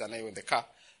 my kids and I were in the car,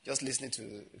 just listening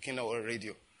to Kingdom World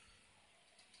Radio.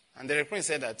 And Derek Prince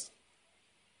said that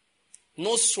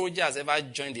no soldier has ever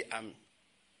joined the army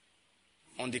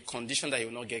on the condition that he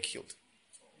will not get killed.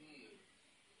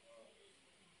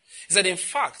 He said, in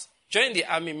fact, joining the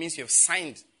army means you have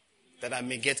signed that I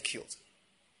may get killed.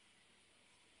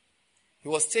 He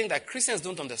was saying that Christians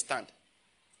don't understand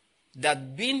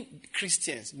that being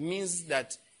Christians means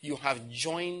that you have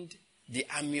joined the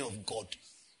army of God.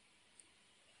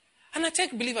 And I tell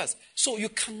believers, so you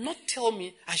cannot tell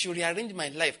me I should rearrange my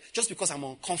life just because I'm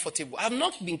uncomfortable. I have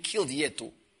not been killed yet,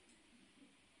 too.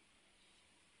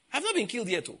 I have not been killed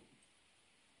yet, too.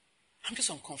 I'm just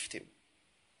uncomfortable.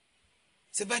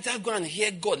 Say, better go and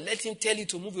hear God. Let him tell you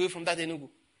to move away from that Enugu.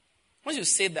 Once you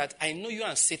say that, I know you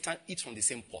and Satan eat from the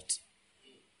same pot.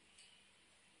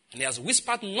 And he has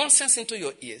whispered nonsense into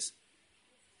your ears.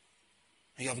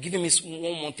 And you have given me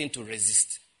one more thing to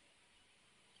resist.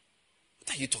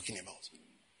 What are you talking about?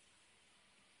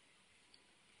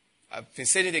 I've been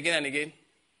saying it again and again.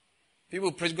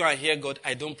 People preach go and hear God.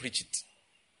 I don't preach it.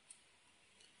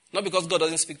 Not because God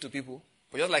doesn't speak to people,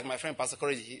 but just like my friend Pastor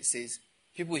Courage says,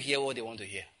 people hear what they want to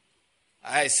hear.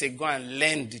 I say go and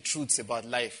learn the truths about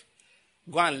life.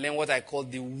 Go and learn what I call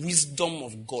the wisdom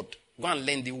of God. Go and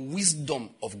learn the wisdom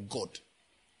of God.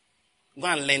 Go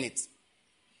and learn it.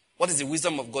 What is the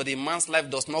wisdom of God? A man's life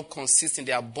does not consist in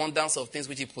the abundance of things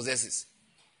which he possesses.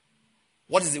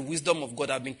 What is the wisdom of God?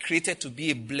 I've been created to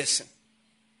be a blessing.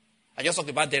 I just talked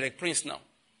about Derek Prince now.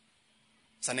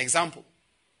 It's an example.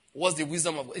 What's the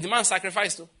wisdom of God? The man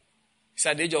sacrificed too. He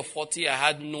said at the age of 40, I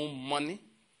had no money,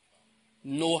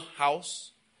 no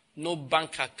house, no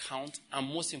bank account,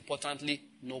 and most importantly,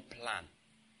 no plan.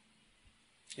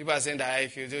 People are saying that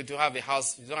if you don't have a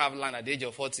house, you don't have land at the age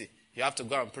of 40, you have to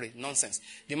go and pray. Nonsense.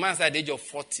 The man said at the age of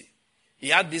 40, he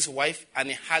had this wife and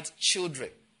he had children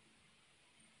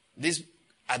These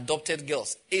adopted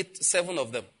girls, 7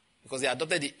 of them, because they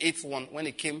adopted the 8th one when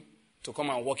he came to come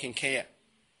and work in Kenya.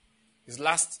 His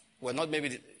last, well, not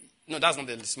maybe, that's not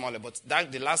the smaller, but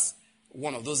the last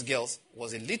one of those girls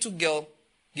was a little girl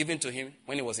given to him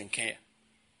when he was in Kenya.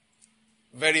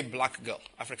 Very black girl,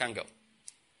 African girl.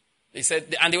 He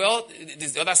said, and they were all,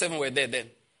 the other 7 were there then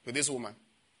with this woman.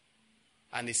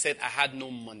 And he said, I had no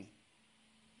money.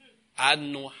 I had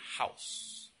no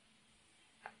house.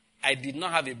 I did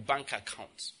not have a bank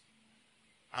account.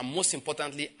 And most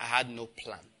importantly, I had no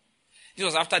plan. This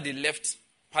was after they left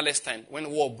Palestine when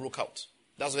war broke out.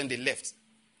 That's when they left.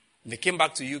 They came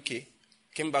back to UK,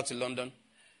 came back to London.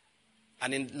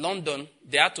 And in London,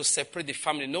 they had to separate the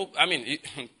family.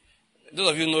 Those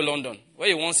of you know London. Where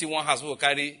you won't see one house who will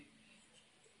carry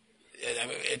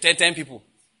 10 people.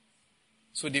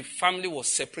 So the family was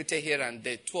separated here and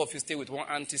there. 2 of you stay with one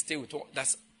auntie, stay with one.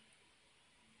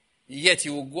 Yet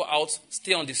you will go out,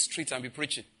 stay on the street and be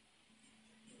preaching.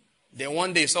 Then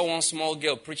one day, saw one small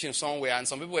girl preaching somewhere, and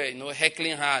some people were,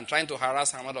 heckling her and trying to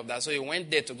harass her and all of that. So he went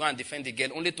there to go and defend the girl,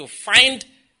 only to find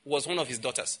was one of his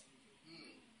daughters.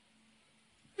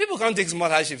 People can't take small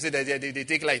hardship, say that they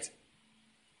take light.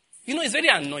 It's very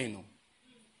annoying.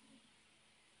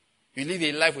 You live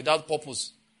a life without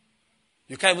purpose.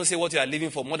 You can't even say what you are living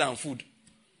for more than food.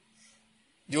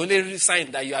 The only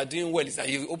sign that you are doing well is that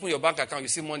you open your bank account, you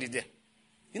see money there.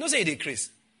 Say you decrease.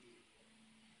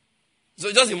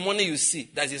 So just the money you see,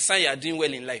 that's a sign you are doing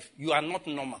well in life. You are not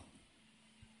normal.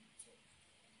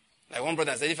 Like one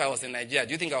brother said, if I was in Nigeria,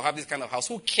 do you think I'll have this kind of house?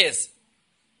 Who cares?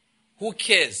 Who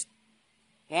cares?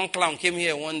 One clown came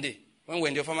here one day. When we were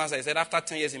in the farmers, I said, after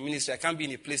 10 years in ministry, I can't be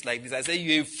in a place like this. I said,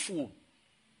 you're a fool.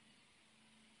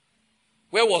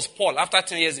 Where was Paul after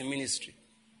 10 years in ministry?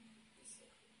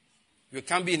 You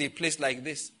can't be in a place like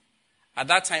this. At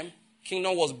that time,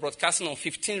 Kingdom was broadcasting on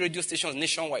 15 radio stations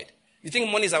nationwide. You think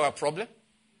money is our problem?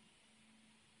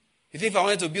 You think if I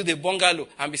wanted to build a bungalow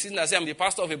and be sitting and say I'm the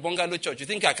pastor of a bungalow church, you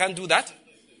think I can't do that?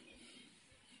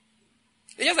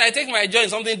 It's just I take my joy in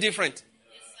something different.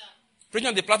 Preaching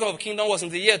on the platform of Kingdom was in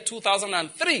the year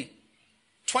 2003.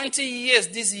 20 years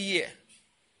this year.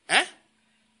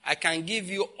 I can give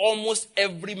you almost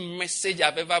every message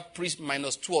I've ever preached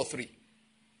minus 2 or 3.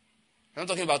 I'm not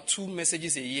talking about 2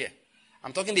 messages a year.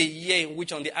 I'm talking a year in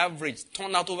which on the average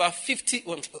turn out over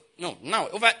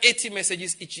over 80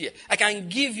 messages each year. I can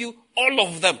give you all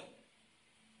of them.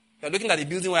 You're looking at the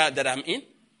building that I'm in.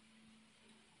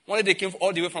 One day they came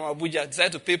all the way from Abuja,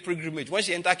 decided to pay pilgrimage. When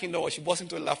she entered Kingdom, she burst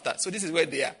into laughter. So this is where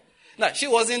they are. Now, she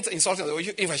wasn't insulting.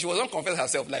 In fact, she wasn't confessing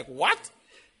herself. Like, what?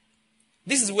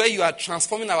 This is where you are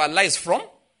transforming our lives from?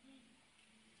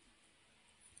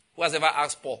 Who has ever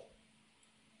asked Paul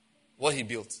what he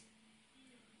built?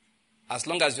 As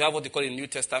long as you have what they call a New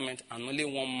Testament, and only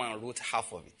one man wrote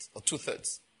half of it, or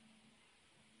 2/3.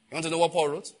 You want to know what Paul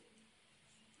wrote?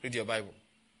 Read your Bible.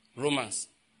 Romans,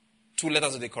 2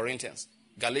 letters to the Corinthians,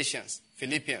 Galatians,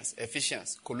 Philippians,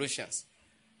 Ephesians, Colossians,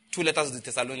 2 letters to the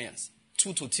Thessalonians,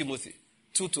 2 to Timothy,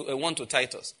 1 to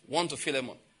Titus, 1 to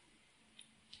Philemon,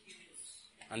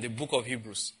 and the book of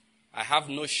Hebrews. I have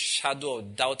no shadow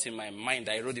of doubt in my mind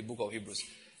that I wrote the book of Hebrews.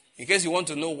 In case you want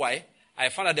to know why, I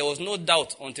found that there was no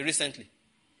doubt until recently.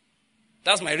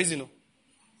 That's my reason.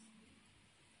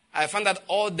 I found that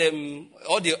all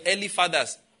the early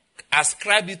fathers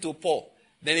ascribed it to Paul.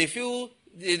 Then if you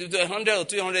 100 or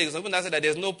 200, someone said that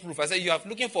there's no proof. I said, you are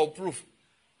looking for proof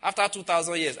after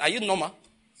 2,000 years. Are you normal?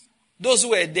 Those who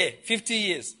were there 50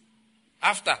 years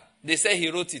after they say he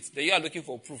wrote it, then you are looking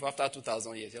for proof after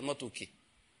 2,000 years. You're not okay.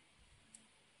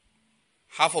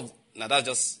 Now that's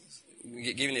just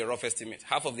giving a rough estimate.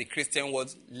 Half of the Christian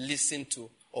world listen to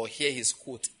or hear his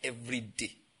quote every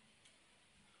day.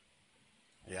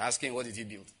 You're asking, what did he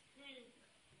build?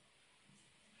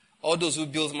 All those who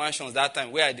built mansions that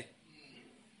time, where are they?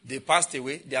 They passed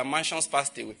away. Their mansions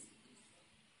passed away.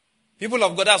 People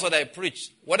of God, that's what I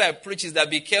preach. What I preach is that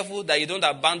be careful that you don't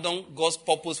abandon God's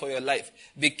purpose for your life.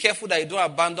 Be careful that you don't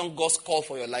abandon God's call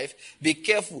for your life. Be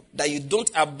careful that you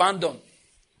don't abandon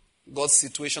God's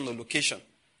situation or location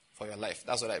for your life.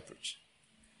 That's what I preach.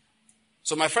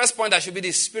 So my first point that should be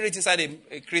the spirit inside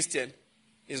a Christian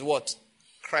is what?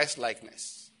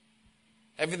 Christ-likeness.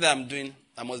 Everything I'm doing,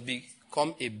 I must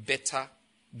become a better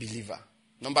believer.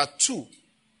 Number 2,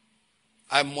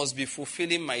 I must be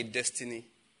fulfilling my destiny,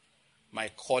 my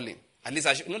calling. At least,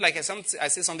 I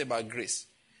say something about grace.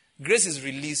 Grace is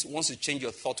released once you change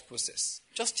your thought process.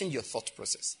 Just change your thought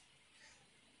process.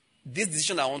 This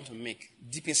decision I want to make,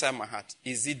 deep inside my heart,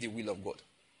 is it the will of God?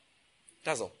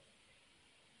 That's all.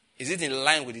 Is it in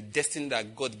line with the destiny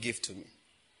that God gave to me?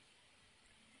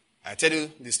 I tell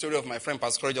you the story of my friend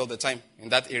Pastor Courage all the time in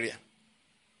that area.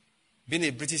 Being a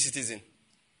British citizen,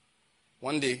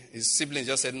 one day his siblings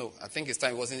just said, no, I think it's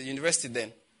time. He was in the university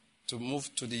then to move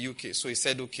to the UK. So he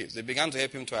said, okay. They began to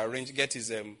help him to arrange, get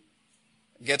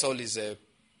all his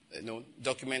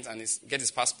documents and get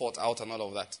his passport out and all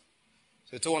of that.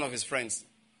 So he told one of his friends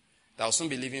that I'll soon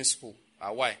be leaving school.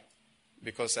 Why?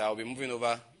 Because I'll be moving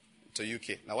over to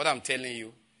UK. Now what I'm telling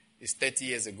you is 30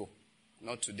 years ago,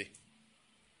 not today.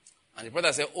 And the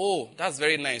brother said, oh, that's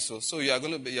very nice. So you're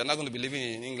not going to be living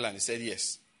in England? He said,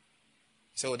 yes.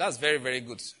 He said, oh, that's very, very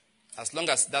good. As long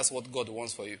as that's what God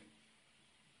wants for you.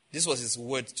 This was his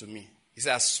word to me. He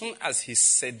said, as soon as he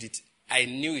said it, I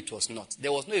knew it was not.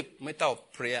 There was no matter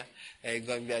of prayer.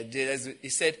 He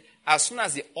said, as soon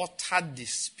as he uttered the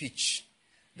speech,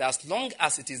 that as long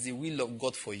as it is the will of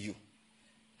God for you,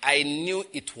 I knew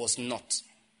it was not.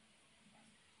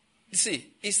 You see,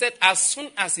 he said, as soon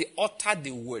as he uttered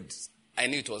the words, I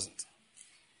knew it wasn't.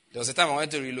 There was a time I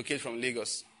wanted to relocate from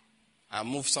Lagos and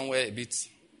move somewhere a bit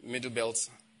middle belt,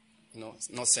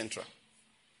 not central.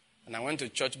 And I went to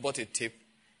church, bought a tape.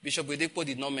 Bishop Oyedepo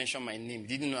did not mention my name.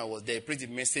 He didn't know I was there. He preached the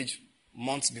message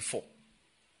months before.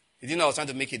 He didn't know I was trying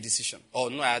to make a decision. He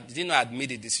didn't know I had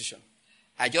made a decision.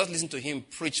 I just listened to him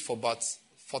preach for about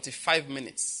 45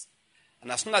 minutes.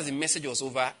 And as soon as the message was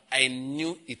over, I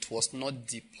knew it was not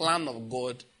the plan of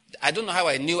God. I don't know how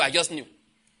I knew, I just knew.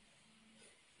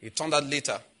 It turned out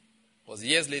later, it was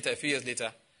years later, a few years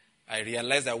later, I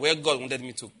realized that where God wanted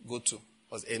me to go to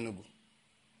was Enugu,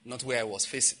 not where I was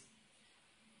facing.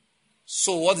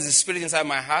 So what is the spirit inside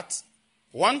my heart?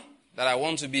 One, that I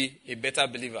want to be a better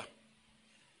believer.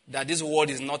 That this world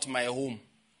is not my home.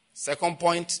 Second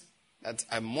point, that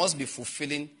I must be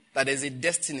fulfilling, that there's a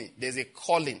destiny, there's a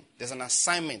calling, there's an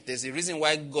assignment, there's a reason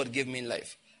why God gave me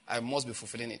life. I must be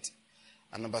fulfilling it.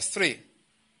 And number 3,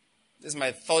 this is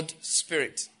my third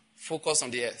spirit, focus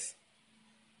on the earth.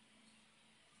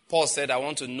 Paul said, I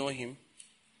want to know him.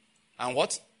 And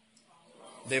what?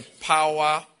 The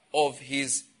power of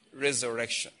his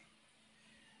resurrection.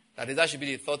 That should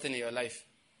be the third thing in your life.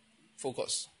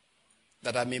 Focus.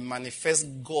 That I may manifest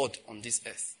God on this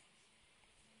earth.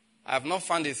 I have not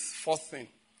found a fourth thing.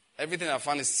 Everything I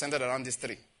found is centered around these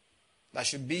 3. That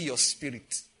should be your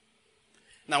spirit.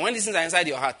 Now, when these things are inside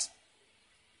your heart,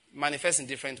 manifest in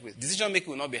different ways. Decision making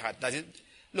will not be hard.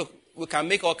 Look, we can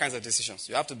make all kinds of decisions.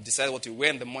 You have to decide what to wear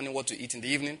in the morning, what to eat in the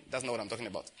evening. That's not what I'm talking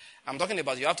about. I'm talking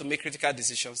about you have to make critical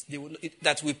decisions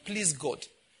that will please God.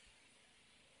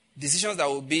 Decisions that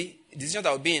will be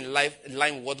in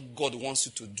line with what God wants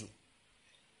you to do.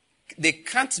 They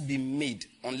can't be made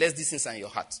unless these things are in your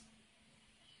heart.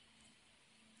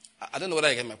 I don't know whether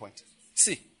I get my point.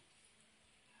 See,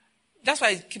 that's why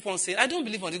I keep on saying, I don't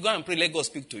believe until you go and pray, let God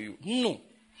speak to you. No.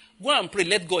 Go and pray,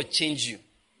 let God change you.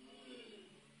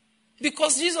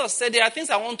 Because Jesus said, there are things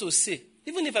I want to say.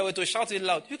 Even if I were to shout it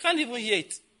loud, you can't even hear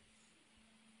it.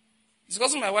 It's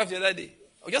because of my wife the other day.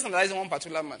 I was just analyzing one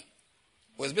particular man.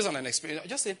 It was based on an experience. I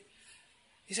just said,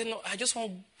 he said, no, I just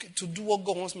want to do what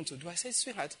God wants me to do. I said,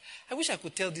 sweetheart, I wish I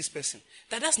could tell this person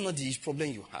that that's not the problem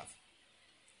you have.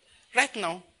 Right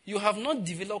now, you have not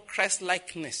developed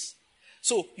Christ-likeness.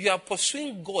 So you are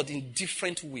pursuing God in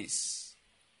different ways.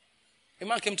 A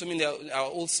man came to me in our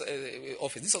old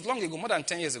office. This was long ago, more than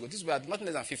 10 years ago. This was not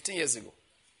less than 15 years ago.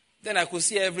 Then I could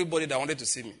see everybody that wanted to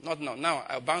see me. Not now. Now,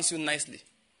 I'll bounce you nicely.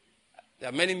 There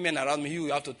are many men around me who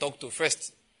you have to talk to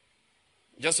first.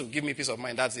 Just to give me peace of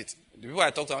mind, that's it. The people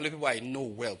I talk to are only people I know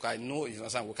well. I know,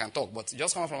 we can talk. But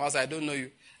just come from outside, I don't know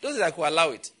you. Those days I could allow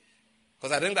it.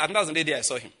 Because I think that was the day I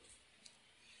saw him.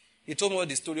 He told me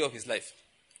the story of his life.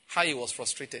 How he was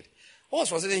frustrated. What was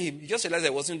frustrating him? He just realized that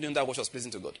he wasn't doing that which was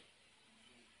pleasing to God.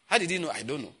 How did he know? I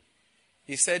don't know.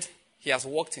 He said he has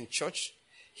worked in church.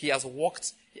 He has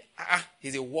worked.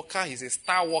 He's a worker. He's a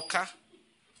star worker.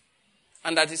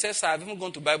 And that he says, sir, I've even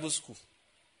gone to Bible school.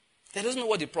 They don't know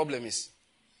what the problem is.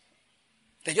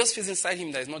 They just feel inside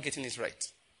him that he's not getting it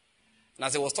right. And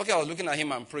as I was talking, I was looking at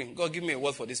him and praying, God, give me a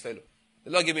word for this fellow.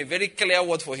 The Lord gave me a very clear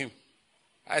word for him.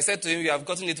 I said to him, you have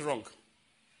gotten it wrong.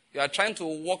 You are trying to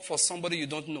work for somebody you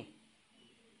don't know.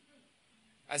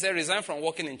 I said, resign from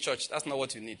working in church. That's not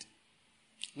what you need.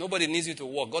 Nobody needs you to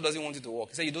work. God doesn't want you to work.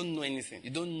 He said, you don't know anything.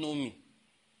 You don't know me.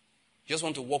 You just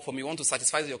want to work for me. You want to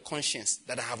satisfy your conscience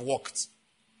that I have worked.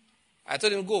 I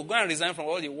told him, go and resign from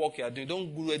all the work you are doing.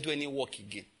 Don't go do any work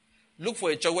again. Look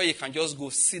for a church where you can just go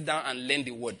sit down and learn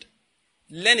the word.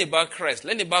 Learn about Christ.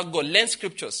 Learn about God. Learn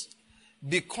scriptures.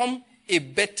 Become a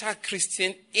better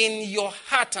Christian in your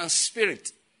heart and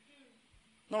spirit.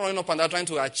 Not running up and down trying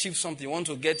to achieve something. You want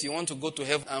to go to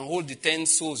heaven and hold the 10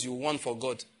 souls you want for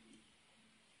God.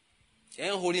 You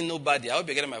ain't holding nobody. I hope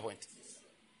you're getting my point.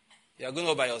 You are going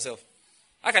all by yourself.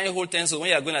 How can you hold 10 souls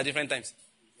when you are going at different times?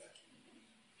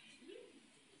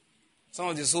 Some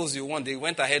of the souls you want, they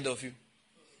went ahead of you.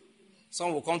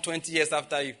 Some will come 20 years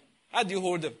after you. How do you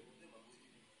hold them?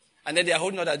 And then they are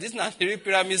holding others. This is not a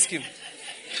pyramid scheme.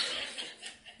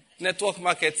 Network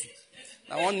marketing.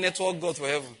 I want network God for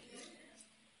heaven.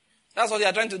 That's what they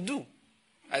are trying to do.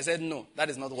 I said, no, that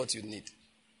is not what you need.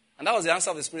 And that was the answer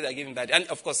of the Spirit I gave him that. And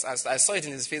of course, as I saw it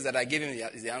in his face that I gave him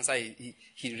the answer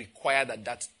he required at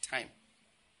that time.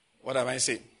 What am I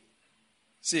saying?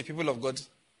 See, people of God,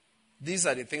 these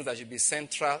are the things that should be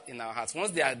central in our hearts. Once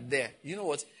they are there, you know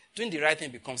what? Doing the right thing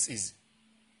becomes easy.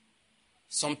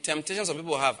 Some temptations some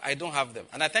people have, I don't have them.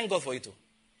 And I thank God for it too.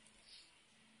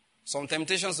 Some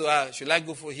temptations are, should I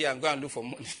go for here and go and look for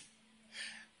money?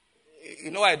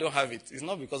 You know why I don't have it? It's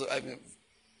not because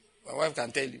my wife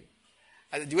can tell you.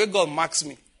 The way God marks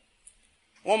me.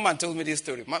 One man told me this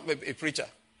story, a preacher.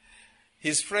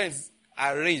 His friends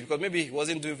arranged, because maybe he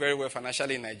wasn't doing very well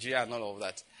financially in Nigeria and all of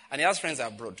that. And he has friends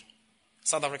abroad,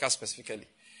 South Africa specifically,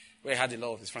 where he had a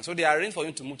lot of his friends. So they arranged for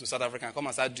him to move to South Africa and come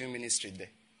and start doing ministry there.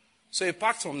 So he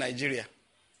packed from Nigeria,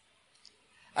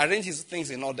 arranged his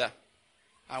things in order,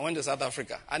 and went to South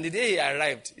Africa. And the day he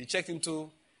arrived, he checked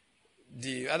into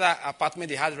the other apartment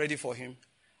they had ready for him,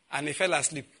 and he fell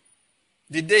asleep.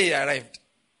 The day he arrived.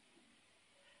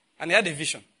 And he had a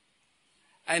vision.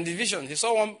 And in the vision, he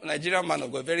saw one Nigerian man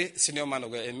of God, a very senior man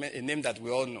of God, a name that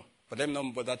we all know. But let me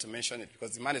not bother to mention it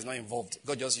because the man is not involved.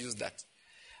 God just used that.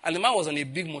 And the man was on a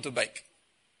big motorbike.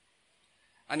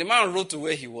 And the man rode to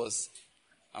where he was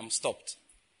and stopped.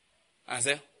 And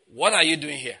said, what are you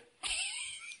doing here?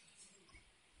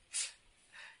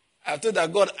 I told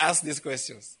that God asked these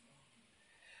questions.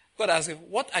 God asked him,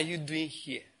 what are you doing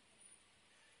here?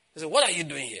 He said, what are you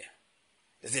doing here?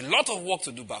 There's a lot of work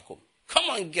to do back home.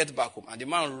 Come on, get back home. And the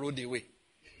man rode away.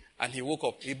 And he woke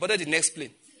up. He boarded the next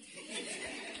plane.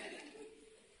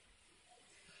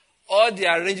 All the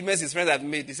arrangements his friends had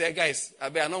made, he said, guys, I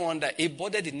don't want that. He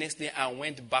boarded the next plane and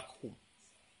went back home.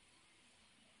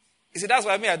 He said, that's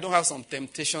why I don't have some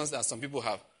temptations that some people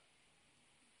have.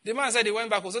 The man said he went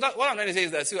back home. So that, what I'm trying to say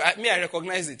is that, I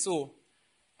recognize it. So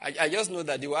I just know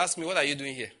that they will ask me, what are you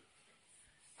doing here?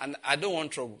 And I don't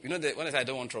want trouble. You know, when I say I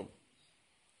don't want trouble,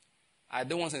 I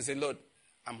don't want to say, Lord,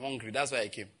 I'm hungry. That's why I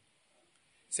came.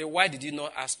 Say, why did you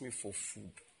not ask me for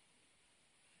food?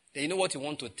 Then you know what you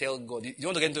want to tell God? You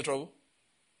want to get into trouble?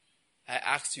 I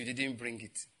asked you, you didn't bring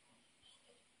it.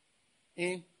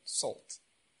 Insult.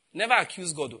 Never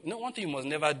accuse God. You know, one thing you must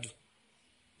never do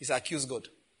is accuse God.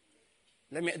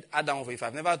 Let me add that one for you. If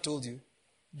I've never told you,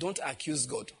 don't accuse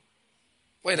God.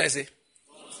 What did I say?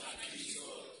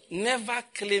 Never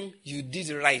claim you did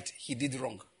right, he did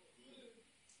wrong.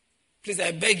 Please,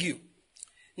 I beg you.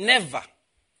 Never.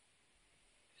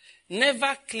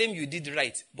 Never claim you did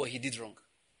right, but he did wrong.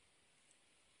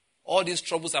 All these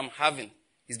troubles I'm having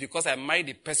is because I married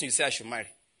the person you say I should marry.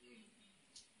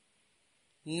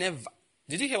 Never.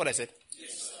 Did you hear what I said?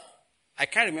 Yes, sir. I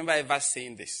can't remember ever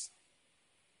saying this.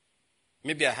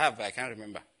 Maybe I have, but I can't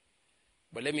remember.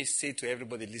 But let me say to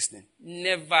everybody listening,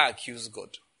 never accuse God.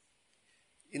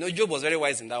 You know, Job was very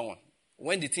wise in that one.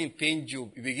 When the thing pained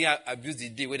Job, he began to abuse the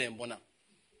day when they born.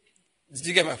 Did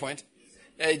you get my point?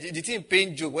 The thing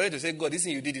pained Job. Wanted to say, God, this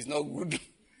thing you did is not good. He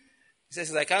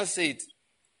says, I can't say it.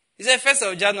 He said,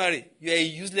 1st of January, you are a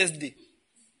useless day.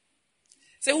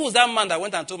 Say, who was that man that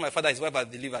went and told my father his wife had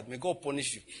delivered? May God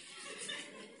punish you.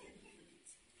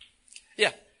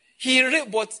 Yeah.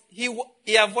 But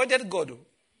he avoided God.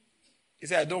 He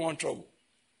said, I don't want trouble.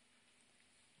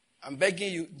 I'm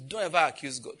begging you, don't ever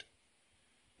accuse God.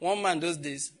 One man those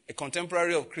days, a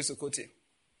contemporary of Chris Okotie,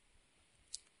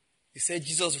 he said,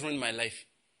 Jesus ruined my life.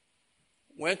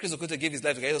 When Chris Okotie gave his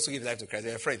life to Christ, he also gave his life to Christ.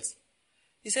 They were friends.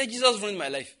 He said, Jesus ruined my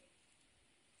life.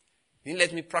 He didn't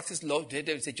let me practice law.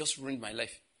 He said, just ruined my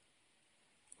life.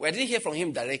 Well, I didn't hear from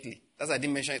him directly. That's why I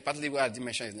didn't mention it. Partly why I didn't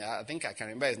mention his name. I think I can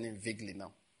remember his name vaguely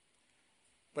now.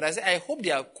 But I said, I hope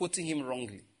they are quoting him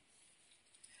wrongly.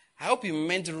 I hope he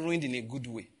meant ruined in a good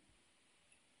way.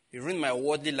 He ruined my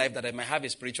worldly life that I might have a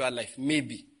spiritual life.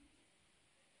 Maybe.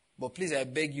 But please, I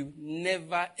beg you,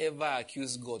 never ever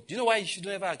accuse God. Do you know why you should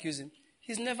never accuse him?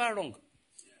 He's never wrong.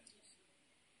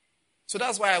 So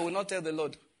that's why I will not tell the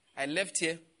Lord, I left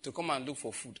here to come and look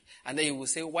for food. And then he will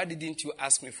say, why didn't you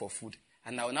ask me for food?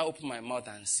 And I will now open my mouth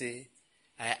and say,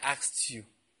 I asked you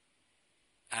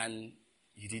and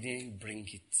you didn't bring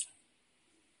it.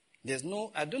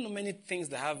 I don't know many things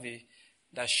that have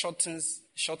that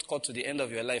shortcut to the end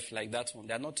of your life like that one.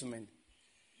 There are not too many.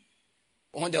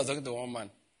 One day I was talking to one man.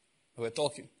 We were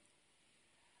talking.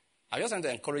 I just wanted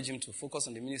to encourage him to focus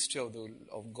on the ministry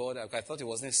of God. I thought he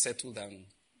wasn't settled and,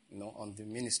 on the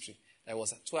ministry. I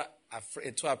was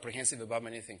too apprehensive about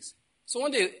many things. So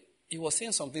one day, he was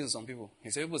saying something to some people. He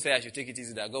said, people say I should take it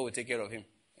easy, that God will take care of him,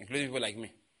 including people like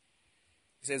me.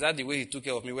 He says, that's the way he took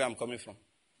care of me, where I'm coming from.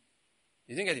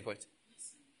 You didn't get the point?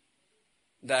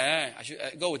 That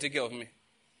God will take care of me.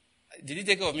 Did he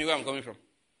take care of me where I'm coming from?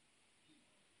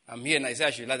 I'm here and I say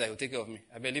I should lie that he will take care of me.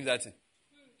 I believe that thing.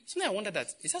 So now I wonder that,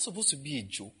 is that supposed to be a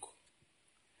joke?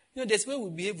 There's a way we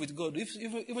behave with God.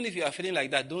 Even if you are feeling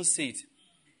like that, don't say it.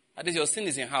 At least your sin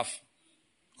is in half.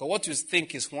 Because what you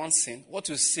think is one sin, what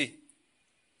you say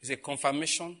is a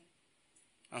confirmation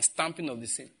and stamping of the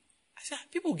sin. I say,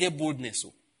 people get boldness.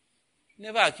 So.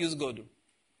 Never accuse God. Though.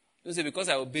 Don't say, because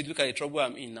I obeyed, look at the trouble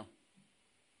I'm in now.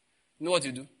 You know what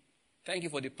you do? Thank you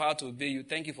for the power to obey you.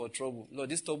 Thank you for trouble. Lord,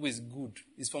 this trouble is good.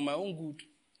 It's for my own good.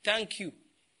 Thank you.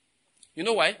 You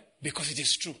know why? Because it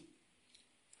is true.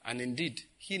 And indeed,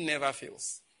 he never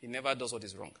fails. He never does what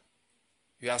is wrong.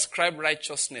 You ascribe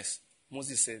righteousness,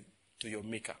 Moses said, to your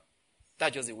maker.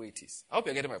 That's just the way it is. I hope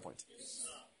you're getting my point. Yes.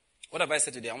 What have I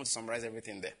said today? I want to summarize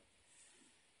everything there.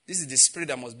 This is the spirit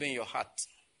that must be in your heart.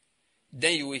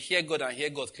 Then you will hear God and hear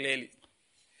God clearly.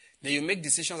 Then you make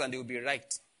decisions and they will be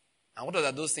right. And what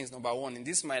are those things? Number one, in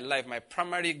this my life, my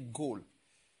primary goal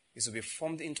is to be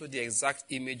formed into the exact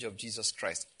image of Jesus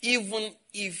Christ. Even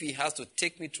if he has to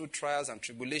take me through trials and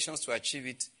tribulations to achieve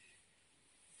it,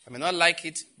 I may not like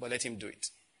it, but let him do it.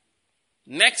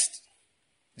 Next,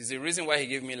 there's a reason why he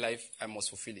gave me life. I must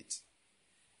fulfill it.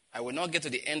 I will not get to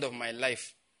the end of my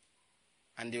life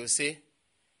and they will say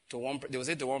to one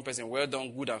person, well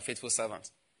done, good and faithful servant.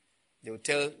 They will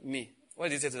tell me, what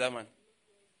did he say to that man?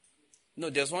 No,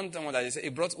 there's one time that he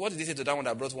said, what did he say to that one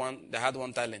that had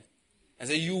one talent? And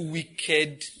say, you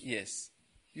wicked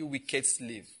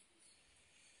slave.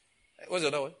 What's the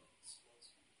other one?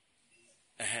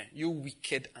 You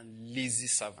wicked and lazy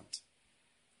servant.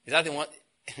 Is that the one?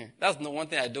 That's not one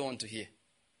thing I don't want to hear.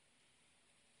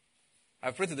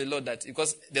 I pray to the Lord that,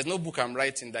 because there's no book I'm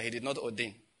writing that he did not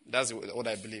ordain. That's what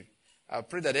I believe. I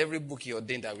pray that every book he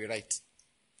ordained I will write.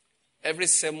 Every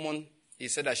sermon he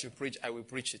said I should preach, I will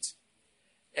preach it.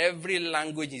 Every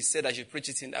language he said I should preach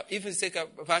it in. If you say,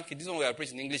 Frankie, this one we are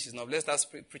preaching in English is not. Let's start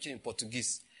preaching in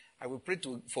Portuguese. I will pray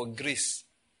for grace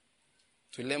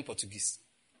to learn Portuguese.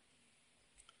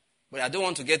 But I don't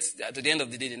want to get to the end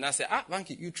of the day and now say,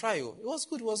 Frankie, you try. It was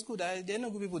good. They're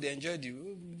not good people. They enjoyed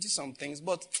you. We did some things.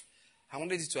 But I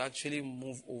wanted you to actually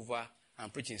move over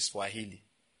and preach in Swahili.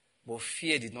 But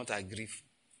fear did not agree.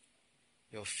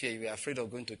 Your fear, you were afraid of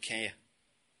going to Kenya.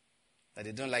 That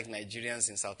they don't like Nigerians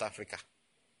in South Africa.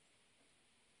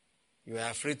 You were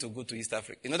afraid to go to East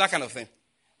Africa. You know, that kind of thing.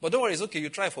 But don't worry, it's okay. You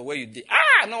try for where you did.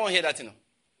 No one hear that,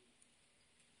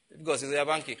 Because it's a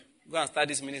banky. Go and start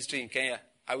this ministry in Kenya.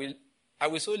 I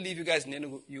will so leave you guys in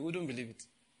Enugu. You wouldn't believe it.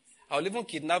 I will even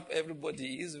kidnap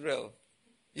everybody. Israel.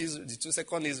 The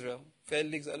 2nd Israel.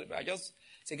 Felix. I just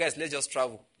say, guys, let's just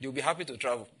travel. You'll be happy to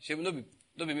travel.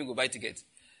 Don't be me go buy tickets.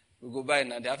 We'll go buy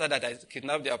and after that I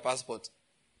kidnap their passport.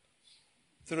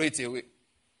 Throw it away.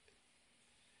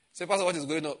 Say, Pastor, what is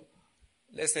going on?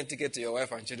 Let's send ticket to your wife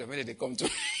and children. Maybe they come to.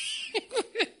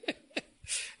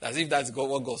 As if that's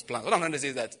what God's plan. What I'm trying to say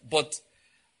is that. But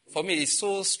for me, it's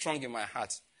so strong in my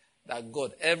heart that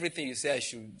God, everything you say I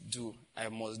should do, I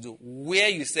must do. Where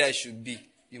you say I should be,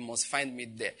 you must find me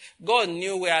there. God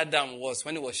knew where Adam was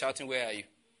when he was shouting, where are you?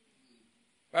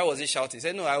 Why was he shouting? He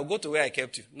said, no, I will go to where I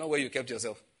kept you, not where you kept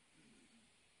yourself.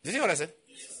 Did you hear what I said?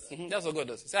 Yes. That's what God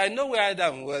does. He said, I know where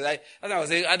Adam was. I was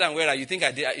saying, Adam, where are you? You think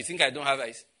I don't have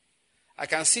eyes? I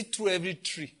can see through every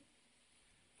tree.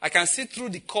 I can see through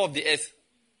the core of the earth.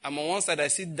 I'm on one side, I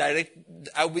see direct.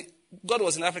 God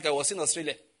was in Africa, I was in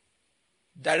Australia.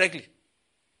 Directly.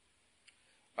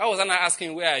 Why was I not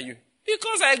asking, where are you?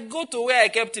 Because I go to where I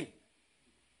kept him.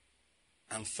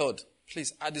 And third,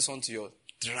 please add this on to your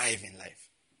drive in life.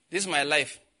 This is my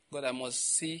life. God, I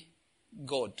must see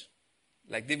God.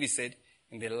 Like David said,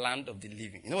 in the land of the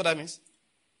living. You know what that means?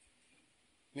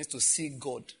 It means to see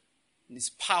God. In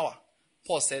his power.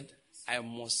 Paul said, I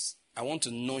want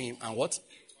to know him and what?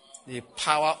 The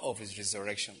power of his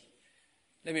resurrection.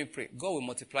 Let me pray. God will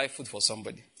multiply food for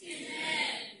somebody. Amen.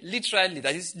 Literally,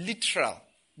 that is literal.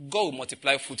 God will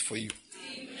multiply food for you.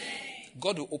 Amen.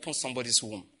 God will open somebody's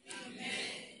womb. Amen.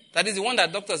 That is the one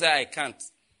that doctors say, I can't.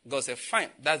 God said, fine,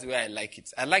 that's the way I like it.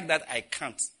 I like that I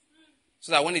can't.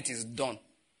 So that when it is done,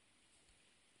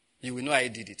 you will know I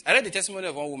did it. I read the testimony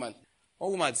of one woman.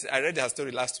 I read her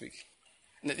story last week.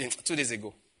 2 days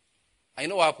ago. And you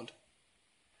know what happened?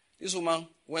 This woman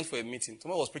went for a meeting.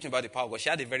 Someone was preaching about the power of God. She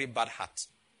had a very bad heart.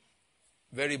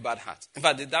 Very bad heart. In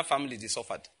fact, that family, they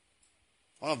suffered.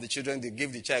 One of the children, they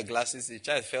gave the child glasses. The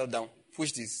child fell down,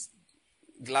 pushed his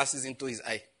glasses into his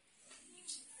eye.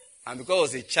 And because it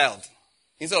was a child,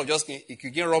 instead of just, he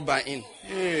could get rubber in.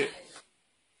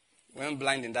 Went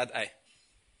blind in that eye.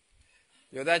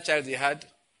 The other child they had,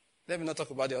 let me not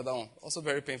talk about the other one. Also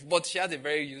very painful. But she had a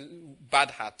very bad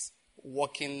heart,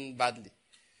 working badly.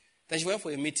 Then she went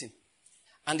for a meeting.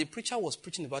 And the preacher was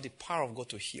preaching about the power of God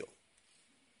to heal.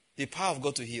 The power of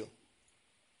God to heal.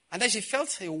 And then she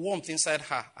felt a warmth inside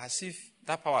her, as if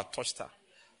that power had touched her.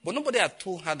 But nobody had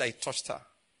told her that it touched her.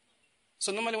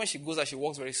 So normally when she goes out, she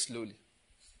walks very slowly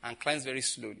and climbs very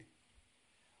slowly.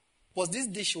 But this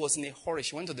day she was in a hurry.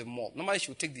 She went to the mall. Normally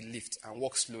she would take the lift and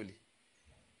walk slowly.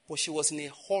 But she was in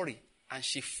a hurry and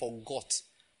she forgot.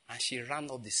 And she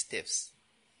ran up the steps.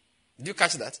 Did you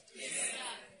catch that? Yes.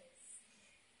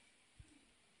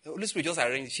 The Holy Spirit just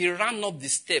arranged. She ran up the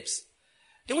steps.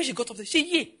 Then when she got up there,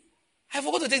 I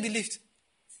forgot to take the lift.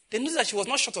 They noticed that she was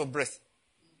not short of breath.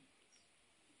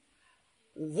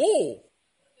 Whoa.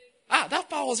 That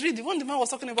power was really the one the man was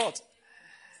talking about.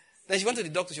 Then she went to the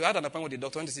doctor. She had an appointment with the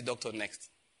doctor. Went to see the doctor next.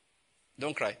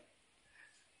 Don't cry.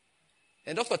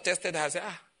 The doctor tested her and said,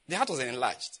 the heart was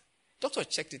enlarged. The doctor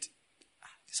checked it.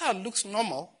 This heart looks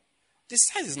normal. This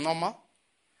size is normal.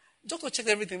 The doctor checked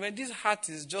everything. But this heart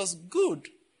is just good.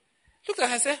 Looked at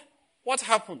her and said, what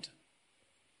happened?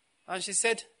 And she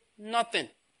said, nothing.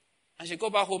 And she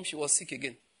got back home. She was sick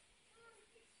again.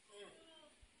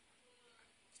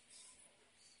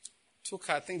 Took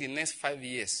her, I think, the next 5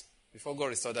 years before God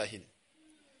restored her healing.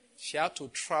 She had to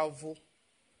travel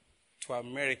to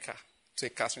America to a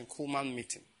Catherine Kuhlman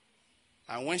meeting.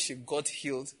 And when she got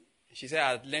healed, she said,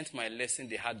 I had learned my lesson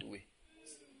the hard way.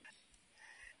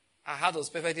 Her heart was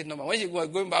perfectly normal. When she was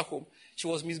going back home, she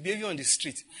was misbehaving on the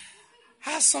street.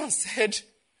 Her son said,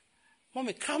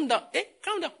 Mommy, calm down.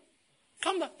 Calm down.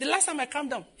 Calm down. The last time I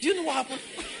calmed down, do you know what happened?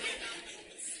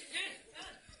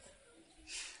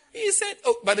 He said,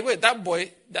 by the way, that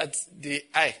boy, that the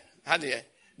eye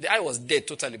was dead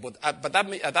totally, but at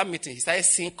that meeting, he started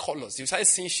seeing colors. He started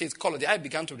seeing shades, color. The eye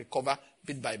began to recover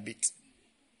bit by bit.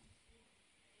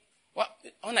 Well,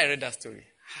 when I read that story,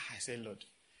 I said, Lord,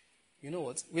 you know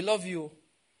what? We love you.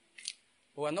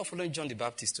 But we're not following John the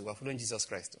Baptist, we're following Jesus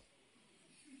Christ.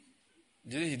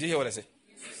 Did you hear what I said?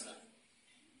 Yes, sir.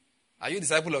 Are you a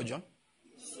disciple of John?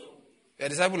 Yes, sir. You're a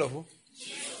disciple of who?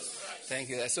 Jesus Christ. Thank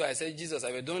you. So I said, Jesus,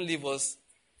 don't leave us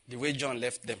the way John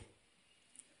left them.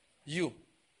 You,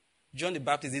 John the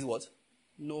Baptist did what?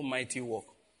 No mighty work.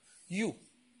 You,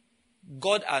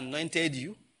 God anointed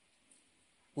you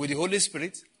with the Holy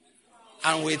Spirit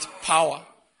and with power.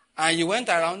 And you went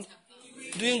around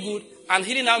doing good and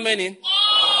healing how many?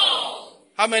 All.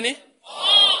 How many?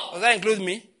 All. Does that include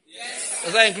me? Yes, sir.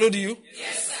 Does that include you?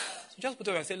 Yes, sir. So just put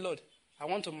it up and say, Lord, I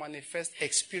want to manifest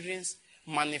experience,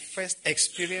 and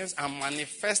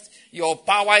manifest your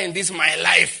power in this my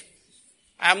life.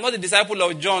 I am not a disciple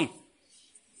of John.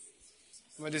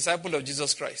 I'm a disciple of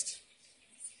Jesus Christ.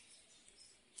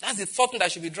 That's the thought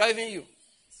that should be driving you.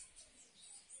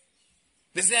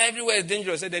 They say everywhere is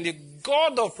dangerous. Then the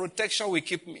God of protection will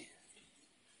keep me.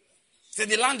 Say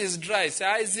the land is dry. Say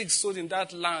Isaac sowed in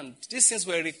that land. These things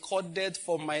were recorded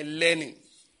for my learning.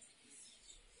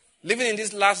 Living in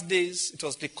these last days, it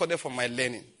was recorded for my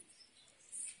learning.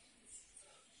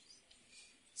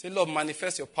 Say, Lord,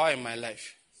 manifest your power in my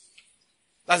life.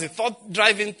 That's the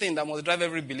thought-driving thing that must drive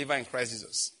every believer in Christ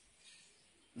Jesus.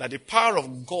 That the power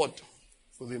of God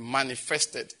will be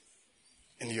manifested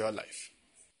in your life.